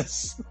do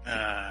this?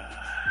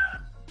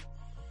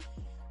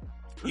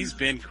 He's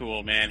been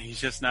cool, man. He's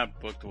just not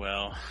booked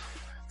well.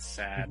 It's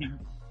sad.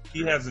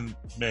 He hasn't,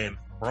 man.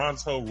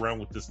 Braun's whole run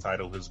with this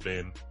title has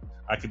been,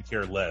 I could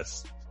care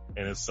less.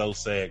 And it's so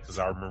sad because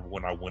I remember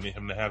when I wanted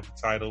him to have the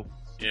title.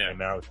 Yeah. And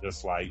now it's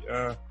just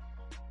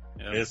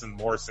Miz and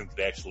Morrison could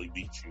actually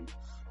beat you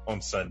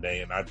on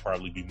Sunday. And I'd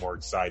probably be more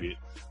excited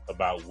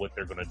about what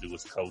they're going to do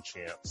as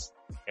co-champs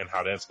and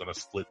how that's going to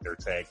split their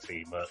tag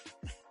team up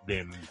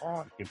than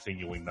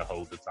continuing to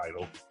hold the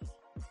title.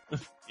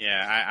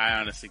 Yeah, I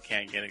honestly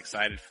can't get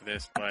excited for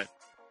this, but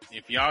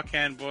if y'all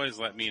can, boys,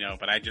 let me know.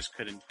 But I just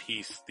couldn't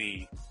piece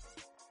the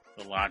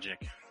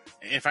logic.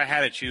 If I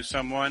had to choose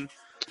someone,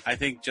 I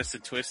think just to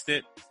twist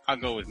it, I'll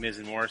go with Miz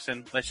and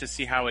Morrison. Let's just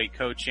see how a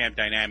co-champ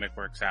dynamic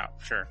works out.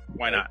 Sure,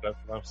 why not? That's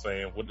what I'm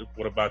saying.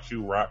 What about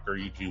you, Rock or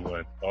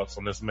EG1? Thoughts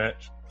on this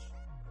match?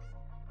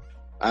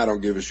 I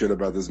don't give a shit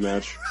about this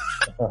match.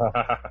 Or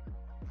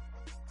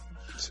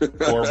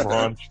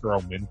Braun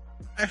Strowman.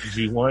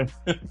 G1.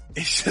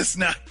 It's just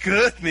not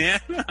good,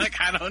 man.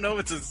 I don't know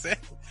what to say.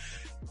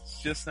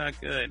 It's just not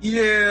good.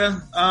 Yeah.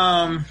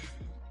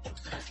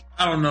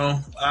 I don't know.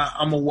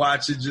 I'm gonna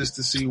watch it just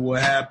to see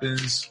what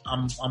happens.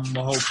 I'm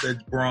gonna hope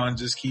that Braun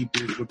just keep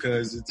it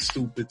because it's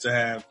stupid to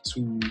have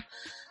two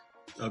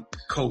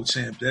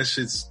co-champ. That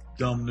shit's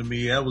dumb to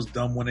me. That was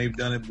dumb when they've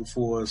done it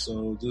before.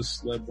 So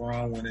just let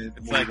Braun win it.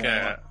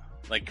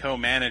 It's like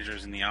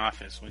co-managers in the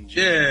office when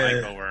Jimmy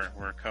and Michael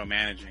were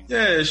co-managing.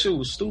 Yeah, shit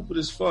was stupid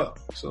as fuck.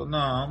 So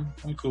nah,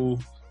 I'm cool.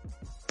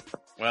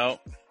 Well,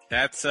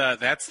 that's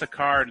the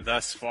card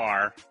thus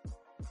far.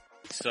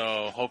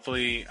 So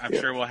hopefully, I'm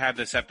sure we'll have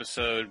this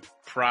episode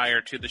prior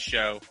to the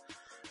show.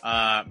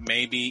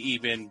 maybe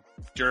even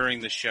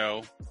during the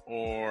show,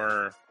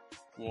 or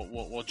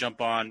we'll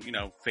jump on,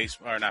 not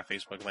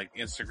Facebook, like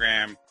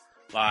Instagram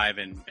Live,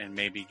 and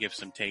maybe give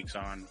some takes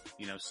on,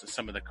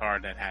 some of the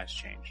card that has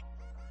changed.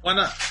 Why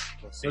not?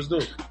 Let's do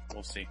it.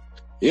 We'll see.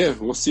 Yeah,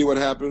 we'll see what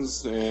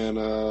happens. And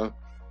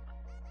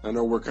I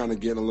know we're kind of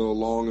getting a little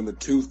long in the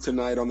tooth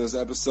tonight on this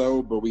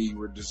episode, but we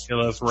were just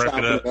let's wrap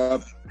it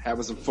up,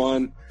 having some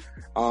fun.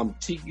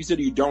 Teak, you said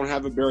you don't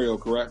have a burial,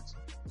 correct?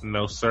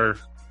 No, sir.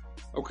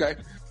 Okay.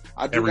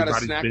 I do got a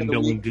snack been of the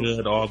doing week.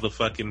 good, all the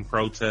fucking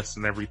protests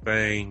and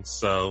everything.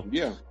 So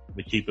yeah,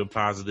 we keep it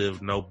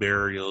positive. No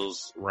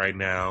burials right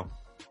now.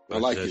 I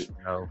like it.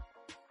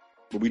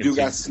 But we do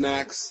got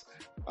snacks.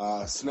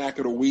 Snack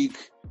of the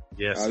week.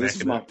 Yes. This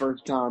is my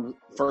first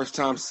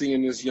time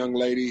seeing this young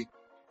lady.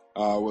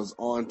 Was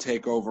on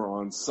Takeover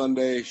on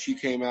Sunday. She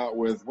came out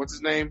with, what's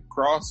his name?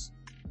 Cross?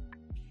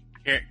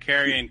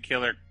 Karrion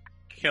Killer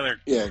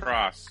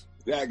Cross.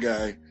 That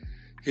guy.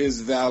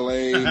 His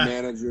valet,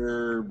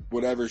 manager,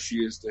 whatever she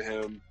is to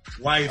him.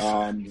 Wife.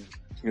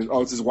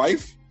 It's his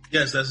wife?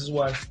 Yes, that's his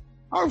wife.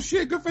 Oh,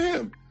 shit. Good for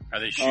him. Are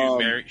they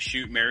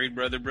shoot married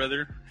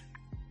brother?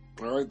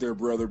 All right there,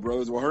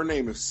 brothers. Well, her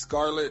name is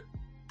Scarlett.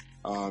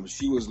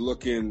 She was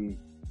looking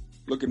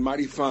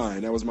mighty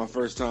fine. That was my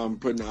first time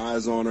putting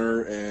eyes on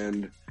her,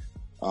 and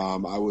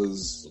I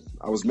was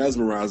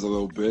mesmerized a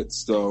little bit.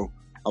 So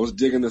I was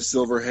digging the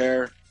silver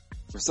hair.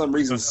 For some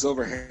reason,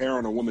 silver hair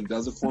on a woman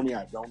does it for me.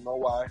 I don't know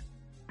why,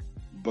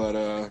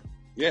 but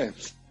yeah,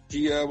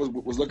 she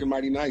was looking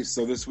mighty nice.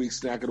 So this week's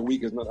snack of the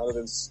week is none other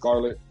than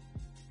Scarlett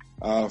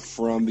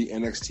from the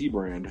NXT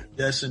brand.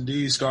 Yes,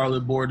 indeed,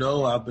 Scarlett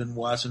Bordeaux. I've been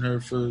watching her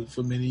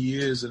for many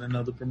years in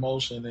another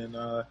promotion,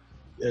 and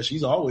yeah,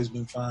 she's always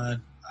been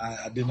fine.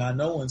 I did not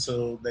know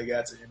until they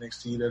got to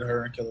NXT that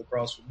her and Killer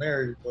Cross were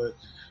married, but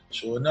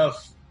sure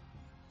enough,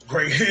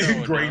 great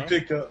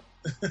pickup.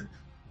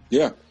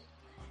 Yeah.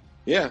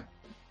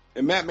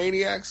 And Matt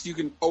Maniacs, you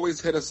can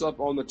always hit us up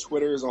on the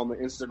Twitters, on the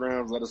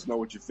Instagrams. Let us know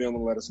what you're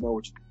feeling. Let us know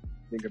what you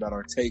think about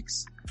our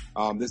takes.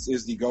 This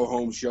is the Go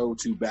Home Show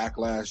to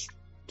Backlash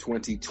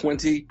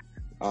 2020.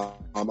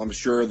 I'm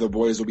sure the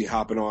boys will be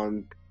hopping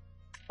on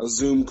a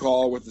Zoom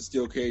call with the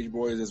Steel Cage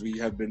boys, as we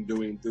have been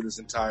doing through this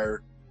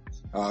entire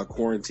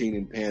quarantine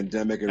and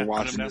pandemic, and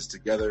watching this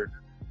together.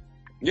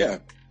 Yeah.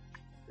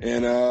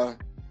 And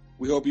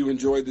we hope you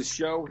enjoyed the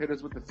show. Hit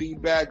us with the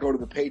feedback. Go to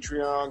the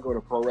Patreon. Go to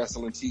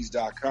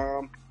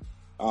ProWrestlingTees.com.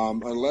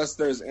 Unless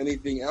there's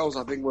anything else,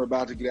 I think we're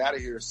about to get out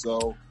of here.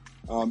 So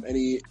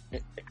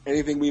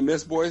anything we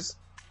missed, boys?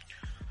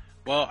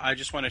 Well, I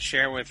just want to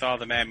share with all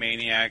the Mad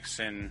Maniacs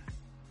and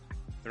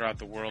throughout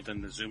the world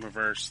in the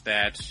Zoomiverse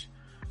that,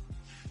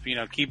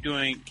 keep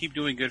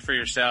doing good for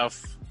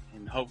yourself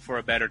and hope for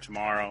a better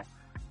tomorrow.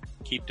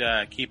 Keep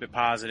it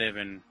positive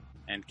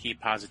and keep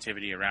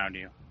positivity around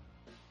you.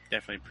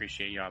 Definitely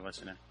appreciate y'all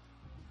listening.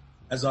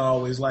 As I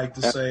always like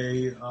to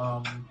say,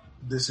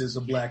 this is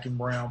a Black and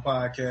Brown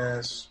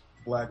podcast.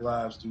 Black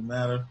lives do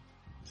matter.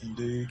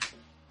 Indeed.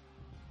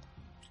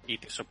 Y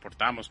te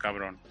soportamos,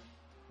 cabrón.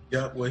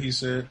 Yep, what he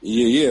said.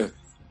 Yeah.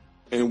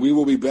 And we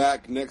will be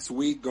back next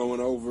week going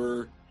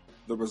over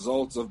the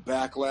results of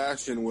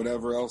Backlash and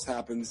whatever else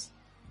happens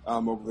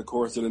over the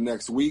course of the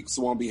next week.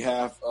 So on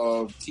behalf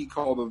of T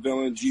Call the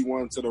Villain,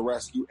 G1 to the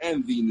Rescue,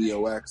 and the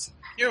Neo X,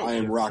 I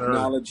am Rock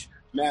Knowledge.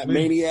 Matt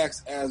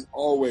Maniacs, as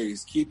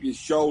always, keep your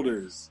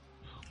shoulders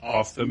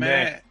off the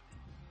mat.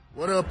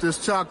 What up,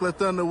 this Chocolate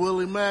Thunder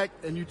Willie Mack,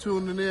 and you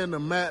tuning in to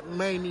Matt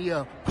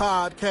Mania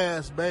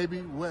Podcast,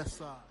 baby, West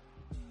Side.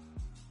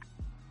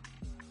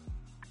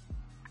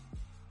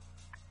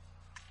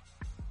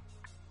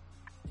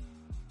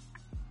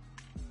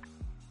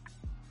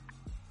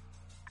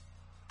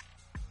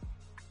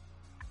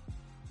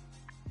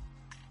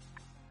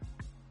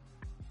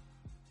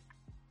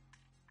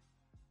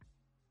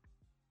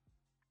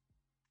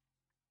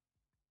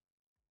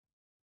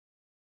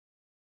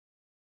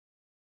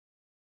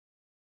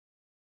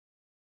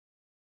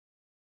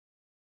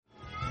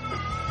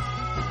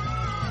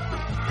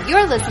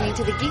 You're listening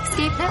to the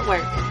Geekscape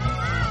Network.